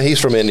beer? No, he's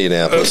from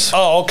Indianapolis.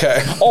 Oh,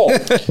 okay. Oh,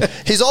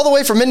 He's all the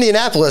way from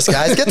Indianapolis,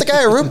 guys. Get the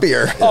guy a root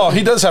beer. Oh,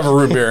 he does have a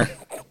root beer.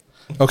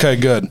 Okay,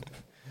 good.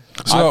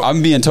 So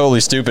I'm being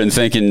totally stupid and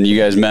thinking you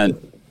guys meant,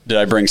 did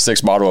I bring 6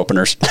 bottle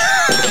openers?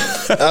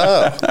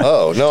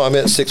 Oh, no, I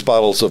meant 6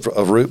 bottles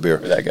of root beer.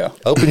 There you go.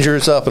 Open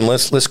yours up and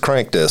let's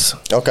crank this.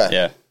 Okay.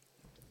 Yeah.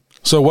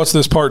 So what's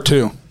this part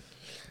 2?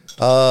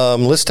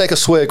 Let's take a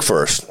swig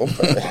first.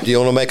 Okay. Do you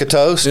want to make a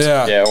toast?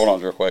 Yeah. Yeah, hold on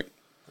real quick.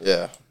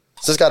 Yeah.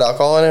 Has this got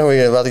alcohol in it? Are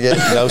we about to get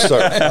No,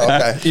 sir.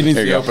 Okay. He needs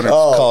Here the you go. opener.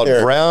 Oh, Called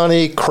here.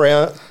 Brownie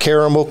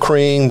Caramel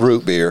Cream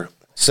Root Beer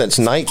since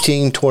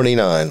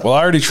 1929. Well,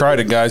 I already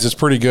tried it, guys. It's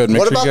pretty good. Make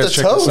What sure about you the guys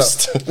check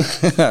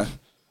this out. toast?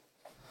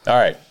 All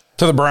right.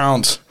 To the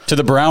Browns. To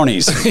the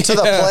brownies. To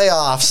the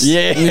playoffs.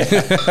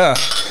 Yeah.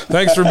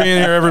 Thanks for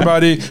being here,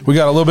 everybody. We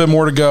got a little bit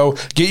more to go.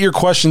 Get your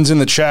questions in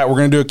the chat. We're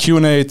going to do a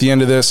Q&A at the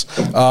end of this.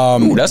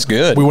 Ooh, that's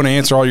good. We want to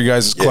answer all your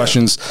guys'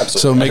 questions.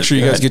 So make sure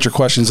you guys get your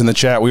questions in the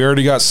chat. We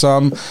already got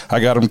some.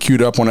 I got them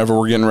queued up whenever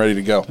we're getting ready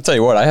to go. I'll tell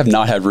you what, I have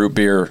not had root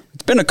beer.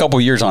 It's been a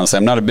couple years, honestly.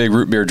 I'm not a big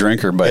root beer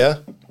drinker,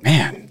 but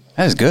man,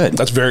 That is good.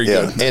 That's very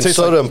good. And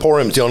Soda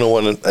Emporium is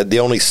the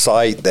only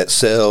site that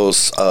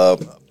sells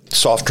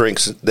soft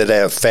drinks that I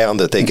have found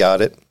that they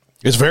got it.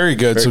 It's very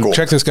good. Very cool.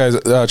 Check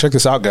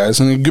this out, guys.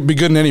 And it could be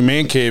good in any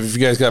man cave if you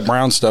guys got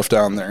brown stuff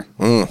down there.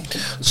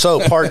 So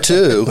part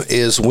 2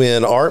 is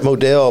when Art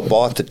Modell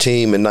bought the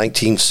team in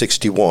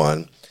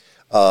 1961,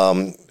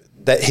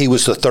 that he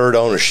was the third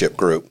ownership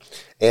group.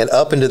 And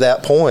up until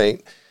that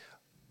point,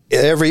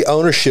 every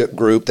ownership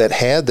group that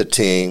had the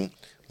team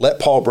let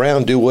Paul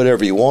Brown do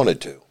whatever he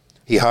wanted to.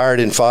 He hired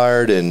and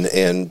fired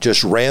and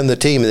just ran the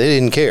team, and they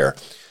didn't care.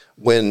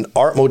 When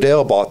Art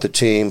Modell bought the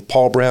team,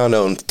 Paul Brown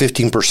owned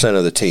 15%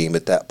 of the team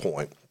at that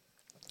point.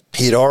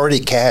 He had already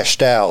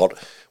cashed out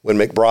when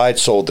McBride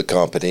sold the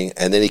company,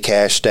 and then he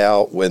cashed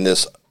out when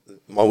this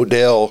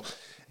Modell,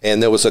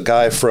 and there was a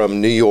guy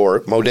from New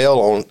York.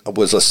 Modell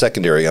was a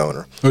secondary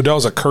owner.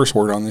 Modell's a curse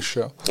word on this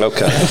show.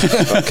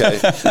 Okay.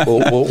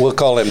 We'll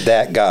call him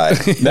that guy.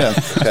 Yeah.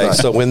 Okay.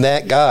 So when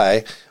that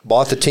guy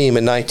bought the team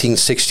in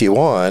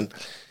 1961,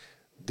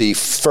 the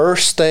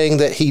first thing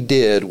that he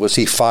did was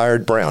he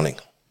fired Browning.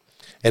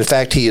 In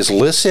fact, he is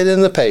listed in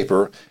the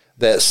paper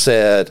that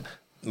said,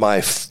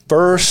 my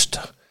first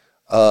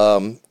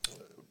rules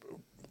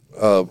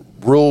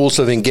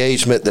of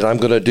engagement that I'm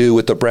going to do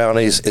with the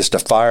Brownies is to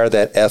fire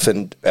that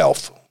effing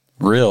elf.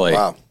 Really?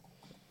 Wow.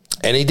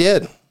 And he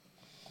did.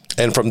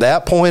 And from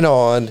that point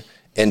on,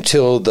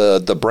 until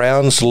the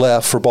Browns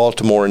left for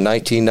Baltimore in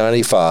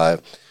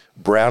 1995,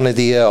 Brownie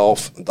the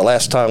elf, the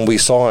last time we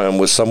saw him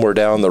was somewhere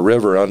down the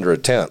river under a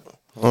tent.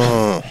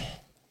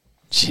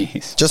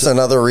 Jeez. Just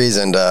another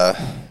reason to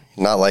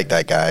not like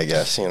that guy, I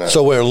guess.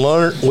 So when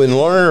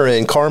Lerner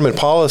and Carmen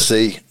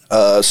Policy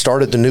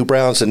started the New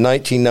Browns in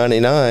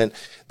 1999,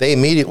 they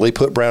immediately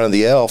put Brownie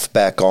the Elf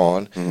back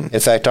on. In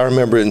fact, I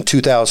remember in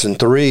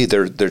 2003,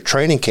 their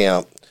training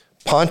camp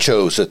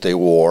ponchos that they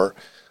wore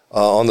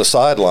on the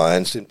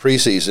sidelines in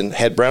preseason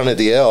had Brownie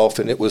the Elf,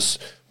 and it was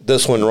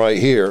this one right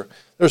here.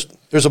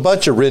 There's a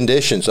bunch of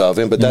renditions of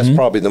him, but that's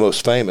probably the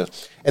most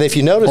famous. And if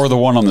you notice, or the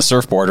one on the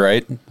surfboard,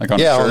 right? Like on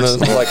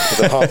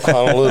the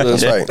Honolulu.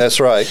 Yeah.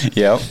 That's right.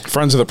 Yep.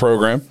 Friends of the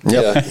program.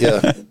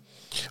 Yeah.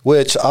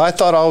 Which I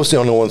thought I was the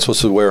only one supposed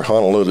to wear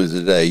Honolulu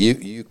today.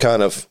 You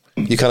kind of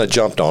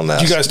jumped on that.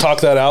 Did you guys talk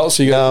that out?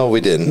 No,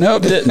 we didn't.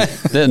 Nope,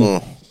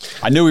 didn't.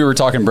 I knew we were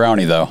talking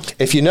Brownie though.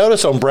 If you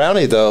notice on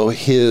Brownie though,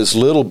 his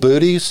little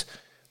booties,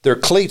 they're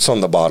cleats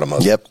on the bottom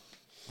of it.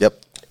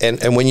 Yep.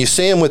 And when you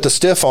see him with the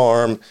stiff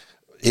arm,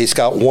 he's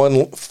got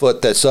one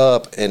foot that's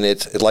up, and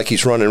it's like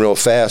he's running real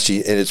fast,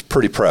 and it's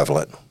pretty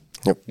prevalent.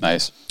 Yep.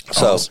 Nice.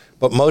 So,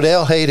 but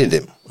Modell hated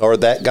him, or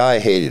that guy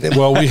hated him.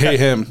 Well, we hate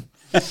him.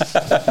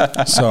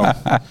 That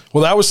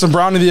was some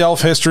Brownie the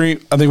Elf history.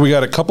 I think we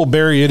got a couple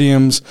Barry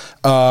idioms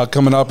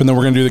coming up, and then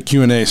we're going to do the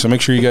Q&A. So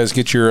make sure you guys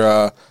get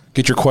your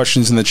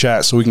questions in the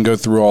chat so we can go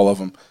through all of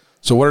them.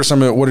 So what are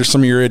some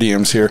of your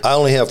idioms here? I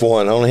only have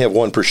one. I only have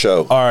one per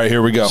show. All right,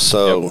 here we go.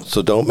 So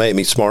don't make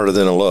me smarter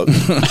than I look.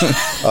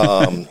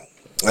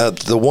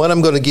 The one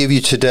I'm going to give you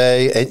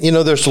today, and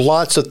there's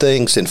lots of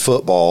things in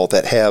football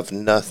that have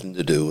nothing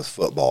to do with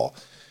football.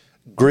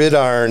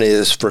 Gridiron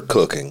is for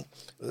cooking.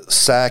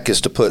 Sack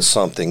is to put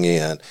something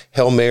in.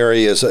 Hail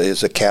Mary is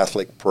a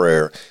Catholic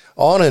prayer.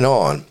 On and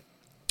on.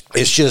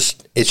 It's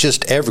just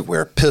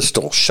everywhere.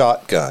 Pistol,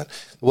 shotgun.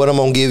 What I'm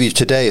going to give you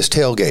today is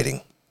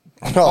tailgating.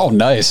 Oh,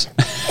 nice.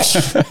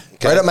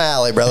 Right up my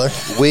alley, brother.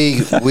 We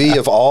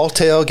have all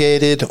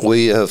tailgated.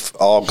 We have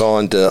all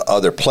gone to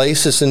other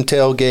places and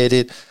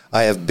tailgated.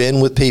 I have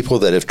been with people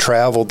that have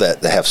traveled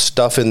that have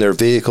stuff in their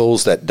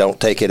vehicles that don't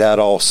take it out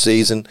all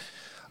season.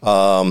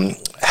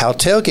 How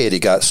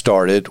tailgating got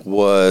started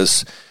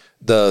was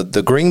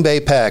the Green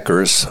Bay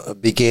Packers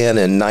began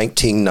in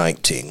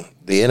 1919.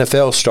 The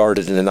NFL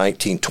started in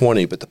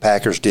 1920, but the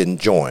Packers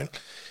didn't join.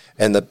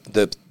 And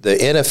the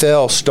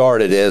NFL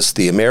started as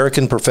the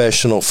American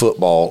Professional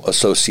Football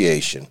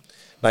Association.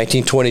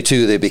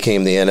 1922, they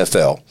became the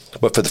NFL.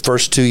 But for the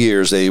first 2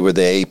 years, they were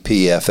the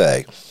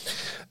APFA.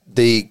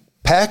 The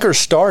Packers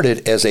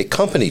started as a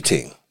company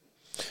team.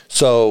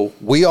 So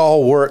we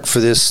all worked for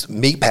this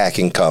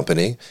meatpacking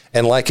company.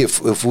 And like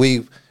if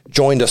we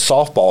joined a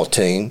softball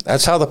team,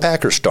 that's how the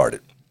Packers started.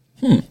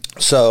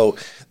 So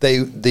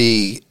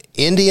the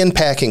Indian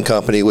Packing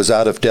Company was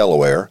out of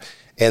Delaware,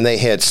 and they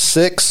had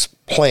 6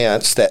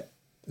 plants that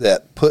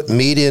put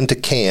meat into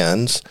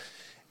cans,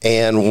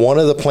 and one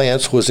of the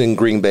plants was in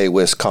Green Bay,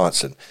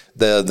 Wisconsin.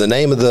 The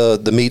name of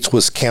the meats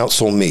was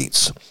Council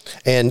Meats.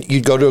 And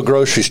you'd go to a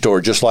grocery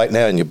store just like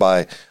now, and you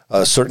buy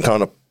a certain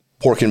kind of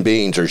pork and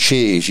beans or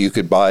cheese. You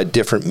could buy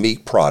different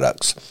meat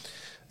products.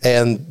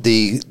 And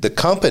the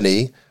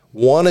company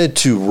wanted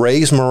to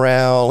raise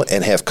morale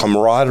and have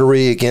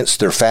camaraderie against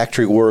their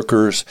factory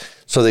workers,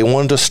 so they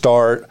wanted to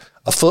start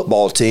a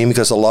football team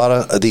because a lot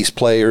of these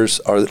players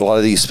or a lot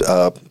of these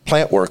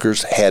plant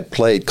workers had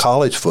played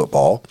college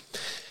football,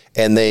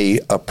 and they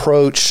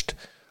approached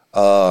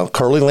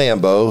Curly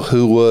Lambeau,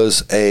 who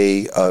was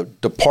a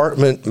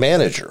department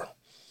manager.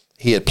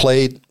 He had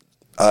played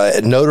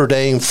at Notre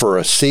Dame for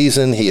a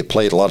season. He had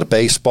played a lot of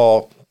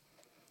baseball.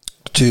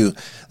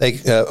 They they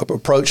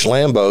approached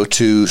Lambeau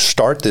to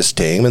start this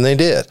team, and they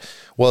did.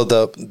 Well,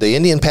 the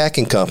Indian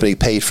Packing Company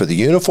paid for the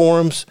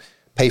uniforms,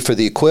 paid for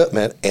the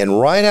equipment, and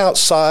right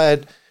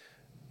outside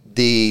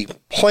the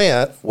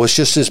plant was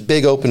just this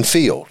big open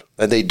field.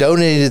 And they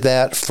donated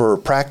that for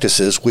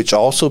practices, which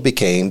also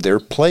became their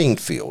playing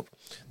field,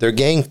 their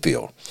game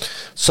field.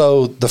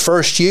 So the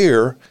first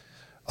year,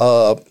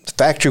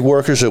 factory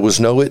workers, there was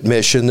no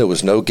admission, there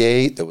was no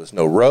gate, there was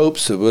no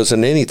ropes, there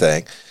wasn't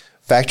anything.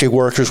 Factory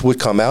workers would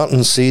come out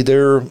and see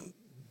their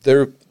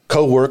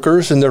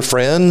co-workers and their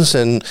friends,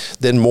 and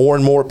then more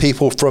and more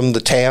people from the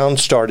town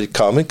started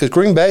coming because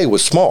Green Bay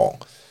was small.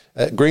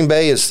 Green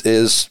Bay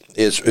is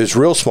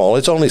real small.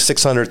 It's only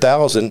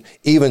 600,000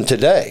 even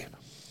today.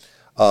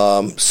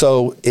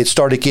 So it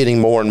started getting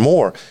more and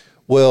more.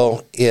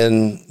 Well,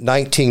 in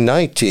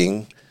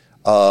 1919,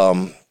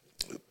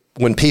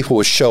 when people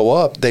would show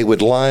up, they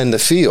would line the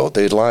field.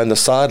 They'd line the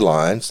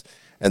sidelines,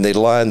 and they'd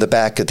line the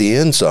back of the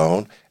end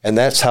zone, and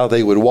that's how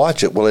they would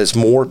watch it. Well, as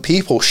more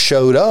people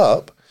showed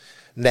up,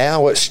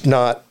 now it's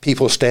not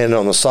people standing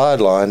on the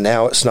sideline.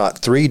 Now it's not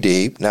 3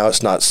 deep. Now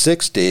it's not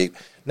 6 deep.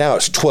 Now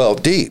it's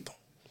 12 deep.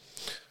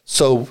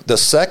 So the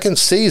second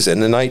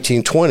season in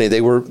 1920,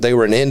 they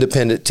were an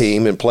independent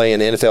team and playing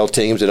NFL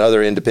teams and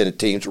other independent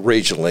teams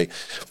regionally,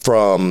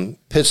 from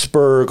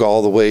Pittsburgh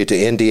all the way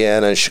to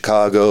Indiana and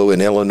Chicago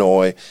and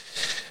Illinois.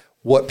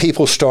 What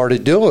people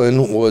started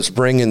doing was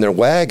bringing their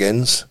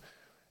wagons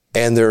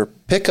and their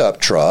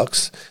pickup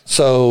trucks.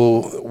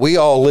 So we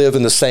all live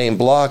in the same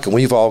block and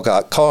we've all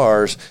got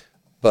cars,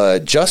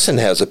 but Justin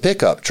has a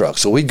pickup truck.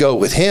 So we'd go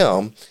with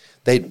him.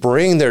 They'd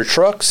bring their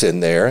trucks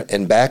in there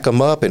and back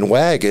them up in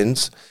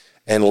wagons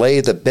and lay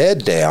the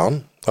bed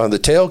down on the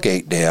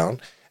tailgate down.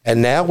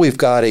 And now we've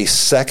got a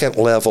second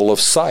level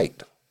of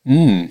sight.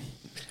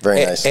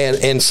 Very nice.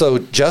 And so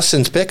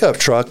Justin's pickup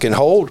truck can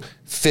hold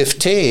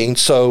 15.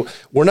 So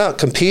we're not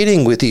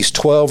competing with these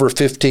 12 or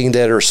 15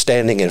 that are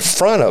standing in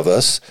front of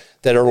us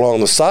that are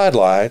along the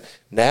sideline.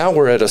 Now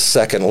we're at a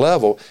second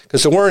level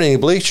because there weren't any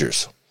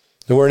bleachers.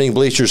 There weren't any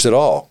bleachers at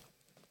all.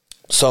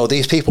 So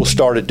these people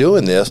started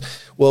doing this.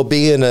 Well,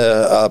 being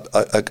a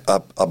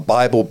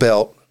Bible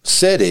Belt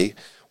city,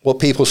 what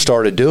people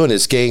started doing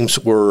is games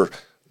were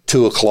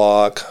 2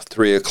 o'clock,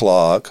 3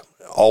 o'clock,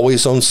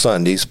 always on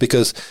Sundays,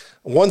 because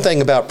one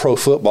thing about pro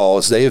football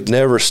is they have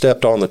never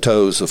stepped on the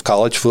toes of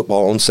college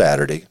football on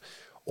Saturday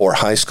or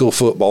high school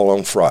football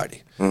on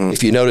Friday. Mm-hmm.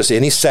 If you notice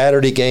any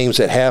Saturday games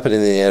that happen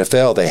in the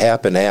NFL, they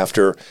happen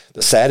after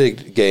the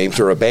Saturday games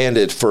are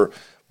abandoned for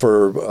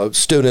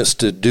students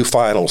to do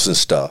finals and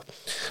stuff.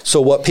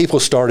 So what people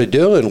started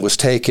doing was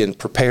taking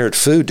prepared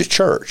food to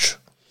church.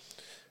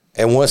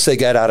 And once they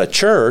got out of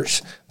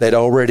church, they'd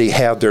already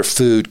have their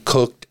food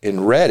cooked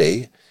and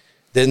ready.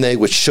 Then they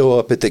would show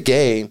up at the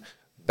game,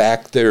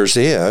 back theirs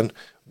in.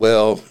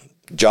 Well,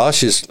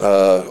 Josh's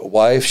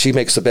wife, she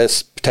makes the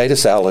best potato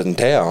salad in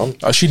town.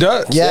 Oh, she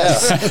does?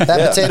 Yes. Yeah.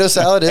 That potato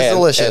salad is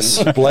delicious.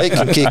 And Blake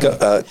can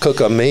cook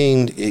a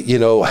mean,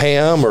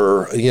 ham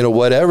or,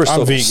 whatever.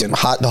 I'm vegan.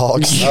 Hot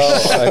dogs.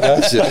 Oh, I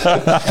got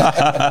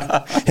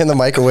you. In the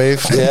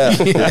microwave.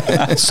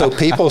 Yeah. So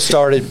people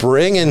started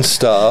bringing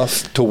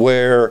stuff to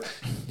where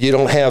you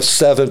don't have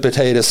 7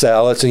 potato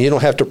salads and you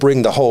don't have to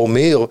bring the whole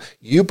meal.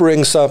 You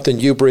bring something,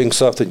 you bring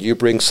something, you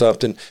bring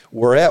something.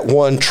 We're at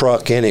one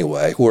truck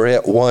anyway. We're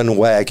at one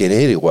wagon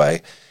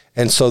anyway.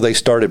 And so they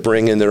started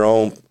bringing their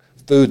own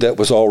food that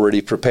was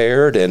already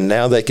prepared, and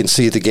now they can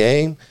see the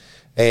game.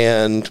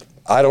 And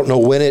I don't know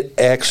when it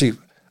actually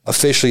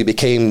officially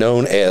became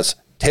known as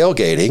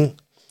tailgating,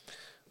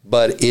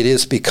 but it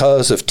is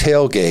because of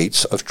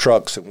tailgates of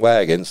trucks and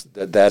wagons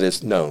that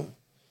is known.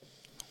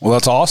 Well,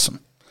 that's awesome.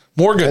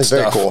 More good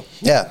stuff. Very cool.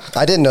 Yeah,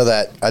 I didn't know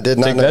that. I did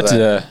not Take know that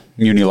to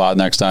Muni Lot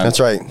next time.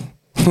 That's right.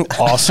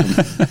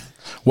 Awesome.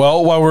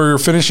 Well, while we're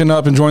finishing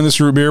up enjoying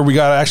this root beer, we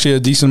got actually a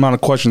decent amount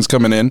of questions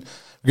coming in.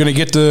 We're going to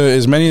get to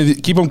as many,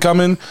 keep them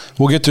coming.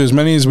 We'll get to as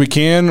many as we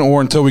can,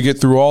 or until we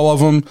get through all of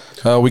them.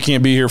 We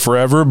can't be here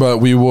forever, but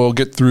we will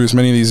get through as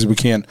many of these as we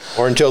can.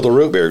 Or until the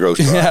root beer goes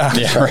dry.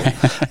 Yeah.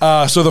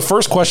 Right. So the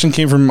first question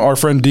came from our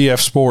friend DF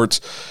Sports,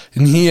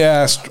 and he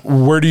asked,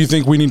 where do you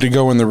think we need to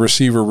go in the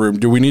receiver room?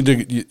 Do we need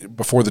to,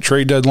 before the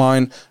trade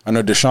deadline? I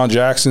know Deshaun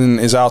Jackson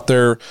is out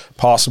there,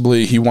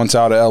 possibly. He wants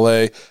out of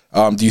L.A.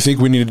 Do you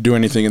think we need to do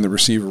anything in the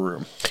receiver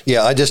room?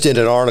 Yeah, I just did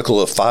an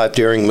article of 5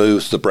 daring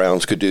moves the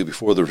Browns could do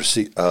before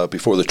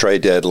the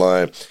trade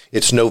deadline.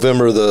 It's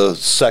November the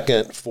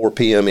 2nd, 4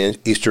 p.m.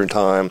 Eastern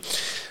time.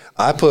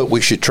 I put we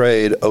should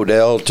trade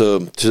Odell to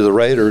the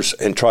Raiders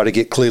and try to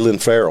get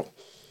Cleveland Farrell.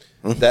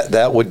 Mm-hmm.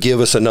 That would give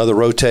us another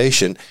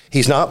rotation.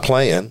 He's not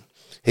playing.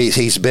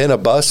 He's been a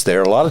bust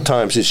there. A lot of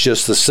times it's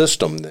just the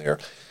system there.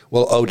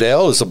 Well,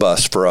 Odell is a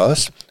bust for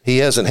us. He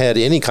hasn't had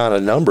any kind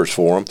of numbers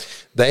for him.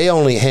 They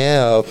only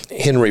have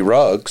Henry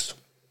Ruggs,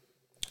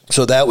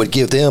 so that would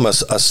give them a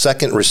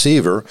second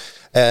receiver.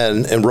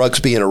 And Ruggs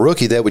being a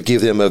rookie, that would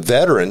give them a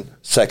veteran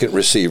second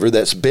receiver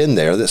that's been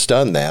there, that's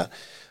done that.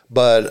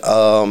 But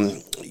I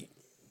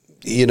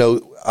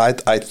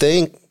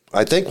think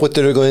what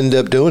they're going to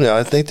end up doing,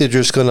 I think they're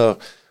just going to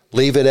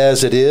leave it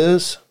as it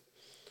is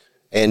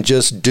and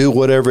just do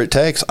whatever it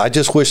takes. I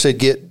just wish they'd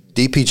get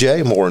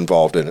DPJ more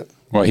involved in it.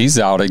 Well, he's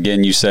out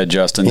again. You said,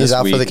 Justin. He's this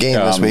out week, for the game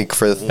this week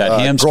for that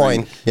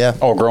hamstring. groin. Yeah.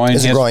 Oh, groin.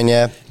 It's a groin.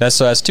 Yeah.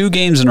 That's 2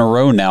 games in a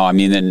row now. I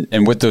mean,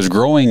 and with those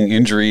growing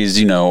injuries,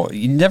 you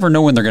never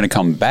know when they're going to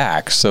come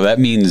back. So that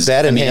means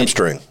that and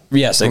hamstring.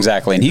 Yes,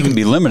 exactly. And he can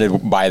be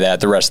limited by that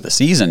the rest of the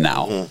season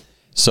now.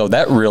 So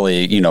that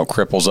really,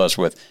 cripples us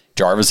with.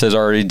 Jarvis has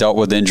already dealt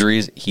with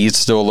injuries. He's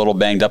still a little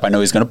banged up. I know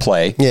he's going to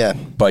play. Yeah.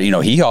 But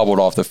he hobbled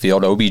off the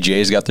field.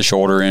 OBJ's got the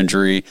shoulder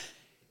injury.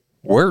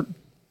 We're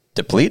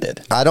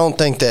depleted. I don't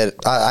think that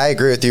I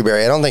agree with you,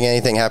 Barry. I don't think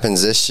anything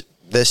happens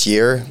this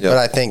year, but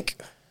I think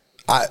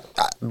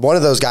one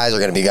of those guys are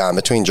going to be gone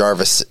between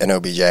Jarvis and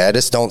OBJ. I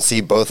just don't see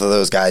both of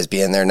those guys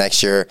being there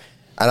next year,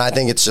 and I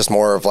think it's just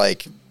more of I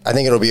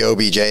think it'll be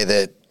OBJ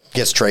that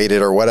gets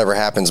traded or whatever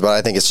happens, but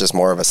I think it's just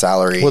more of a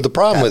salary. Well, the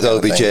problem with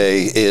OBJ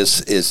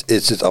is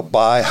it's a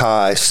buy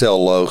high,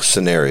 sell low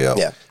scenario.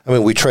 Yeah. I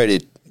mean, we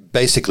traded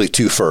basically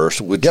 2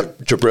 firsts.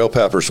 Jabril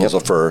Peppers was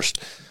a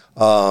first.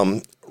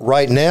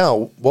 Right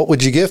now, what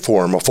would you get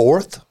for him? A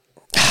 4th?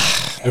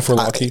 If we're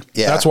lucky.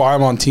 Yeah. That's why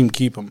I'm on team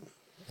keep him.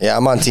 Yeah,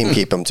 I'm on team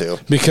keep him too.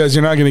 Because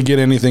you're not going to get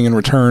anything in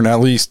return, at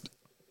least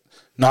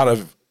not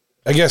of,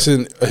 I guess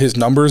in his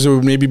numbers, it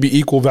would maybe be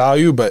equal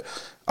value, but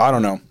I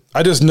don't know.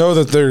 I just know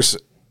that there's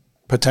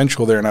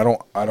potential there, and I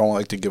don't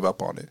like to give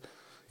up on it,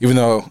 even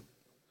though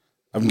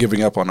I'm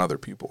giving up on other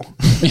people.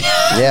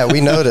 Yeah,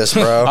 we noticed,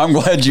 bro. I'm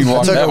glad you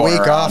walked took that a one week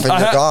around. off and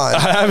you're gone.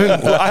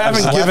 I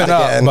haven't given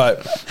up,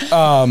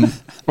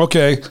 but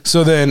okay.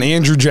 So then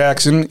Andrew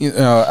Jackson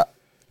out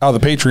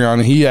of the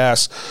Patreon, he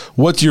asks,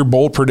 what's your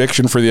bold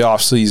prediction for the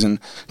offseason?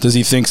 Does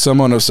he think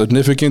someone of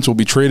significance will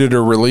be traded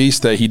or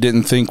released that he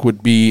didn't think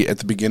would be at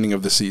the beginning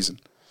of the season?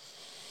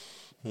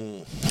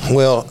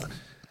 Well,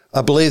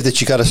 I believe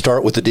that you got to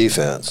start with the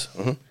defense.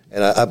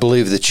 And I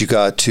believe that you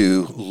got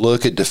to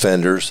look at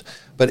defenders.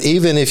 But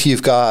even if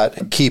you've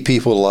got key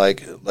people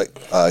like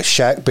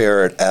Shaq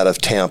Barrett out of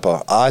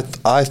Tampa,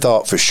 I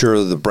thought for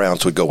sure the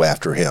Browns would go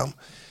after him.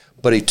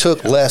 But he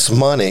took less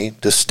money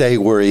to stay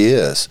where he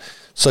is.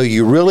 So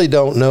you really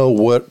don't know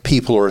what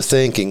people are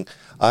thinking.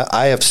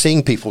 I have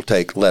seen people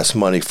take less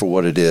money for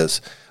what it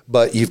is.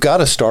 But you've got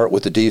to start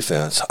with the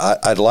defense.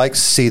 I'd like to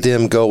see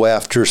them go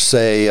after,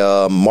 say,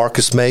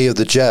 Marcus May of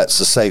the Jets,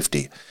 the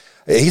safety.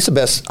 He's the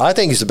best. I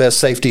think he's the best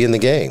safety in the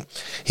game.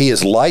 He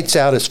is lights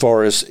out as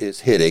far as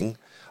hitting.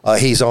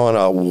 He's on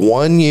a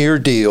 1-year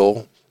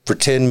deal for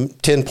 10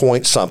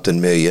 point something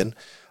million.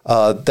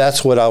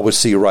 That's what I would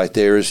see right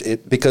there.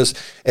 Because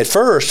at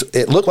first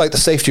it looked like the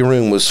safety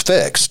room was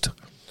fixed,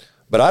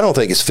 but I don't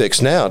think it's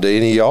fixed now. Do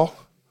any of y'all?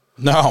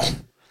 No,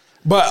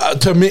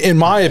 but to me, in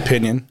my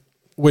opinion,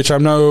 which I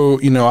know,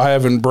 I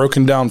haven't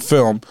broken down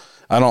film.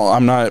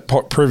 I'm not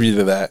privy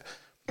to that.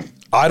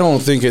 I don't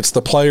think it's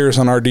the players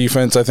on our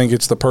defense. I think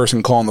it's the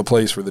person calling the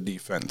plays for the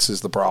defense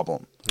is the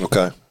problem.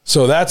 Okay.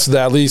 So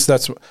at least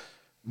that's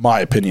my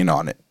opinion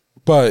on it.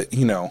 But,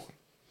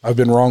 I've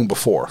been wrong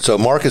before. So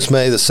Marcus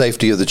May, the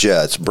safety of the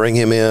Jets, bring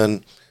him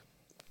in,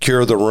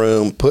 cure the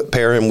room,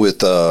 pair him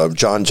with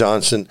John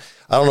Johnson.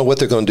 I don't know what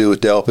they're going to do with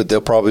Delpit.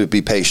 They'll probably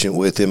be patient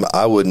with him.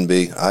 I wouldn't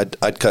be.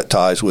 I'd cut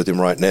ties with him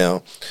right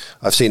now.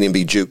 I've seen him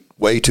be juked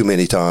way too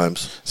many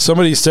times.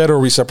 Somebody said, are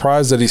we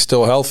surprised that he's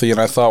still healthy? And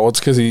I thought, well, it's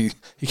because he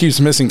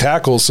keeps missing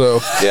tackles, so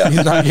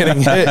he's not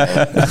getting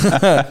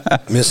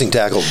hit. Missing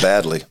tackles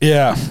badly.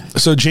 Yeah.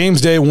 So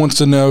James Day wants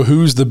to know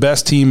who's the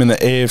best team in the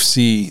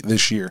AFC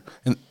this year.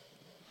 And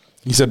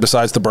he said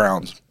besides the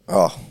Browns.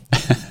 Oh.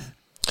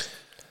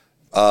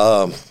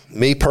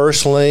 Me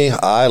personally,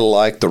 I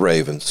like the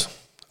Ravens.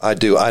 I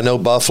do. I know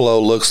Buffalo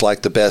looks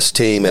like the best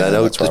team, and I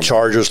know the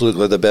Chargers look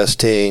like the best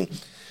team,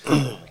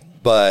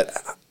 but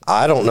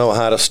I don't know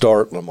how to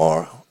start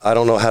Lamar. I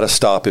don't know how to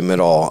stop him at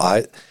all.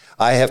 I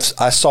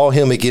saw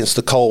him against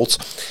the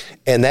Colts,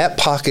 and that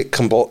pocket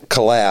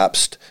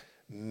collapsed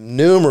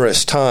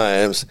numerous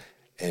times,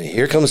 and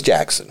here comes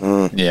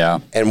Jackson. Yeah.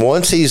 And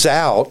once he's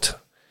out,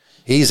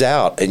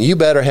 and you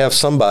better have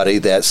somebody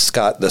that's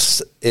got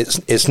this.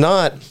 It's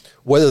not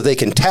whether they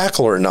can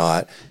tackle or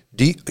not.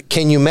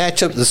 Can you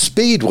match up the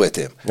speed with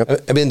him?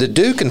 Yep. I mean, the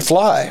dude can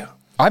fly.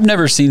 I've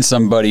never seen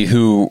somebody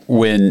he'll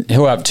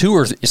have 2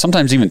 or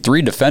sometimes even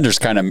 3 defenders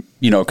kind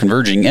of,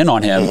 converging in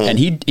on him. And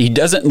he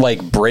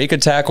doesn't break a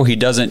tackle. He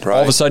doesn't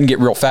all of a sudden get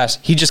real fast.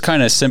 He just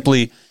kind of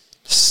simply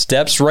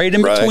steps right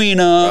in between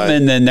them.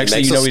 And then next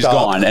thing you know, he's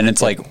gone. And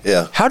it's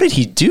how did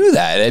he do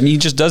that? I mean, he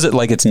just does it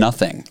like it's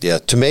nothing. Yeah.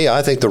 To me,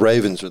 I think the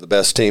Ravens are the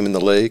best team in the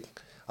league.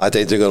 I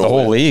think they're going to win.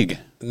 The whole league?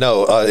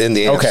 No, in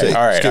the NFC. Okay.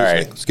 All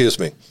right. Excuse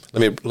me.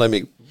 Let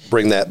me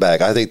bring that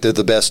back. I think they're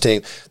the best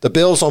team. The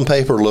Bills on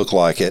paper look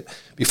like it.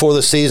 Before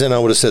the season, I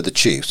would have said the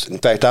Chiefs. In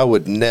fact, I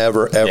would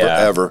never,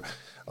 ever.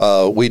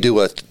 We do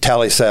a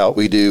tally out.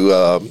 We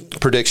do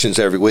predictions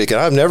every week, and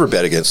I've never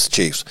bet against the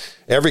Chiefs.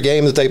 Every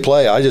game that they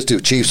play, I just do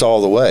Chiefs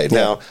all the way. Yeah.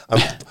 Now,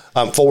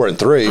 I'm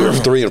 4-3 or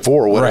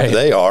 3-4, whatever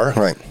they are.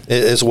 Right.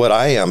 Is what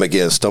I am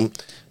against them.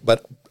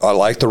 But I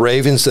like the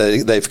Ravens.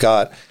 They've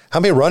got How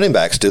many running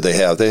backs do they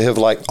have? They have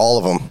like all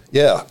of them.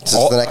 Yeah. This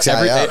is the next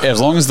guy out. As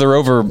long as they're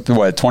over,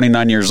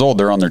 29 years old,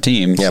 they're on their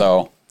team. Yep.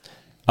 So,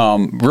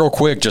 real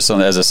quick, just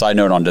as a side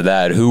note onto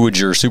that, who would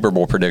your Super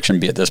Bowl prediction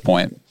be at this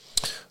point?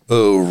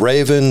 Oh,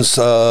 Ravens.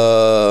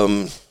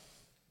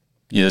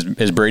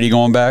 Is Brady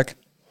going back?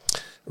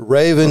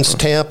 Ravens,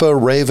 Tampa,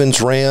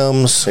 Ravens,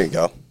 Rams. There you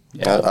go.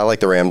 Yeah. I like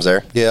the Rams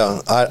there.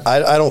 Yeah,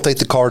 I don't think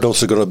the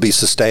Cardinals are going to be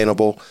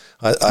sustainable.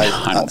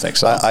 I don't think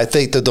so. I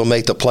think that they'll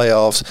make the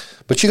playoffs,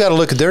 but you got to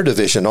look at their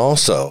division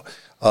also.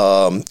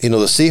 The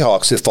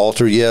Seahawks have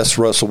faltered. Yes,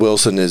 Russell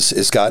Wilson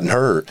has gotten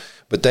hurt,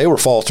 but they were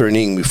faltering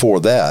even before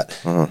that.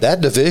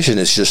 That division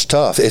is just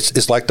tough.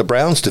 It's like the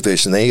Browns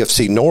division, the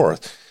AFC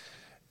North.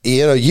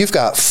 You've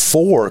got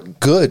 4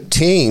 good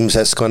teams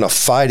that's going to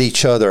fight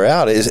each other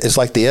out. It's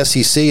like the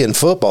SEC in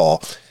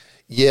football.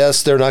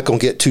 Yes, they're not going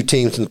to get 2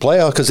 teams in the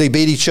playoff because they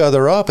beat each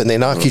other up and they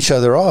knock each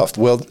other off.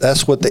 Well,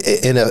 that's what the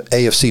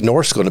AFC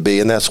North is going to be,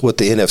 and that's what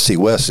the NFC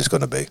West is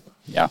going to be.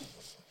 Yeah.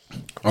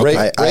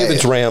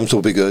 Ravens, Rams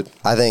will be good.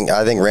 I think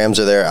Rams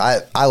are there.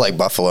 I like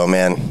Buffalo,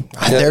 man.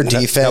 Their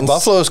defense. Now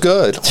Buffalo's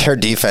good. Their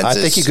defense I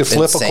think you could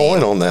flip insane. a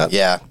coin on that.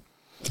 Yeah.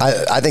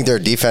 I think their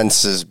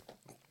defense is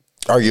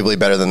arguably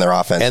better than their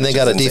offense. And they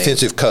got a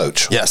defensive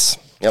coach. Yes.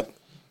 Yep.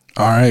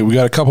 All right, we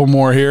got a couple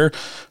more here.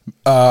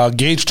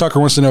 Gage Tucker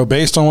wants to know,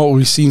 based on what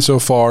we've seen so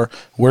far,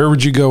 where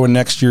would you go in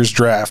next year's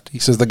draft? He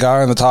says the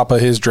guy on the top of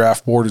his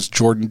draft board is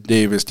Jordan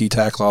Davis,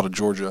 D-tackle out of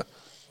Georgia.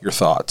 Your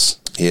thoughts?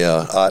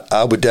 Yeah,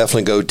 I would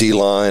definitely go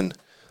D-line.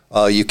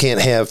 You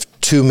can't have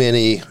too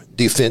many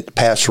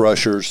pass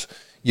rushers.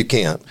 You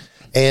can't.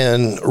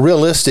 And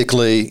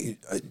realistically,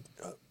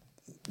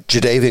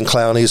 Jadeveon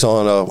Clowney's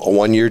on a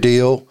 1-year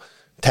deal.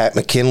 Takk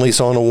McKinley's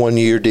on a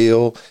 1-year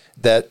deal.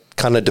 That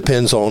kind of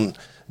depends on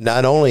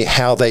not only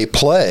how they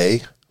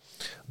play,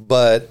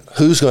 but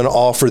who's going to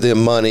offer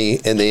them money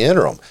in the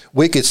interim.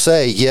 We could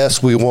say,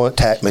 yes, we want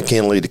Takk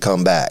McKinley to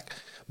come back,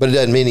 but it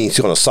doesn't mean he's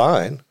going to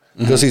sign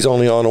because he's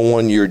only on a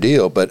 1-year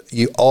deal. But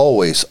you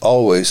always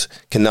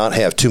cannot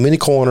have too many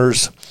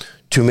corners,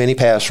 too many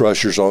pass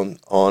rushers on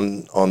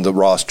the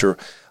roster.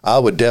 I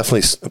would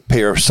definitely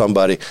pair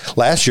somebody.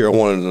 Last year, I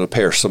wanted to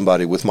pair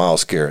somebody with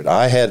Myles Garrett.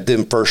 I had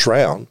them first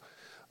round.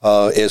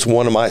 As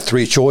one of my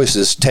 3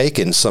 choices,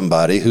 taking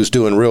somebody who's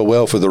doing real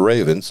well for the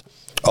Ravens,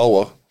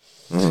 Owa,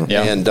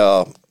 and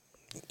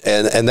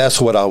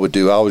that's what I would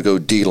do. I would go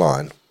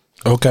D-line.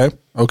 Okay.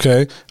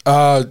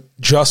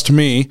 Just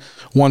Me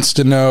wants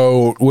to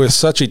know, with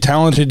such a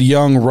talented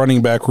young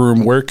running back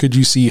room, where could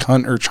you see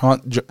Hunt or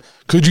Johnson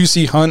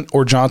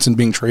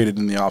being traded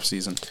in the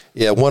offseason?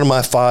 Yeah, one of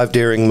my 5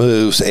 daring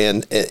moves,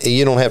 and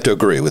you don't have to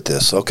agree with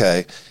this,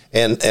 okay?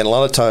 And a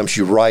lot of times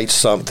you write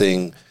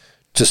something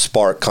to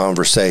spark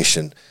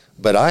conversation.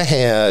 But I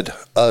had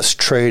us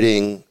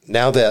trading,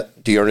 now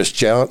that Dearness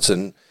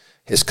Johnson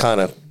has kind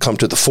of come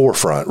to the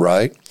forefront,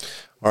 right?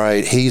 All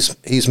right,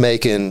 he's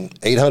making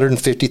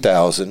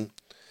 $850,000.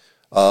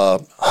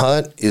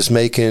 Hunt is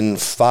making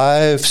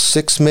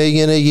 $5-6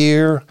 million a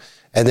year,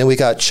 and then we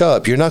got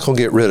Chubb. You're not going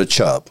to get rid of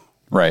Chubb,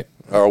 right?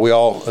 Are we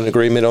all in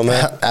agreement on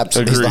that?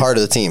 Absolutely, he's the heart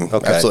of the team.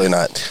 Okay. Absolutely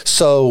not.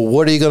 So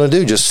what are you going to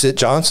do? Just sit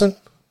Johnson?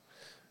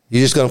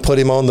 You're just going to put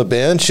him on the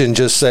bench and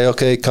just say,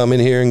 okay, come in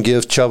here and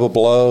give Chubb a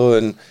blow.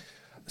 And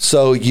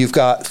so you've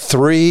got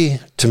 3,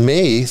 to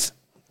me,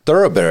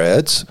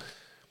 thoroughbreds,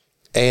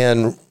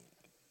 and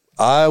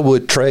I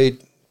would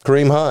trade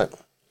Kareem Hunt.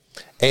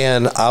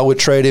 And I would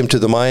trade him to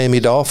the Miami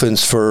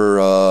Dolphins for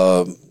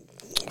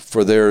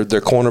their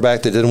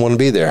cornerback that didn't want to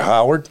be there,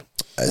 Howard.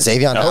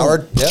 Xavier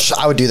Howard? Yep.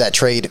 I would do that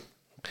trade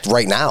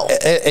right now.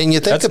 And you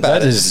think about it.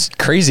 That is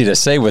crazy to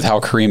say with how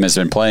Kareem has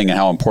been playing and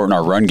how important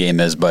our run game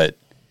is, but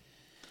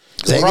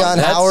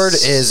Xavier Howard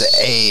is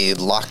a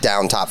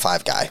lockdown top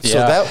 5 guy. So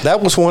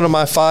that was one of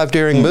my 5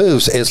 daring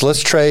moves is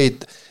let's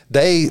trade.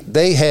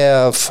 They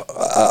have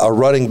a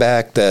running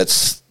back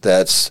that's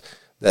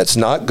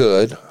not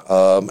good,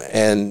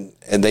 and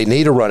they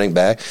need a running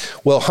back.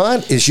 Well,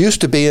 Hunt is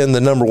used to being the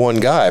number 1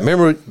 guy.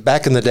 Remember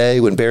back in the day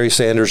when Barry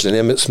Sanders and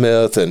Emmitt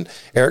Smith and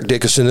Eric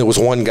Dickerson, there was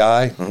one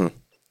guy? Mm-hmm.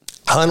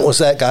 Hunt was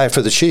that guy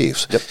for the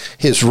Chiefs. Yep.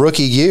 His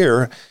rookie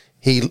year,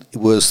 he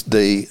was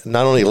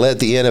not only led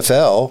the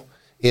NFL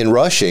in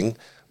rushing,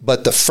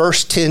 but the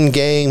first 10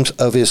 games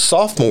of his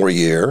sophomore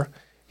year,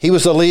 he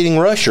was the leading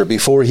rusher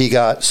before he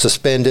got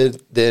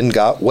suspended, then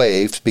got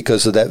waived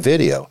because of that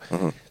video.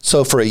 Mm-hmm.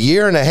 So for a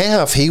year and a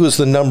half, he was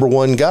the number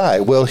 1 guy.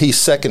 Well, he's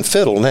second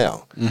fiddle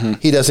now. Mm-hmm.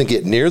 He doesn't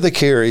get near the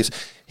carries.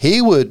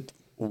 He would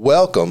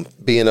welcome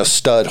being a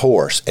stud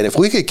horse. And if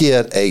we could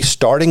get a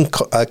starting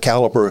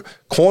caliber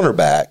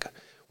cornerback,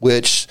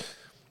 which,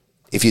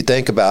 if you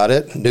think about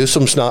it,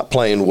 Newsom's not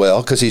playing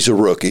well because he's a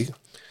rookie.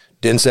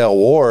 Denzel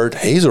Ward,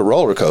 he's a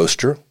roller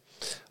coaster.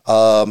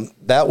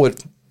 That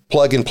would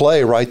plug and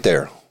play right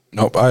there.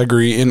 Nope, I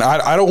agree. And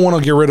I don't want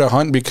to get rid of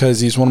Hunt because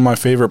he's one of my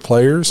favorite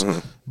players. Mm-hmm.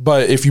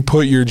 But if you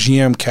put your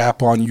GM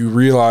cap on, you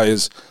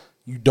realize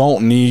you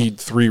don't need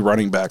 3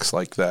 running backs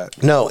like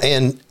that. No,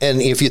 and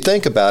if you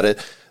think about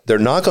it, they're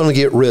not going to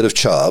get rid of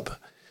Chubb.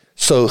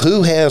 So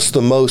who has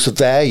the most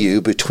value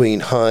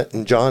between Hunt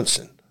and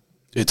Johnson?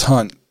 it's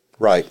Hunt.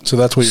 Right. So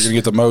that's what you're going to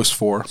get the most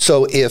for.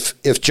 So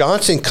if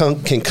Johnson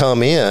can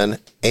come in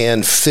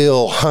and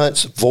fill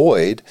Hunt's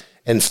void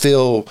and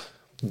fill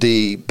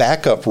the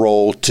backup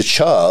role to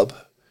Chubb,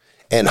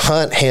 and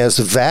Hunt has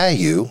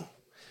value,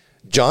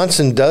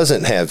 Johnson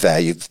doesn't have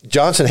value.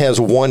 Johnson has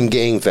one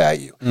game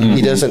value. Mm-hmm.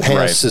 He doesn't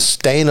have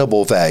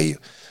sustainable value.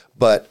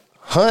 But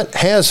Hunt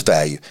has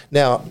value.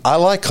 Now, I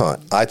like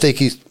Hunt. I think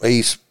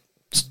he's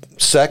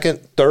second,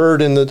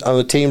 third on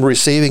the team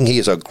receiving. He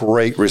is a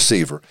great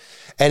receiver.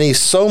 And he's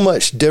so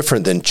much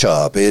different than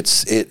Chubb.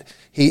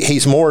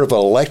 He's more of an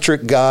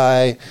electric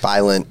guy.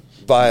 Violent.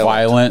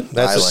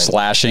 That's a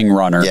slashing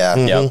runner. Yeah.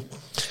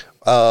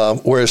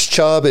 Mm-hmm. Whereas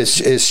Chubb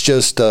is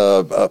just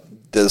the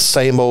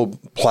same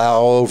old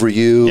plow over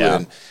you.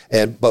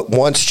 Yeah. But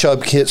once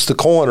Chubb hits the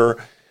corner,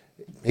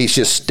 he's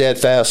just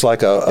steadfast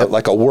like a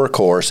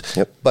workhorse.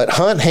 Yep. But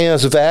Hunt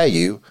has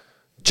value.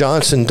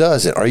 Johnson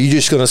doesn't. Are you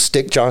just going to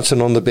stick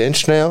Johnson on the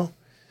bench now?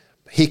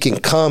 He can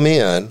come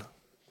in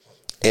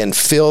and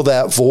fill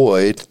that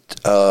void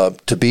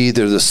to be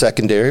either the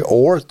secondary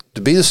or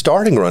to be the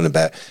starting running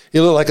back. He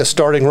looked like a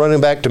starting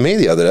running back to me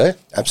the other day.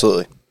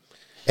 Absolutely.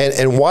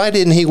 And why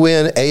didn't he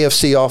win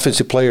AFC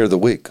Offensive Player of the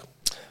Week?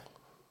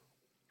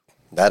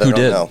 That I don't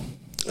know.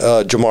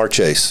 Jamar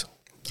Chase.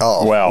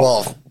 Oh,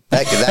 well,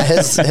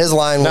 his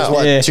line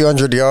was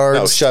 200 yards?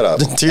 No, shut up.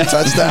 2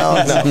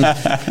 touchdowns?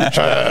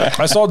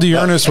 I saw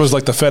Dearness was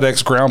like the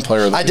FedEx ground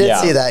player. I did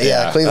see that,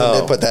 yeah.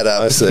 Cleveland did put that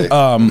up. I see.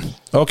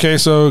 Okay,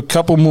 so a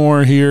couple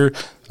more here.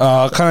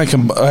 I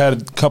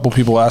had a couple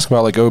people ask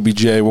about like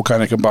OBJ. We'll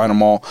kind of combine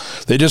them all.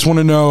 They just want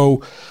to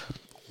know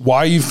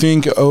why you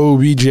think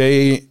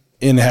OBJ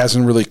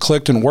hasn't really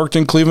clicked and worked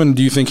in Cleveland.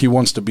 Do you think he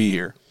wants to be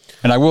here?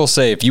 And I will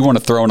say, if you want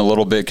to throw in a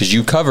little bit, because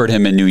you covered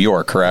him in New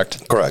York,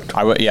 correct? Correct.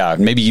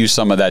 Maybe use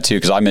some of that too,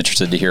 because I'm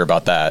interested to hear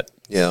about that.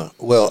 Yeah.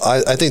 Well,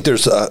 I think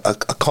there's a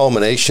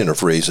culmination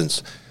of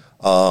reasons.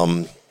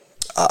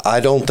 I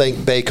don't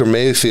think Baker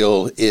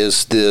Mayfield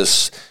is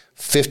this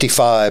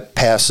 55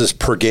 passes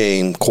per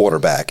game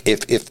quarterback.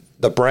 If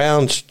the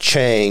Browns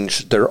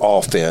change their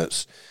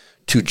offense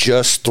to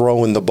just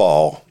throwing the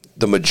ball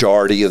the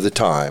majority of the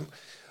time,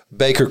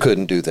 Baker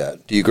couldn't do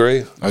that. Do you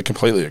agree? I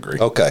completely agree.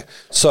 Okay.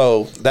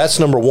 So that's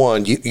number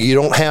one. You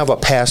don't have a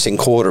passing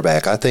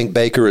quarterback. I think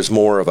Baker is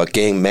more of a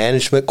game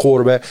management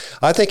quarterback.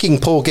 I think he can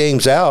pull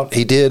games out.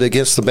 He did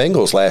against the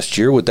Bengals last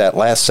year with that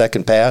last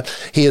second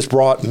pass. He has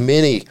brought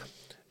many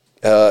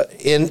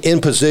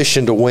in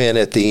position to win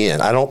at the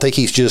end. I don't think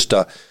he's just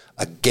a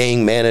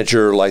game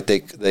manager like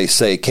they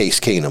say Case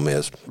Keenum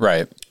is.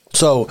 Right.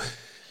 So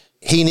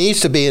he needs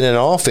to be in an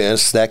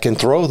offense that can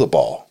throw the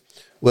ball.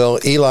 Well,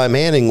 Eli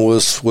Manning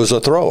was a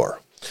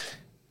thrower.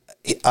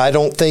 I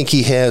don't think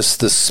he has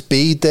the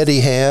speed that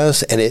he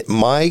has, and it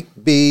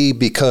might be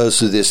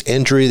because of this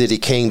injury that he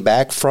came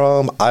back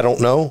from. I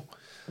don't know.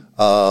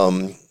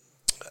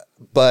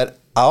 But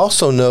I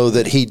also know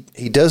that he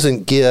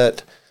doesn't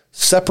get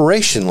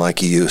separation like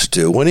he used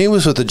to. When he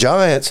was with the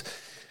Giants,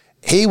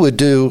 he would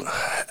do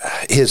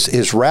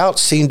his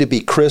routes seemed to be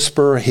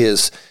crisper,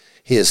 his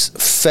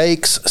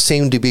fakes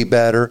seem to be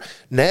better.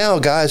 Now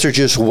guys are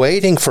just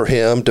waiting for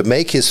him to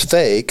make his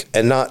fake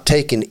and not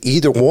taking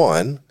either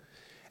one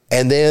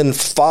and then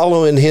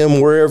following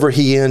him wherever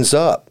he ends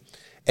up.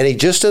 And he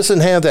just doesn't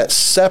have that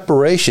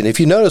separation. If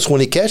you notice,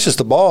 when he catches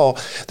the ball,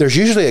 there's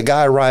usually a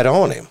guy right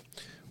on him.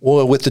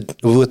 Well, with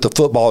the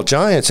football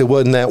Giants, it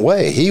wasn't that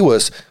way. He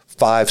was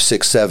 5,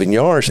 6, 7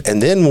 yards.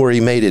 And then where he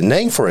made a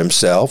name for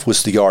himself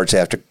was the yards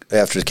after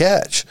the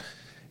catch.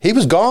 He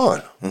was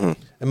gone. Mm-hmm.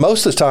 And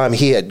most of the time,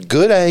 he had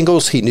good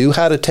angles. He knew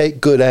how to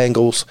take good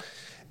angles.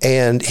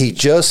 And he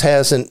just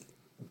hasn't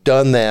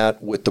done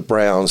that with the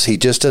Browns. He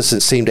just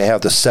doesn't seem to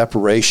have the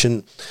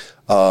separation.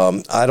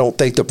 I don't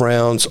think the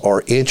Browns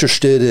are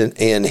interested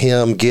in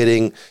him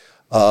getting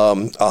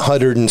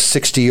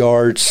 160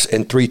 yards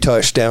and 3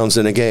 touchdowns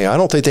in a game. I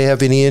don't think they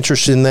have any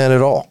interest in that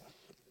at all.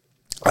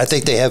 I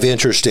think they have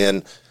interest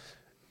in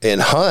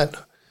Hunt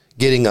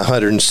getting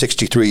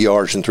 163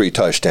 yards and 3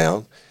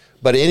 touchdowns.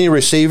 But any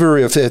receiver,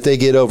 if they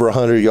get over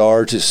 100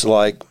 yards, it's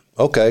like,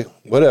 okay,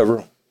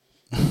 whatever.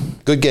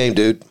 Good game,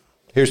 dude.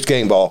 Here's the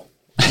game ball.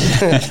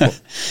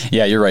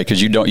 Yeah, you're right,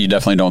 because you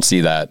definitely don't see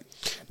that.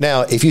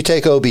 Now, if you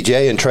take OBJ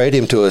and trade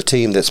him to a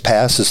team that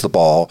passes the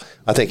ball,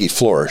 I think he'd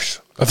flourish.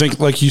 I think,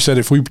 like you said,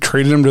 if we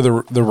traded him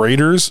to the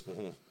Raiders,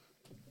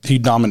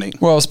 he'd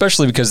dominate. Well,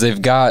 especially because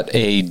they've got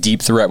a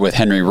deep threat with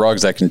Henry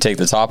Ruggs that can take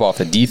the top off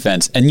the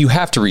defense. And you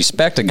have to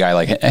respect a guy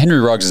like Henry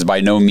Ruggs is by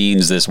no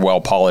means this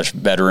well-polished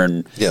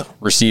veteran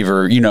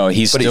receiver. You know,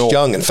 he's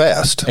young and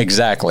fast.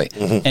 Exactly.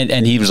 Mm-hmm.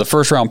 And he was a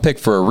first-round pick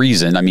for a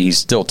reason. I mean, he's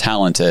still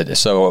talented.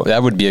 So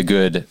that would be a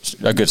good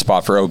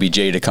spot for OBJ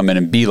to come in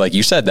and be, like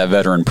you said, that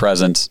veteran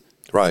presence.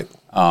 Right.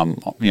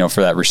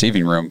 For that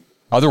receiving room.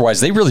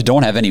 Otherwise, they really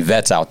don't have any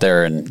vets out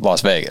there in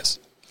Las Vegas.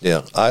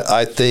 Yeah,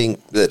 I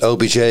think that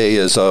OBJ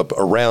is a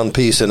round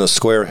piece in a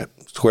square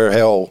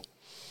hell.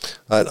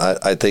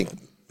 I think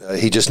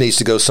he just needs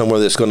to go somewhere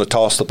that's going to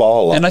toss the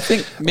ball a lot. And I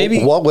think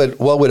maybe what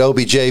would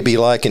OBJ be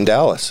like in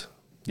Dallas?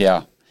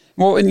 Yeah.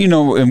 Well, and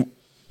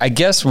I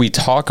guess we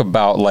talk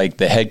about like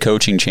the head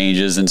coaching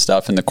changes and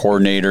stuff and the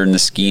coordinator and the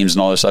schemes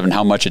and all this stuff and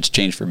how much it's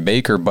changed for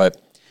Baker.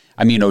 But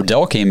I mean,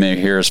 Odell came in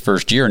here his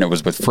first year and it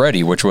was with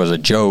Freddie, which was a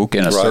joke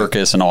and a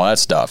circus and all that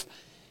stuff.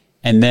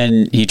 And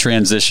then he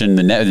transitioned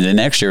the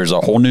next year is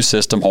a whole new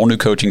system, whole new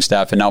coaching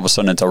staff. And now all of a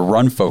sudden it's a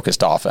run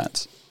focused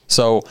offense.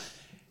 So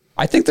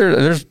I think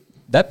there's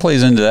that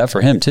plays into that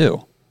for him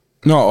too.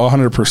 No,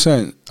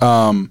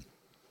 100%.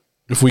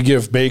 If we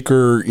give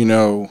Baker,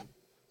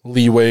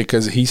 leeway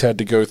because he's had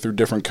to go through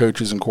different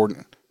coaches and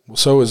coordinators. Well,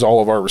 so is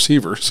all of our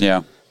receivers.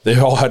 Yeah. They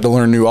all had to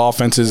learn new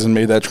offenses and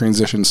made that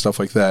transition, stuff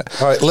like that.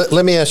 All right,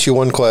 let me ask you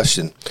one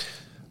question.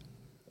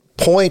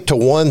 Point to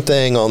one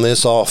thing on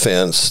this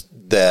offense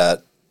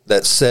that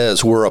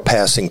says we're a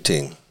passing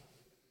team.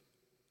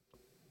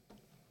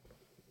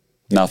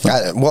 Nothing.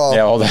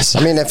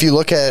 If you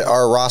look at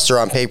our roster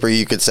on paper,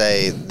 you could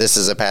say this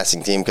is a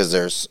passing team because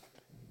there's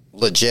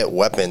legit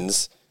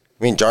weapons.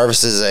 I mean,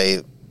 Jarvis is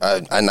a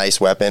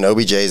nice weapon.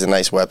 OBJ is a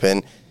nice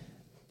weapon.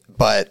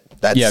 But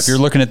that's... Yeah, if you're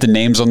looking at the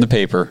names on the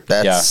paper.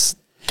 That's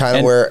kind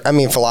of where... I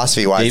mean,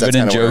 philosophy-wise, David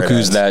that's kind of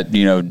Njoku's that,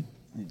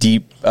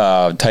 deep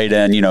tight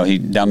end. He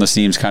down the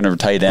seams kind of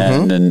tight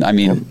end. Mm-hmm. And, I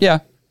mean, yeah.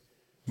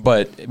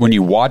 But when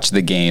you watch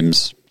the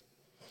games...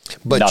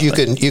 But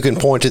nothing. you can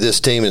point to this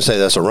team and say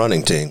that's a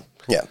running team.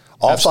 Yeah.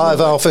 All five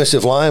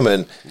offensive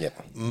linemen,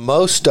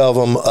 most of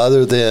them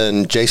other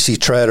than J.C.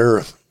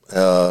 Treader,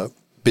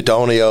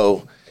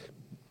 Bidonio,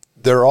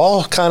 they're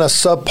all kind of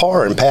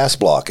subpar in pass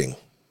blocking.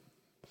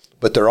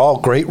 But they're all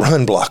great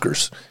run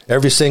blockers,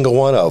 every single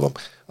one of them.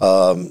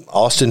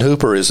 Austin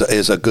Hooper is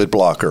a good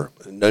blocker.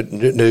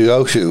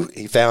 Njoku,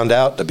 he found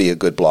out to be a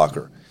good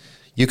blocker.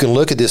 You can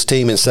look at this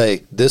team and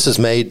say, this is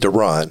made to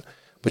run.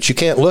 But you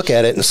can't look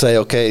at it and say,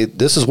 okay,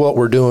 this is what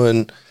we're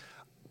doing.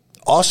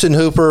 Austin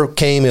Hooper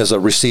came as a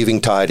receiving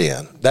tight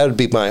end. That would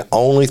be my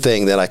only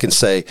thing that I can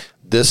say,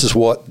 this is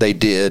what they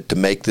did to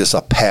make this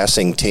a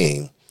passing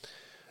team.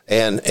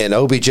 And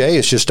OBJ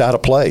is just out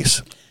of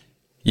place.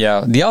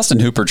 Yeah, the Austin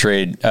Hooper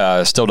trade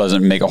still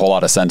doesn't make a whole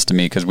lot of sense to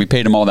me because we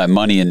paid him all that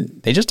money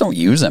and they just don't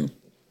use him.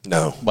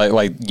 No.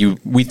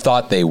 We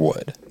thought they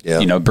would.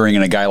 Yeah.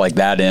 Bringing a guy like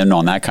that in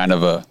on that kind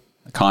of a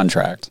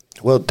contract.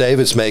 Well,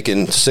 David's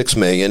making $6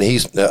 million.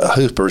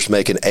 Hooper's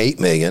making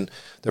 $8 million.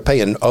 They're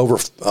paying over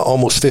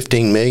almost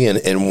 $15 million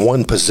in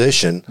one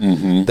position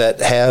that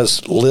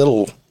has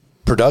little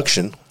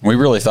production. We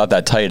really thought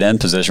that tight end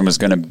position was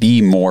going to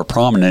be more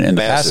prominent in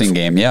the passing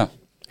game. Yeah.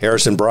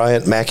 Harrison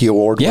Bryant, Mackey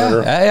Award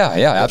winner.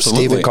 Yeah,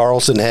 absolutely. Steven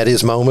Carlson had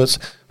his moments.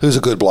 Who's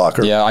a good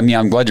blocker? Yeah, I mean,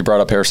 I'm glad you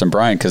brought up Harrison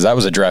Bryant because that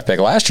was a draft pick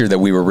last year that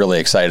we were really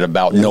excited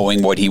about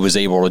knowing what he was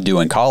able to do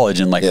in college.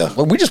 And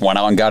we just went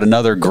out and got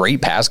another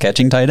great pass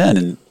catching tight end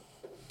and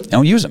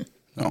don't use him.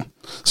 No.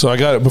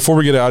 So before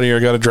we get out of here, I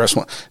got to address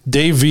one.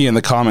 Dave V in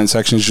the comment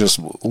section is just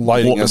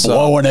lighting us up.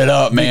 Blowing it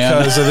up, man.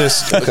 Because of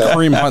this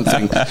Kareem Hunt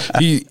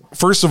thing.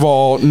 First of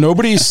all,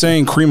 nobody's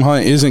saying Kareem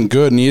Hunt isn't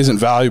good and he isn't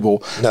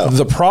valuable. No.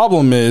 The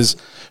problem is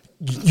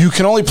you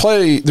can only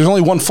play, there's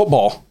only one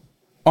football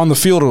on the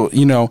field,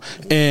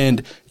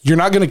 and you're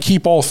not going to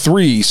keep all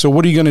three. So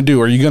what are you going to do?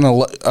 Are you going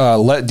to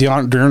let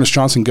Dearness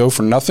Johnson go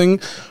for nothing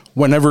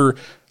whenever...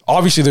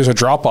 Obviously, there's a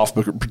drop-off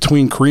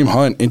between Kareem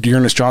Hunt and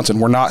Dearness Johnson.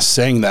 We're not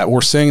saying that. We're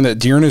saying that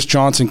Dearness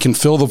Johnson can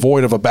fill the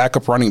void of a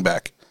backup running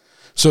back.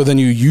 So then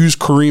you use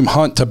Kareem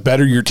Hunt to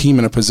better your team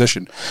in a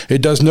position.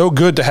 It does no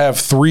good to have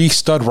 3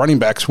 stud running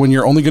backs when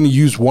you're only going to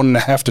use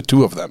 1.5 to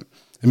 2 of them.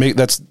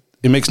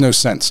 It makes no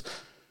sense.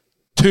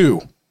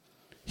 2,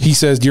 he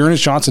says Dearness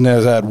Johnson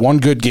has had one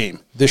good game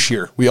this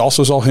year. We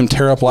also saw him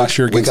tear up last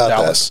year against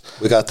Dallas.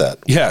 We got that.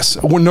 Yes.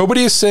 Well,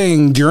 nobody is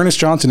saying Dearness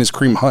Johnson is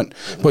Kareem Hunt,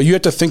 but you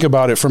have to think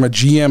about it from a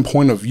GM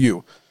point of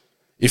view.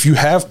 If you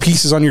have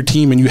pieces on your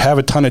team and you have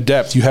a ton of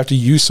depth, you have to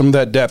use some of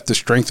that depth to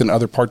strengthen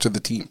other parts of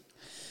the team.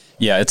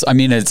 Yeah, it's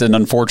an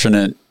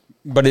unfortunate,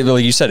 but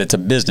like you said, it's a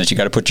business. You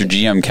got to put your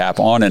GM cap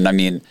on. And I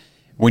mean,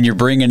 when you're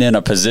bringing in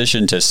a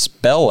position to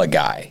spell a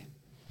guy,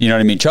 you know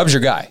what I mean? Chubb's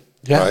your guy.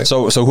 Yeah. Right.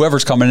 So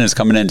whoever's coming in is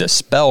coming in to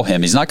spell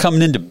him. He's not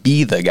coming in to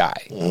be the guy.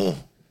 Mm-hmm.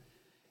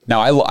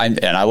 Now, I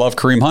love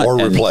Kareem Hunt. Or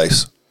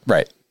replace.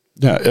 Right.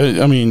 Yeah,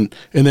 I mean,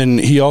 and then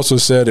he also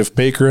said if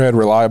Baker had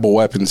reliable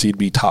weapons, he'd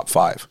be top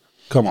 5.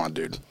 Come on,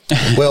 dude.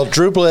 Well,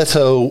 Drew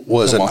Bledsoe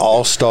was an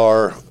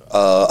all-star,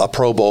 a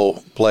Pro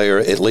Bowl player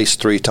at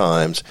least 3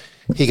 times.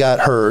 He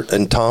got hurt,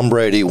 and Tom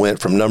Brady went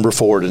from number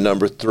 4 to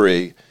number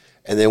 3.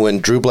 And then when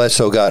Drew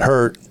Bledsoe got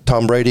hurt,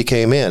 Tom Brady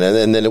came in,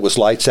 and then it was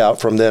lights out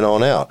from then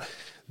on out.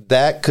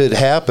 That could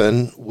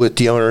happen with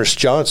Dearness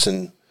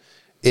Johnson.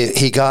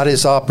 He got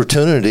his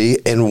opportunity,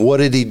 and what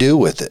did he do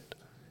with it?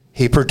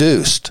 He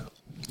produced.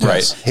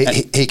 Right.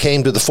 He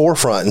came to the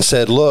forefront and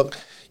said, look,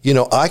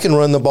 I can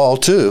run the ball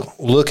too.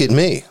 Look at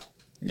me.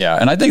 Yeah,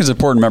 and I think it's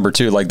important to remember,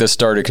 too, like this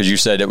started because you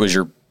said it was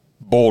your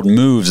bold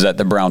moves that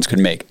the Browns could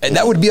make. And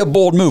that would be a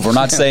bold move. We're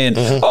not saying,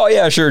 oh,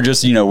 yeah, sure,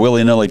 just,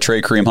 willy-nilly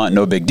trade Kareem Hunt,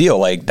 no big deal.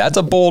 Like, that's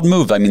a bold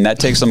move. I mean, that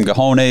takes some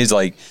cojones,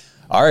 like,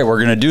 all right, we're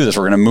going to do this.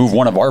 We're going to move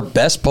one of our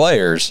best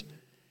players,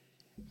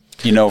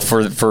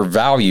 for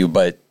value.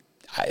 But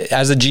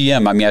as a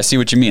GM, I mean, I see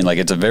what you mean. Like,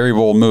 it's a very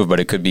bold move, but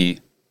it could be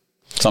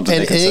something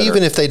to consider. And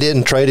even if they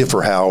didn't trade him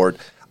for Howard,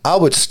 I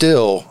would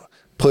still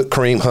put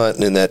Kareem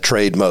Hunt in that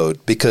trade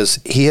mode because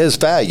he has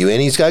value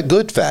and he's got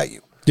good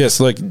value.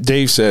 Yes, like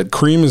Dave said,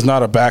 Kareem is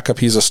not a backup;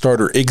 he's a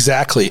starter.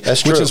 Exactly,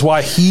 that's true. Which is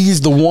why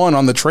he's the one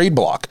on the trade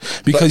block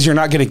because you're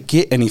not going to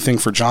get anything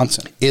for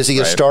Johnson. Is he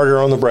a starter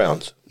on the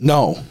Browns?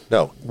 No.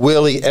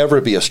 Will he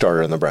ever be a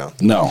starter on the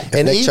Browns? No.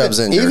 And Nick Chubb's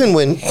injured. Even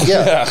when,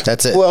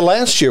 that's it. Well,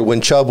 last year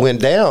when Chubb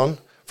went down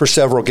for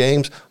several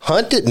games,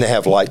 Hunt didn't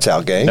have lights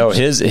out games. No,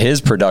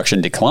 his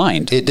production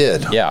declined. It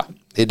did. Yeah.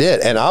 It did.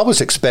 And I was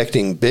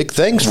expecting big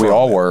things from We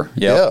all him. were.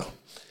 Yep. Yeah.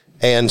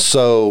 And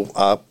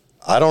so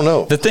I don't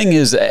know. The thing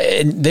is,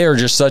 they're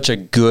just such a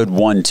good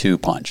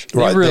 1-2 punch. They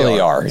Right, really they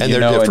are. are. And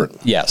they're different.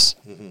 Yes.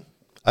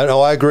 I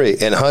know, I agree.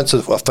 And Hunt's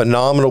a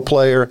phenomenal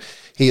player.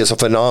 He is a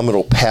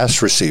phenomenal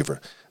pass receiver.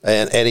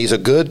 And he's a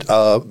good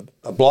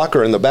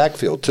blocker in the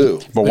backfield,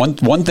 too. But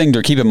one thing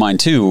to keep in mind,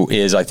 too,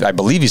 is I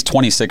believe he's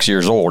 26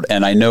 years old.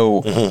 And I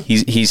know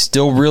he's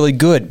still really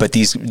good. But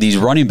these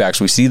running backs,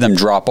 we see them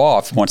drop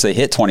off once they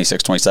hit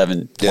 26,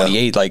 27,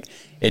 28. Like,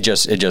 it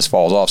just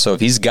falls off. So if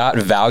he's got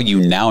value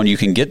now and you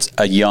can get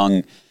a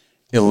young,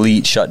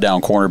 elite shutdown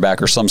cornerback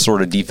or some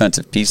sort of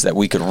defensive piece that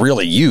we could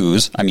really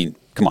use, I mean,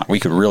 come on, we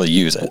could really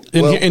use it.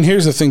 And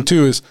here's the thing,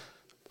 too, is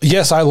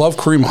yes, I love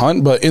Kareem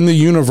Hunt, but in the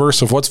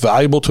universe of what's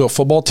valuable to a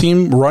football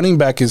team, running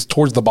back is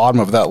towards the bottom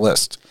of that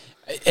list.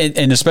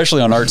 And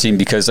especially on our team,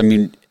 because, I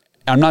mean,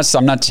 I'm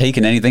not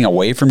taking anything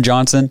away from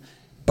Johnson,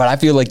 but I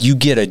feel like you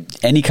get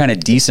any kind of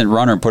decent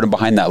runner and put him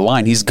behind that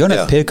line, he's going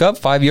to pick up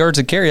 5 yards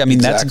of carry. I mean,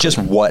 that's just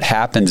what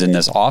happens in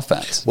this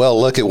offense. Well,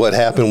 look at what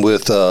happened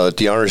with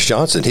Dearness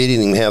Johnson. He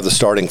didn't even have the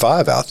starting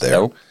five out there.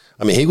 Nope.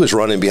 I mean, he was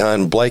running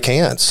behind Blake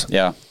Hance.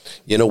 Yeah.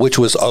 Which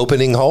was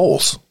opening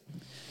holes.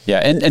 Yeah,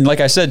 and like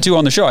I said, too,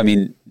 on the show, I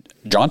mean,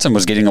 Johnson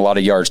was getting a lot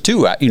of yards,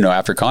 too,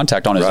 after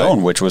contact on his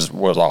own, which was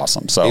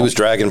awesome. So he was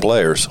dragging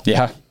players.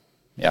 Yeah.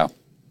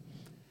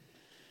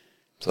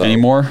 So. Any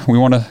more we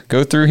want to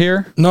go through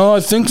here? No,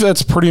 I think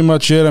that's pretty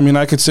much it. I mean,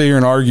 I could sit here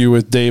and argue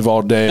with Dave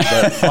all day,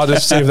 but I'll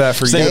just save that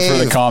for Save it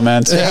for the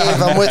comments.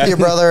 Dave, I'm with you,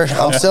 brother.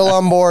 I'm still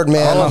on board,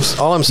 man.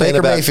 All I'm saying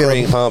about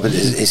Kareem Hunt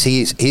is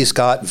he's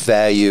got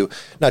value.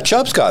 Now,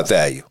 Chubb's got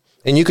value,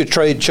 and you could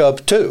trade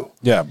Chubb, too.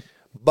 Yeah.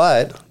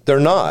 But they're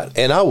not,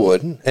 and I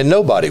wouldn't, and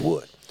nobody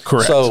would.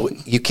 Correct. So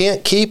you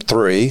can't keep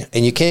three,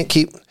 and you can't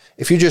keep –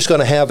 if you're just going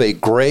to have a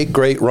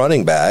great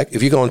running back,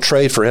 if you're going to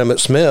trade for Emmitt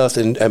Smith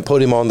and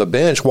put him on the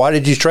bench, why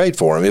did you trade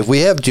for him? If we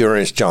have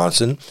Dearness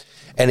Johnson,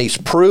 and he's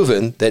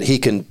proven that he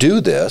can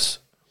do this,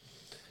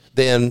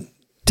 then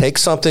take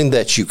something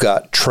that you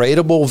got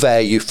tradable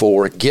value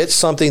for, get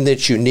something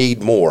that you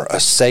need more, a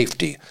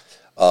safety,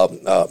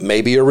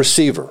 maybe a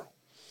receiver,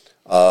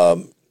 a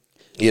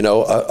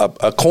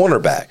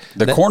cornerback.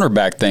 The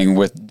cornerback thing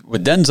with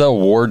Denzel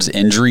Ward's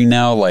injury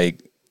now, like,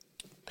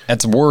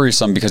 that's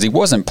worrisome because he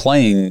wasn't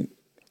playing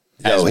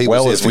as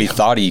well as we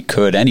thought he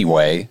could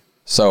anyway.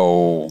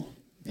 So,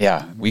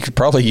 yeah, we could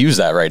probably use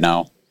that right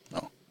now.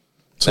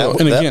 So,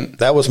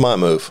 that was my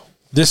move.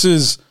 This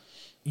is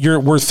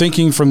we're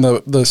thinking from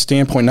the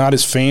standpoint not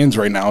as fans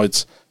right now.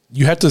 It's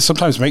you have to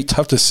sometimes make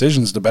tough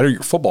decisions to better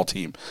your football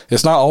team.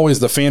 It's not always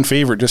the fan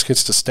favorite just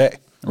gets to stay.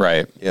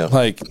 Right. Yeah.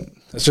 Like,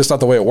 it's just not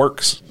the way it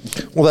works.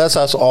 Well, that's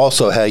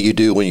also how you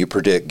do when you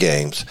predict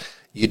games.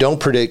 You don't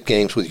predict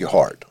games with your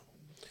heart.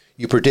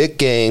 You predict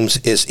games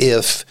as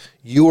if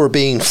you are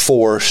being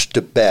forced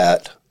to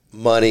bet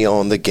money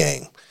on the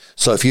game.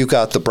 So if you've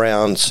got the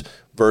Browns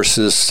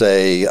versus,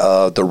 say,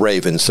 the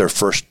Ravens, their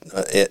first,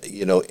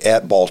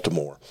 at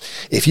Baltimore.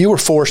 If you were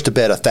forced to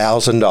bet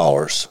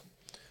 $1,000,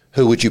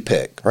 who would you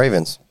pick?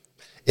 Ravens.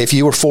 If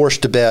you were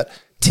forced to bet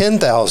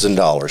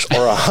 $10,000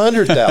 or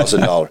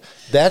 $100,000,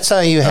 that's how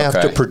you have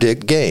to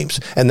predict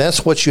games. And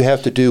that's what you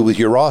have to do with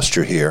your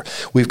roster here.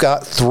 We've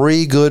got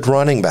 3 good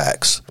running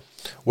backs.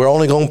 We're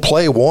only going to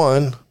play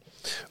one.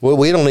 Well,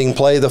 we don't even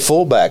play the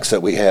fullbacks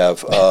that we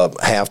have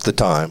half the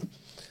time.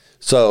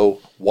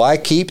 So why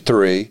keep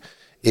 3?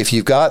 If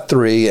you've got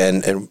 3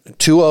 and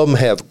 2 of them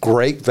have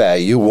great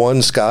value,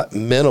 one's got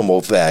minimal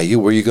value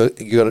where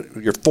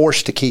you're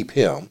forced to keep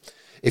him.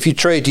 If you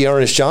trade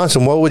Dearness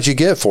Johnson, what would you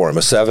get for him?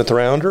 A 7th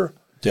rounder?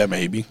 Yeah,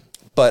 maybe.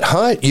 But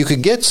Hunt, you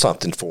could get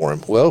something for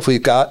him. Well, if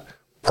we've got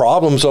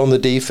problems on the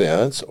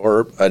defense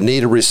or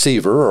need a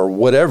receiver or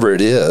whatever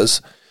it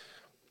is,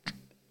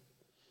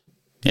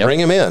 bring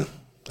him in.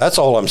 That's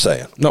all I'm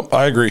saying. Nope,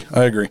 I agree.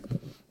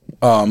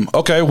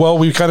 Okay, well,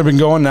 we've kind of been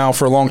going now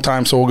for a long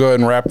time, so we'll go ahead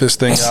and wrap this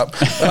thing up.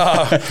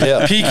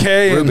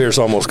 PK. Root beer's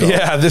almost gone.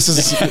 Yeah, this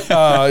is, we've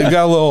got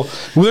a little,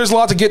 well, there's a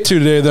lot to get to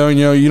today, though.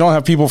 You don't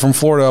have people from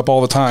Florida up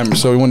all the time,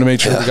 so we wanted to make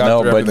sure we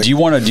got through everything. Do you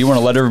want to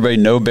let everybody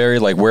know, Barry,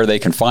 like where they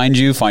can find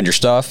you, find your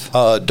stuff?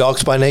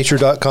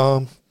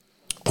 Dogsbynature.com.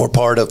 We're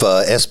part of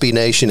SB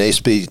Nation.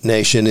 SB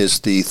Nation is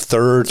the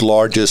 3rd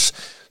largest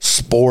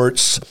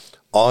sports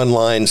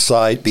online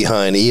site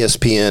behind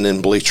ESPN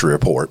and Bleacher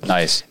Report.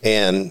 Nice.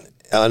 And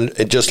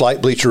just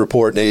like Bleacher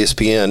Report and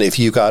ESPN, if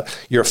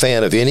you're a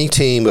fan of any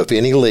team, of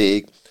any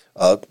league,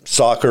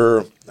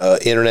 soccer,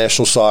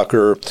 international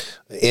soccer,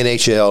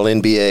 NHL,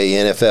 NBA,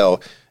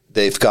 NFL.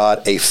 They've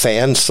got a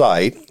fan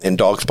site, and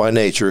Dawgs by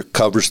Nature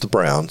covers the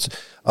Browns.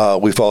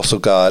 We've also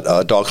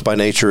got Dawgs by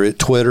Nature at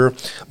Twitter.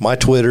 My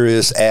Twitter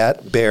is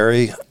at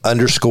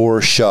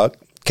Barry_Shuck,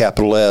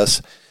 capital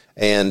S,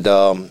 and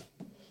I'll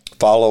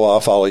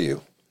follow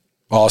you.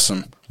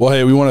 Awesome. Well,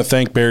 hey, we want to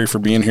thank Barry for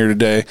being here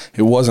today.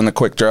 It wasn't a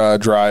quick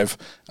drive.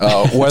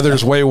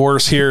 Weather's way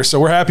worse here, so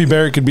we're happy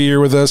Barry could be here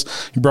with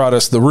us. He brought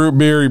us the root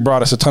beer. He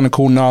brought us a ton of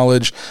cool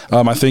knowledge.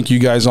 I think you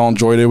guys all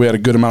enjoyed it. We had a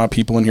good amount of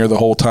people in here the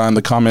whole time.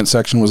 The comment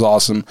section was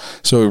awesome,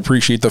 so we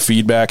appreciate the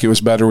feedback. It was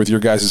better with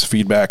your guys'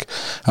 feedback.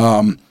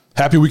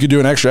 Happy we could do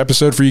an extra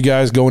episode for you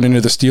guys going into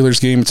the Steelers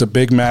game. It's a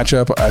big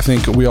matchup. I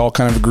think we all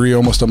kind of agree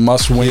almost a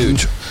must-win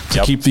to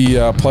keep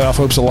the playoff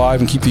hopes alive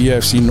and keep the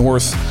AFC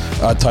North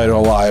title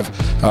alive.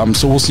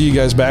 So we'll see you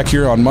guys back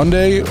here on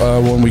Monday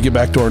when we get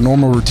back to our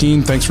normal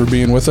routine. Thanks for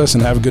being with us,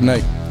 and have a good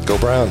night. Go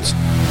Browns.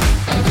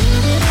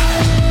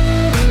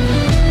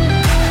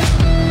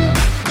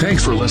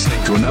 Thanks for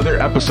listening to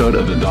another episode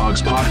of the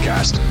Dawgs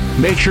Podcast.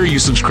 Make sure you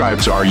subscribe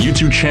to our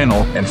YouTube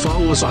channel and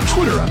follow us on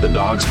Twitter at the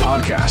Dawgs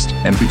Podcast,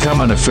 and become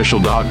an official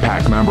Dog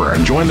Pack member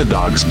and join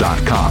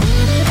thedawgs.com.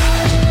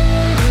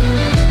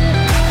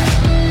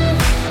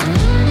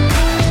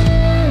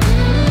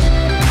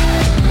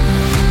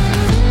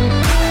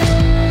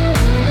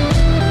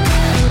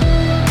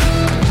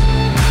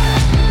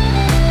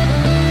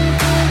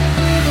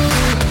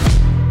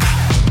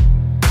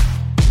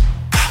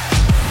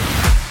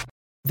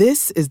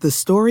 This is the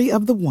story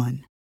of the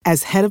one.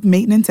 As head of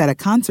maintenance at a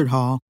concert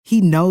hall, he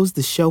knows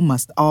the show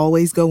must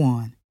always go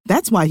on.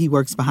 That's why he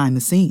works behind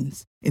the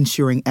scenes,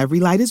 ensuring every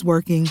light is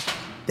working,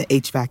 the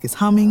HVAC is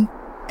humming,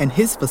 and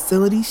his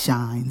facility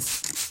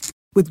shines.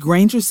 With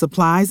Grainger's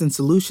supplies and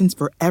solutions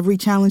for every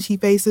challenge he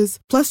faces,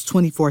 plus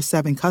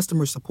 24/7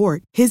 customer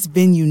support, his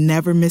venue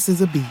never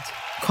misses a beat.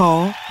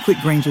 Call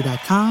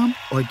quickgrainger.com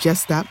or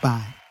just stop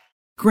by.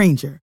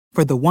 Grainger,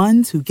 for the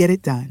ones who get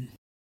it done.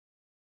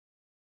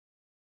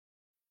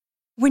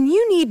 When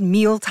you need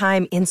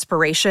mealtime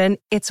inspiration,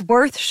 it's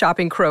worth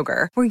shopping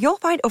Kroger, where you'll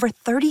find over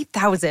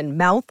 30,000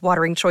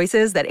 mouth-watering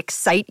choices that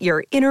excite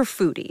your inner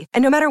foodie.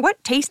 And no matter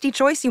what tasty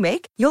choice you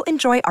make, you'll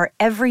enjoy our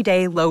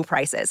everyday low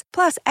prices,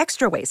 plus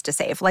extra ways to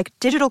save, like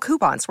digital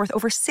coupons worth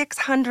over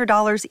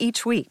 $600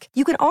 each week.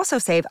 You can also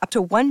save up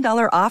to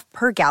 $1 off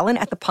per gallon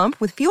at the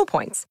pump with fuel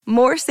points.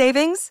 More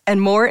savings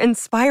and more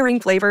inspiring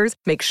flavors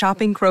make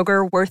shopping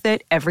Kroger worth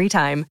it every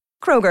time.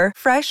 Kroger,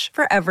 fresh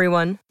for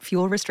everyone.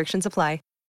 Fuel restrictions apply.